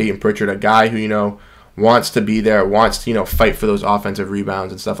mentioning about Peyton Pritchard, a guy who, wants to be there, wants to, fight for those offensive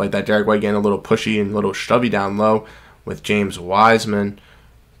rebounds and stuff like that. Derek White getting a little pushy and a little shovey down low with James Wiseman.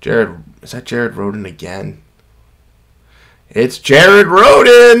 Is that Jared Rhoden again? It's Jared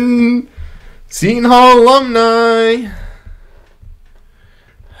Rhoden! Seton Hall alumni!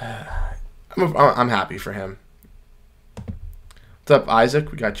 I'm happy for him. What's up,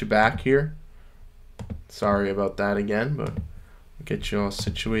 Isaac? We got you back here. Sorry about that again, but we'll get you all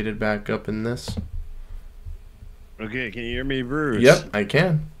situated back up in this. Okay, can you hear me, Bruce? Yep, I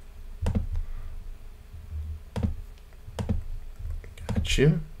can. Got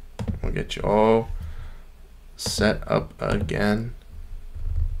you. We'll get you all set up again.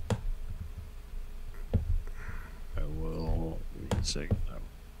 I will. Give me a second. I'll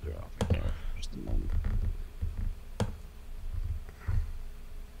do it off the camera for just a moment.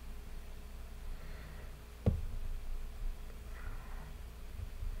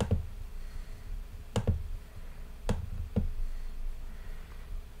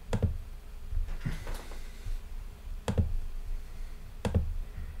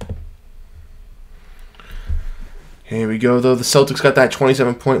 Here we go, though. The Celtics got that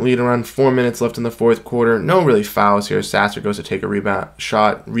 27-point lead around 4 minutes left in the fourth quarter. No really fouls here. Sasser goes to take a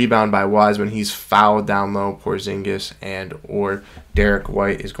rebound by Wiseman. He's fouled down low. Porzingis or Derek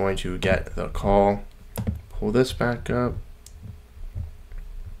White is going to get the call. Pull this back up.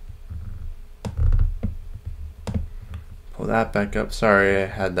 Pull that back up. Sorry, I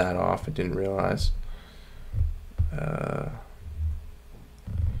had that off. I didn't realize.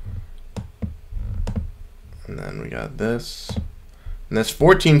 And then we got this. And there's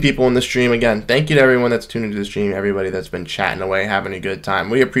 14 people in the stream. Again, thank you to everyone that's tuned into the stream, everybody that's been chatting away, having a good time.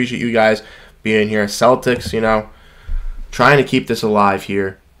 We appreciate you guys being here. Celtics, trying to keep this alive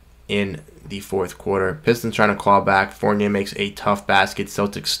here in the fourth quarter. Pistons trying to claw back. Fournier makes a tough basket.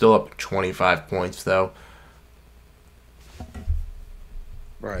 Celtics still up 25 points, though.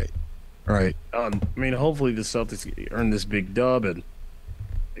 Right. Hopefully the Celtics earn this big dub and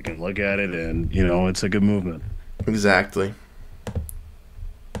they can look at it and, it's a good movement. Exactly.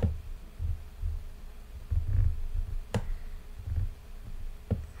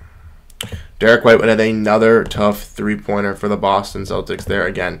 Derek White with another tough three-pointer for the Boston Celtics there.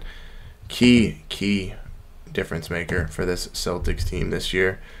 Again, key difference maker for this Celtics team this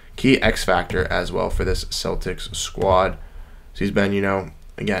year. Key X factor as well for this Celtics squad. So he's been,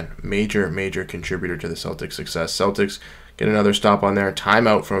 again, major contributor to the Celtics' success. Celtics get another stop on there.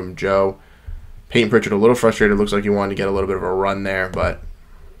 Timeout from Joe. Peyton Pritchard a little frustrated. Looks like he wanted to get a little bit of a run there, but...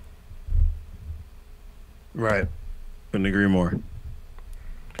 Right. Couldn't agree more.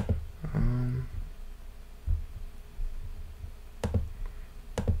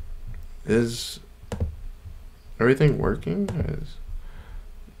 Is everything working?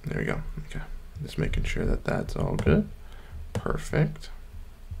 There we go. Okay. Just making sure that that's all good. Perfect.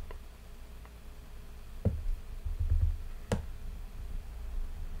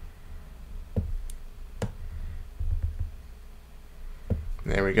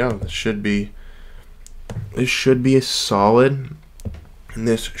 There we go. This should be a solid, and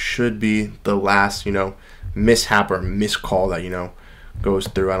this should be the last, mishap or miscall that, goes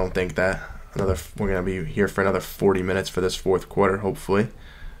through. I don't think that we're going to be here for another 40 minutes for this fourth quarter, hopefully.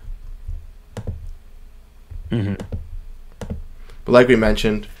 Mm-hmm. But like we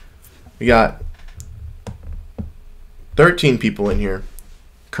mentioned, we got 13 people in here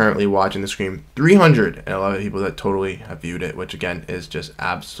currently watching the stream. 311 people that totally have viewed it, which again is just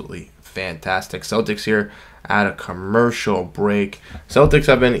absolutely fantastic. Celtics here at a commercial break. Celtics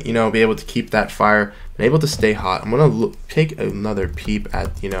have been, be able to keep that fire, been able to stay hot. I'm going to take another peep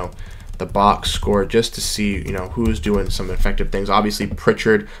at, the box score just to see, who's doing some effective things. Obviously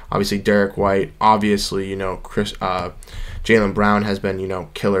Pritchard, obviously Derek White, obviously, Jaylen Brown has been,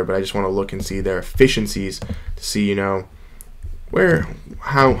 killer, but I just want to look and see their efficiencies to see, how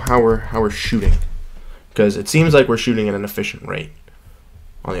we're shooting, because it seems like we're shooting at an efficient rate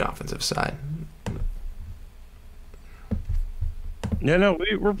on the offensive side. Yeah, no,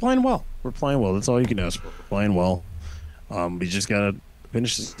 we're playing well. We're playing well. That's all you can ask for. We're playing well. We just gotta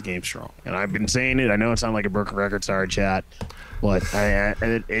finish this game strong. And I've been saying it. I know it sounds like a broken record. Sorry, chat, but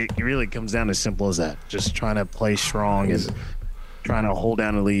it really comes down as simple as that. Just trying to play strong and trying to hold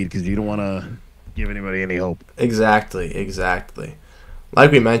down the lead, because you don't want to give anybody any hope. Exactly.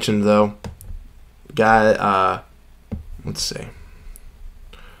 Like we mentioned, though, let's see.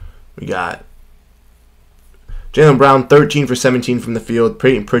 We got Jaylen Brown, 13 for 17 from the field.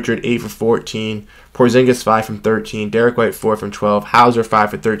 Peyton Pritchard, 8 for 14. Porzingis, 5 from 13. Derek White, 4 from 12. Hauser,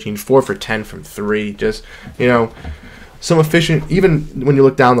 5 for 13. 4 for 10 from 3. Just, some efficient, even when you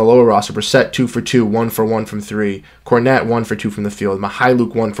look down the lower roster. Brissett, 2 for 2. 1 for 1 from 3. Cornette, 1 for 2 from the field.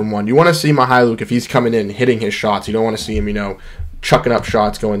 Mihailuk, 1 from 1. You want to see Mihailuk if he's coming in and hitting his shots. You don't want to see him, chucking up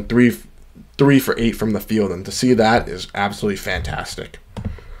shots, going 3 for 8 from the field. And to see that is absolutely fantastic.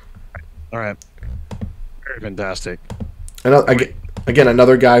 All right. Very fantastic. And again,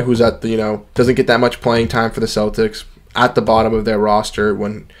 another guy who's at the, doesn't get that much playing time for the Celtics, at the bottom of their roster,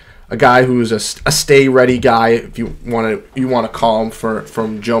 when a guy who's a stay ready guy, if you want to call him,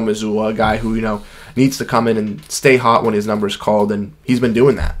 from Joe Mazzulla, a guy who needs to come in and stay hot when his number is called, and he's been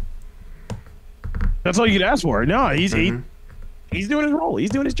doing that. That's all you could ask for. No, he's doing his role. He's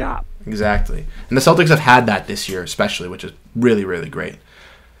doing his job. Exactly. And the Celtics have had that this year, especially, which is really, really great.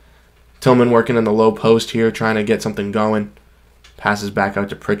 Tillman working in the low post here, trying to get something going. Passes back out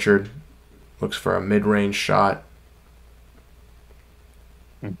to Pritchard. Looks for a mid-range shot.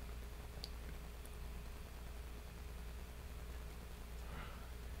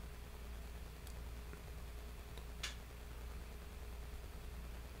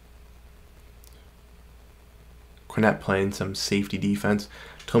 Cornette playing some safety defense.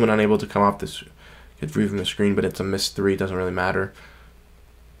 Tillman unable to come off this, get free from the screen, but it's a missed 3. Doesn't really matter.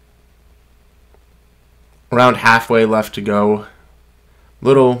 Around halfway left to go.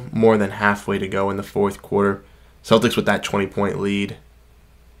 Little more than halfway to go in the fourth quarter. Celtics with that 20-point lead.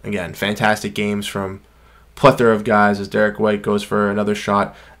 Again, fantastic games from plethora of guys as Derek White goes for another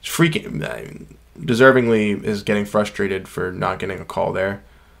shot. Deservingly is getting frustrated for not getting a call there.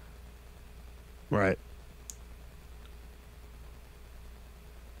 Right.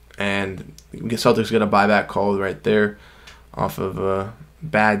 And Celtics get a buyback call right there off of a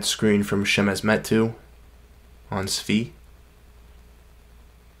bad screen from Shemes Metu on Svi.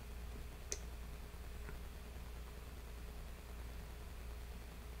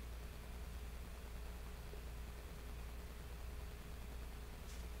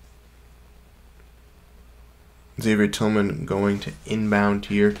 Xavier Tillman going to inbound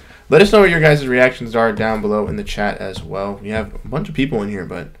here. Let us know what your guys' reactions are down below in the chat as well. We have a bunch of people in here,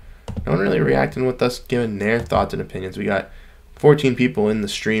 but no one really reacting with us, giving their thoughts and opinions. We got 14 people in the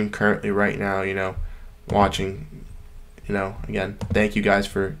stream currently right now, watching. Again, thank you guys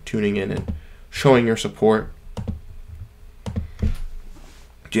for tuning in and showing your support.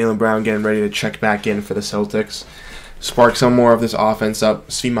 Jaylen Brown getting ready to check back in for the Celtics. Spark some more of this offense up.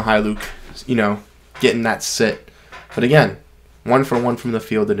 Svi Mihailuk, getting that sit. But again, 1 for 1 from the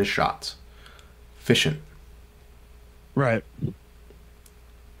field in his shots. Efficient. Right.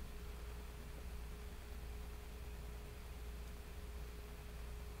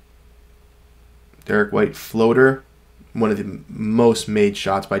 Derek White floater. One of the most made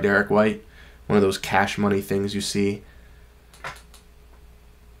shots by Derek White. One of those cash money things you see.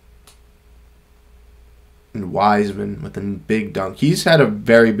 And Wiseman with a big dunk. He's had a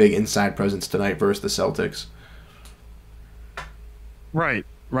very big inside presence tonight versus the Celtics. Right.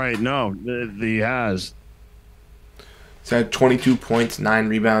 No, he has. He's had 22 points, 9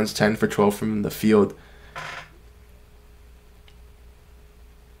 rebounds, 10 for 12 from the field.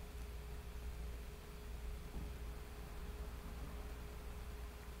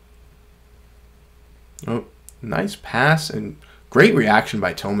 Oh, nice pass and great reaction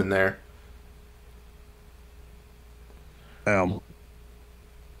by Tillman there. Um,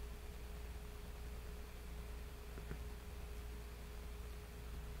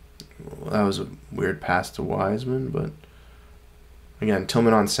 Well, that was a weird pass to Wiseman, but again,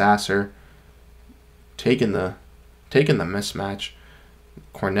 Tillman on Sasser, taking the mismatch.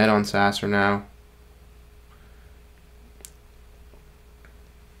 Cornette on Sasser now.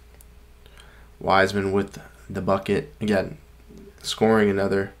 Wiseman with the bucket again, scoring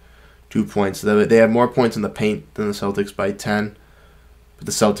another 2 points. They have more points in the paint than the Celtics by 10, but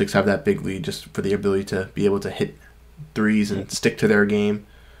the Celtics have that big lead just for the ability to be able to hit threes and stick to their game.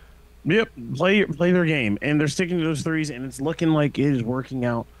 Yep, play their game, and they're sticking to those threes, and it's looking like it is working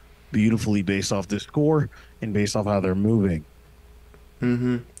out beautifully based off the score and based off how they're moving.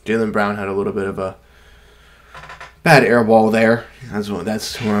 Jaylen Brown had a little bit of a bad air ball there.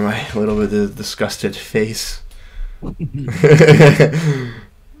 That's where my little bit of disgusted face. I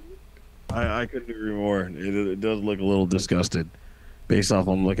couldn't agree more. It does look a little disgusted based off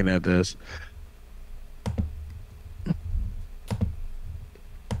I'm looking at this.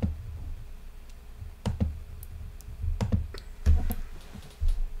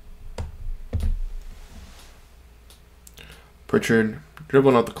 Pritchard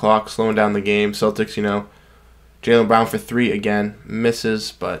dribbling out the clock, slowing down the game. Celtics, Jaylen Brown for 3 again.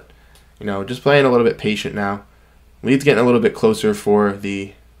 Misses, but, just playing a little bit patient now. Lead's getting a little bit closer for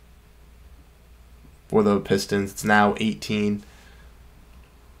the Pistons. It's now 18.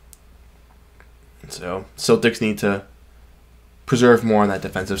 So Celtics need to preserve more on that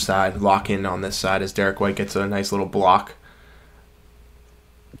defensive side. Lock in on this side as Derek White gets a nice little block.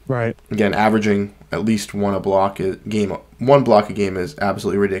 Right. Again, averaging at least one block a game is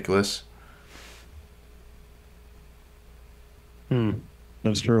absolutely ridiculous.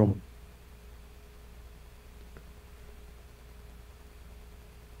 That's true.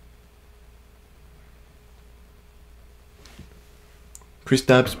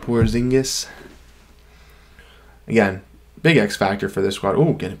 Kristaps Porzingis. Again, big X factor for this squad.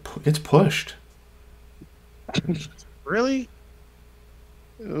 Oh, gets pushed. Really?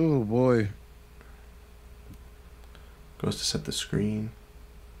 Oh boy. Goes to set the screen.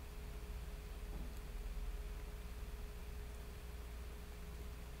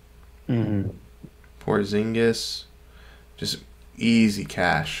 Porzingis, just easy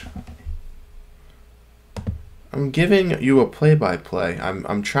cash. I'm giving you a play-by-play.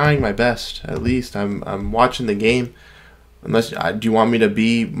 I'm trying my best. At least I'm watching the game. Unless do you want me to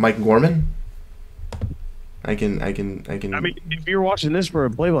be Mike Gorman? I can. I mean, if you're watching this for a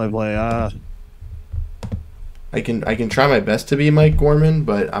play-by-play, I can try my best to be Mike Gorman,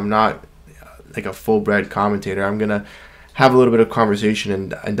 but I'm not like a full-bred commentator. I'm gonna have a little bit of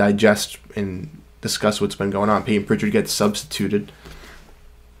conversation and digest and discuss what's been going on. Peyton Pritchard gets substituted.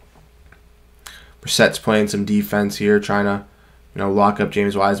 Brissett's playing some defense here, trying to, lock up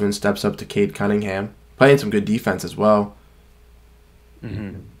James Wiseman. Steps up to Cade Cunningham, playing some good defense as well.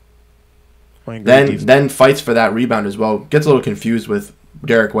 Then fights for that rebound as well. Gets a little confused with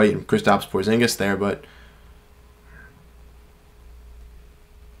Derek White and Kristaps Porzingis there, but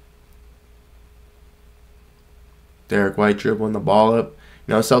Derek White dribbling the ball up.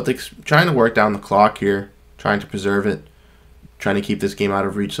 Celtics trying to work down the clock here, trying to preserve it, trying to keep this game out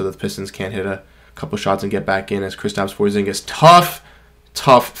of reach so that the Pistons can't hit a couple shots and get back in as Kristaps Porzingis.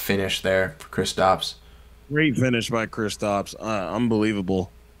 Tough finish there for Kristaps. Great finish by Kristaps.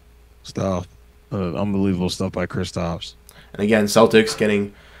 Unbelievable stuff. Unbelievable stuff by Kristaps. And again, Celtics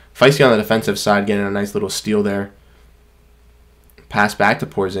getting feisty on the defensive side, getting a nice little steal there. Pass back to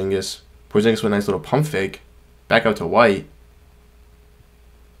Porzingis. Porzingis with a nice little pump fake. Back out to White.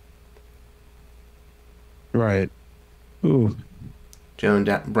 Right. Ooh.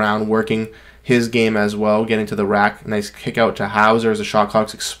 Jaylen Brown working his game as well, getting to the rack. Nice kick out to Hauser as the shot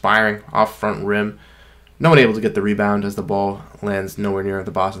clock's expiring off front rim. No one able to get the rebound as the ball lands nowhere near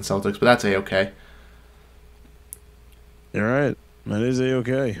the Boston Celtics, but that's A-okay. You're right. That is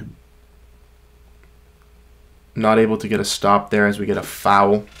A-okay. Not able to get a stop there as we get a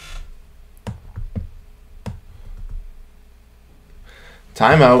foul.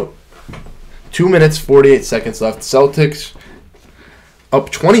 Timeout. 2 minutes, 48 seconds left. Celtics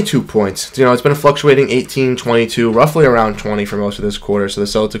up 22 points. You know, it's been fluctuating 18, 22, roughly around 20 for most of this quarter. So the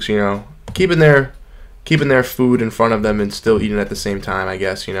Celtics, you know, keeping their food in front of them and still eating at the same time, I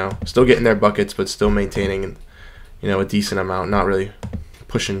guess, you know. Still getting their buckets, but still maintaining, you know, a decent amount. Not really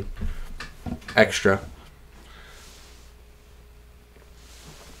pushing extra.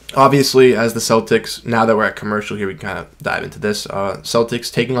 Obviously, as the Celtics, now that we're at commercial here, we can kind of dive into this.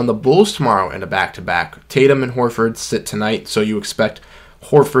 Celtics taking on the Bulls tomorrow in a back-to-back. Tatum and Horford sit tonight, so you expect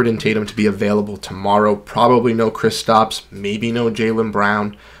Horford and Tatum to be available tomorrow. Probably no Kristaps, maybe no Jaylen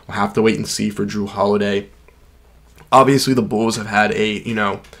Brown. We'll have to wait and see for Drew Holiday. Obviously, the Bulls have had a, you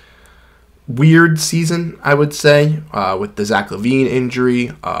know, weird season, I would say, with the Zach LaVine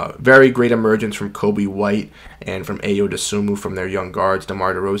injury. Very great emergence from Kobe White and from Ayo Dosunmu from their young guards,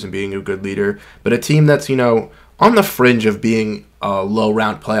 DeMar DeRozan being a good leader. But a team that's, you know, on the fringe of being a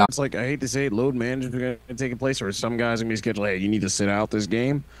low-round playoff. It's like, I hate to say it, load management going to take place, or some guys going to be scheduled, hey, you need to sit out this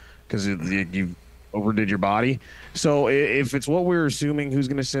game because you overdid your body. So if it's what we're assuming, who's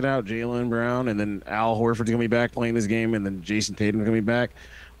going to sit out? Jaylen Brown, and then Al Horford's going to be back playing this game, and then Jason Tatum's going to be back.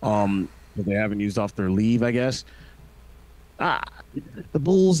 But they haven't used off their leave, I guess. The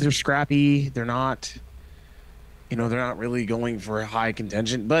Bulls, they're scrappy. They're not, you know, they're not really going for high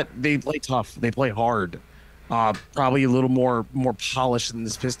contention, but they play tough. They play hard. Probably a little more polished than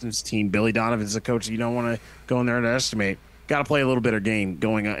this Pistons team. Billy Donovan's a coach you don't want to go in there and estimate. Got to play a little better game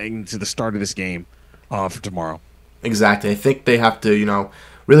going into the start of this game for tomorrow. Exactly. I think they have to, you know,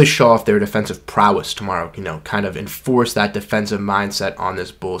 really show off their defensive prowess tomorrow, you know, kind of enforce that defensive mindset on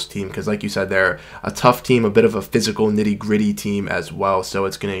this Bulls team because, like you said, they're a tough team, a bit of a physical, nitty-gritty team as well, so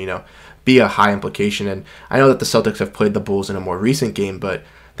it's going to, you know, be a high implication. And I know that the Celtics have played the Bulls in a more recent game, but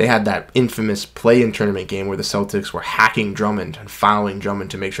they had that infamous play-in tournament game where the Celtics were hacking Drummond and fouling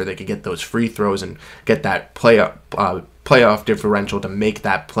Drummond to make sure they could get those free throws and get that playoff differential to make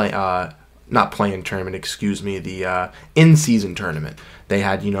that not play-in tournament, excuse me, the in-season tournament. They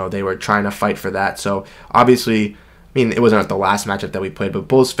had, you know, they were trying to fight for that. So, obviously, I mean, it wasn't the last matchup that we played, but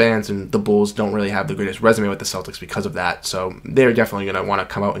Bulls fans and the Bulls don't really have the greatest resume with the Celtics because of that. So, they're definitely going to want to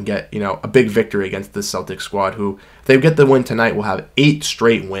come out and get, you know, a big victory against the Celtics squad, who, if they get the win tonight, will have 8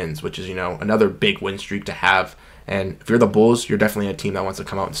 straight wins, which is, you know, another big win streak to have. And if you're the Bulls, you're definitely a team that wants to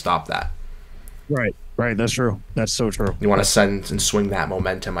come out and stop that. Right. That's true. That's so true. You want to send and swing that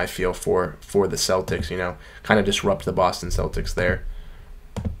momentum, I feel, for the Celtics, you know, kind of disrupt the Boston Celtics there.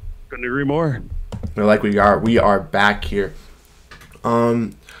 Couldn't agree more. But like we are back here.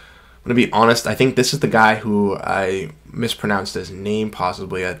 I'm gonna be honest. I think this is the guy who I mispronounced his name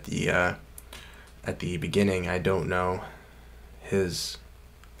possibly at the beginning. I don't know his.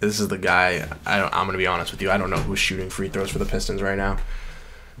 This is the guy. I'm gonna be honest with you. I don't know who's shooting free throws for the Pistons right now.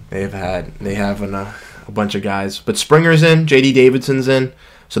 They have a bunch of guys, but Springer's in. J.D. Davidson's in.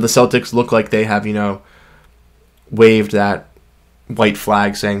 So the Celtics look like they have, you know, waved that white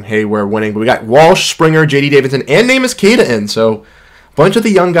flag saying, hey, we're winning. But we got Walsh, Springer, J.D. Davidson, and Neemias Queta in. So a bunch of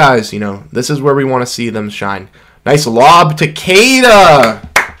the young guys, you know, this is where we want to see them shine. Nice lob to Queta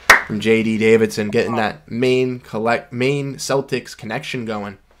from J.D. Davidson, getting that main Celtics connection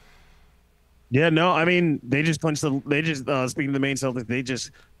going. Yeah, no, I mean, they just clinched speaking of the main Celtics, they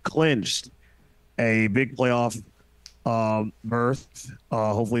just clinched a big playoff berth.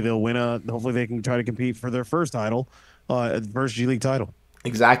 Hopefully they'll win hopefully they can try to compete for their first title, first G League title.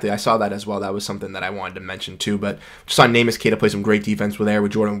 Exactly. I saw that as well. That was something that I wanted to mention too. But just saw Neemias Queta play some great defense with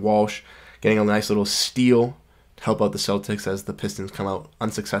Jordan Walsh, getting a nice little steal to help out the Celtics as the Pistons come out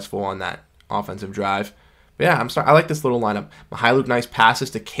unsuccessful on that offensive drive. But yeah, I like this little lineup. Mihailuk, nice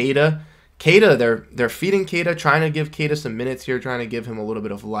passes to Queta. They're feeding Queta, trying to give Queta some minutes here, trying to give him a little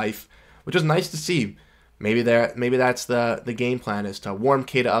bit of life, which is nice to see. Maybe that's the game plan, is to warm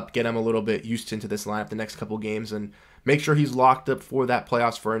Queta up, get him a little bit used into this lineup the next couple games, and make sure he's locked up for that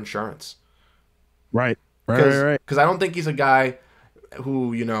playoffs for insurance. Right. Because I don't think he's a guy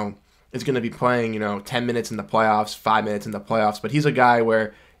who, you know, is going to be playing, you know, 10 minutes in the playoffs, 5 minutes in the playoffs, but he's a guy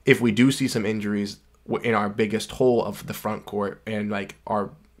where if we do see some injuries in our biggest hole of the front court and like our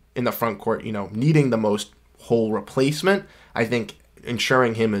in the front court, you know, needing the most whole replacement, I think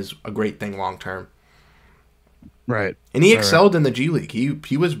insuring him is a great thing long term. Right. And he excelled in the G League.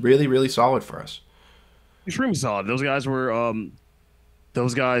 He was really, really solid for us. Extremely solid. Those guys were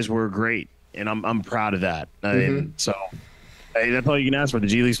great. and I'm proud of that. Mm-hmm. And so hey, that's all you can ask for. The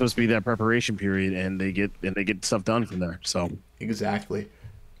G League's supposed to be that preparation period, and they get stuff done from there. So Exactly.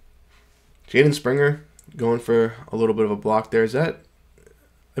 Jaden Springer going for a little bit of a block there. Is that?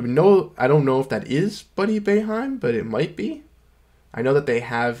 I mean, no, I don't know if that is Buddy Boeheim, but it might be. I know that they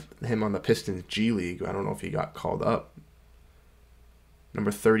have him on the Pistons G League. I don't know if he got called up.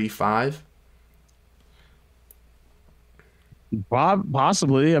 Number 35. Bob,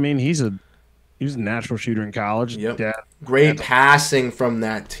 possibly. I mean, he was a natural shooter in college. Yep. Yeah. Great passing from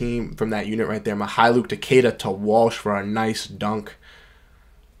that team, from that unit right there. Mihailuk Takeda to Walsh for a nice dunk.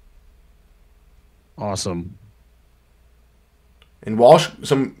 Awesome. And Walsh,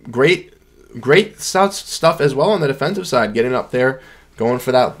 some great stuff as well on the defensive side, getting up there, going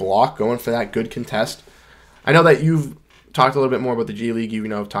for that block, going for that good contest. I know that you've talked a little bit more about the G League. You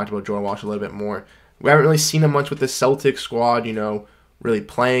know, talked about Jordan Walsh a little bit more. We haven't really seen him much with the Celtics squad, you know, really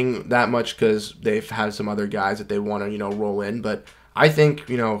playing that much because they've had some other guys that they want to, you know, roll in. But I think,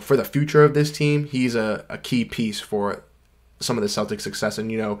 you know, for the future of this team, he's a key piece for some of the Celtics' success.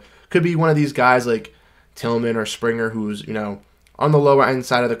 And, you know, could be one of these guys like Tillman or Springer who's, you know, on the lower end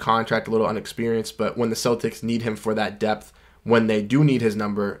side of the contract, a little unexperienced. But when the Celtics need him for that depth, when they do need his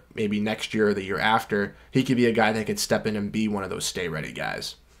number, maybe next year or the year after, he could be a guy that could step in and be one of those stay-ready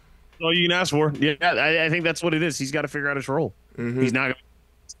guys. All you can ask for. Yeah, I think that's what it is. He's got to figure out his role. Mm-hmm. He's not going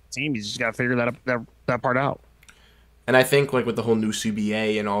to team. He's just got to figure that part out. And I think like with the whole new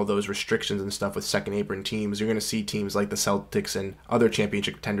CBA and all those restrictions and stuff with second apron teams, you're going to see teams like the Celtics and other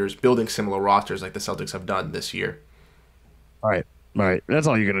championship contenders building similar rosters like the Celtics have done this year. Right. That's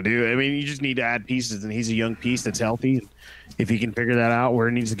all you're going to do. I mean, you just need to add pieces, and he's a young piece that's healthy. If he can figure that out where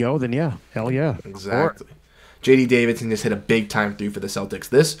it needs to go, then yeah, hell yeah. Exactly. J.D. Davidson just hit a big-time three for the Celtics.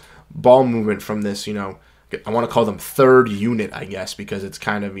 This ball movement from this, you know, I want to call them third unit, I guess, because it's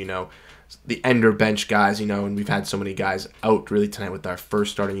kind of, you know, the ender bench guys, you know, and we've had so many guys out really tonight with our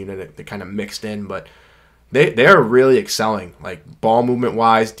first starting unit. They kind of mixed in, but they're really excelling, like ball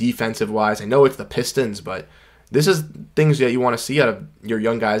movement-wise, defensive-wise. I know it's the Pistons, but this is things that you want to see out of your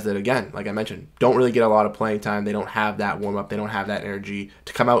young guys that, again, like I mentioned, don't really get a lot of playing time. They don't have that warm-up. They don't have that energy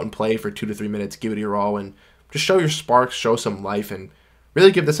to come out and play for 2 to 3 minutes, give it your all, and just show your sparks, show some life, and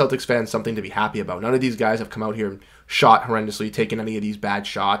really give the Celtics fans something to be happy about. None of these guys have come out here and shot horrendously, taken any of these bad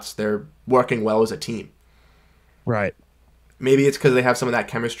shots. They're working well as a team. Right. Maybe it's because they have some of that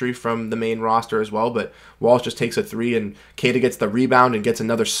chemistry from the main roster as well, but Walsh just takes a three, and Keita gets the rebound and gets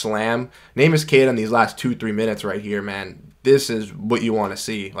another slam. Name is Keita in these last 2-3 minutes right here, man. This is what you want to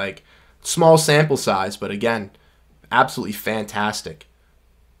see. Like, small sample size, but again, absolutely fantastic.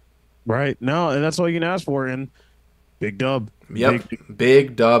 Right. No, and that's all you can ask for, and big dub. Yep,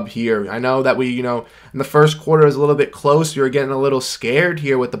 big dub here. I know that we, you know, in the first quarter was a little bit close. We were getting a little scared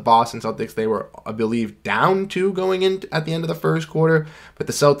here with the Boston Celtics. They were, I believe, down 2 going in at the end of the first quarter. But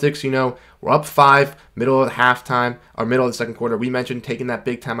the Celtics, you know, were up 5, middle of the halftime, or middle of the second quarter. We mentioned taking that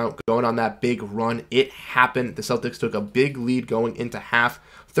big timeout, going on that big run. It happened. The Celtics took a big lead going into half.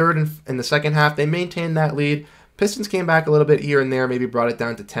 Third and in the second half, they maintained that lead. Pistons came back a little bit here and there, maybe brought it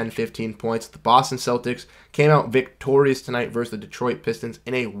down to 10, 15 points. The Boston Celtics came out victorious tonight versus the Detroit Pistons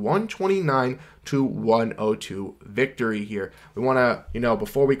in a 129-102 victory here. We want to, you know,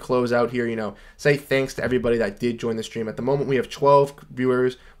 before we close out here, you know, say thanks to everybody that did join the stream. At the moment, we have 12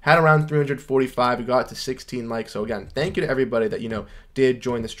 viewers, had around 345. We got to 16 likes. So again, thank you to everybody that, you know, did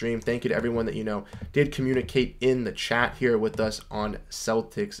join the stream. Thank you to everyone that, you know, did communicate in the chat here with us on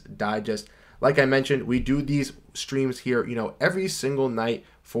Celtics Digest. Like I mentioned, we do these streams here, you know, every single night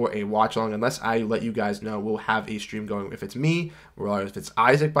for a watch along. Unless I let you guys know, we'll have a stream going. If it's me, or if it's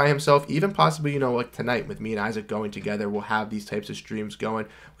Isaac by himself, even possibly, you know, like tonight with me and Isaac going together, we'll have these types of streams going.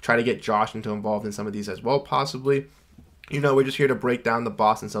 We'll try to get Josh involved in some of these as well, possibly. You know, we're just here to break down the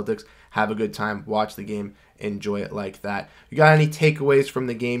Boston Celtics, have a good time, watch the game, enjoy it like that. You got any takeaways from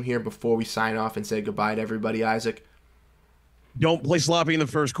the game here before we sign off and say goodbye to everybody, Isaac? Don't play sloppy in the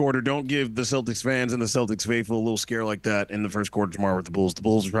first quarter. Don't give the Celtics fans and the Celtics faithful a little scare like that in the first quarter tomorrow with the Bulls. The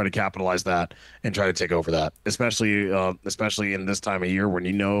Bulls will try to capitalize that and try to take over that, especially in this time of year when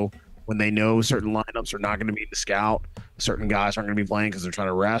they know certain lineups are not going to be the scout. Certain guys aren't going to be playing because they're trying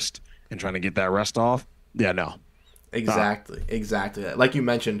to rest and trying to get that rest off. Yeah, no. Exactly. Like you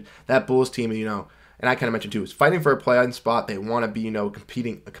mentioned, that Bulls team, you know, and I kind of mentioned too, is fighting for a play-in spot. They want to be, you know, a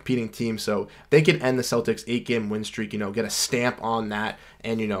competing team. So they could end the Celtics 8-game win streak, you know, get a stamp on that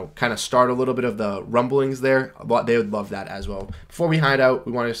and, you know, kind of start a little bit of the rumblings there. They would love that as well. Before we hide out,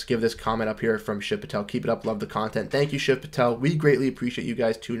 we want to just give this comment up here from Shiv Patel. Keep it up. Love the content. Thank you, Shiv Patel. We greatly appreciate you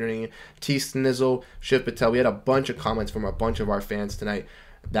guys tuning in. T. Snizzle, Shiv Patel. We had a bunch of comments from a bunch of our fans tonight.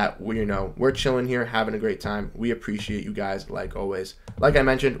 that we're chilling here, having a great time. We appreciate you guys like always. Like I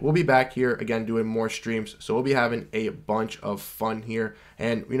mentioned, we'll be back here again doing more streams, so we'll be having a bunch of fun here.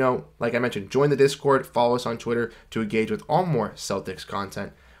 And like I mentioned, join the Discord, follow us on Twitter to engage with all more Celtics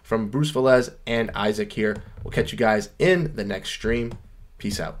content. From Bruce Veliz and Isaac here, we'll catch you guys in the next stream.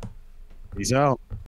 Peace out. Peace out.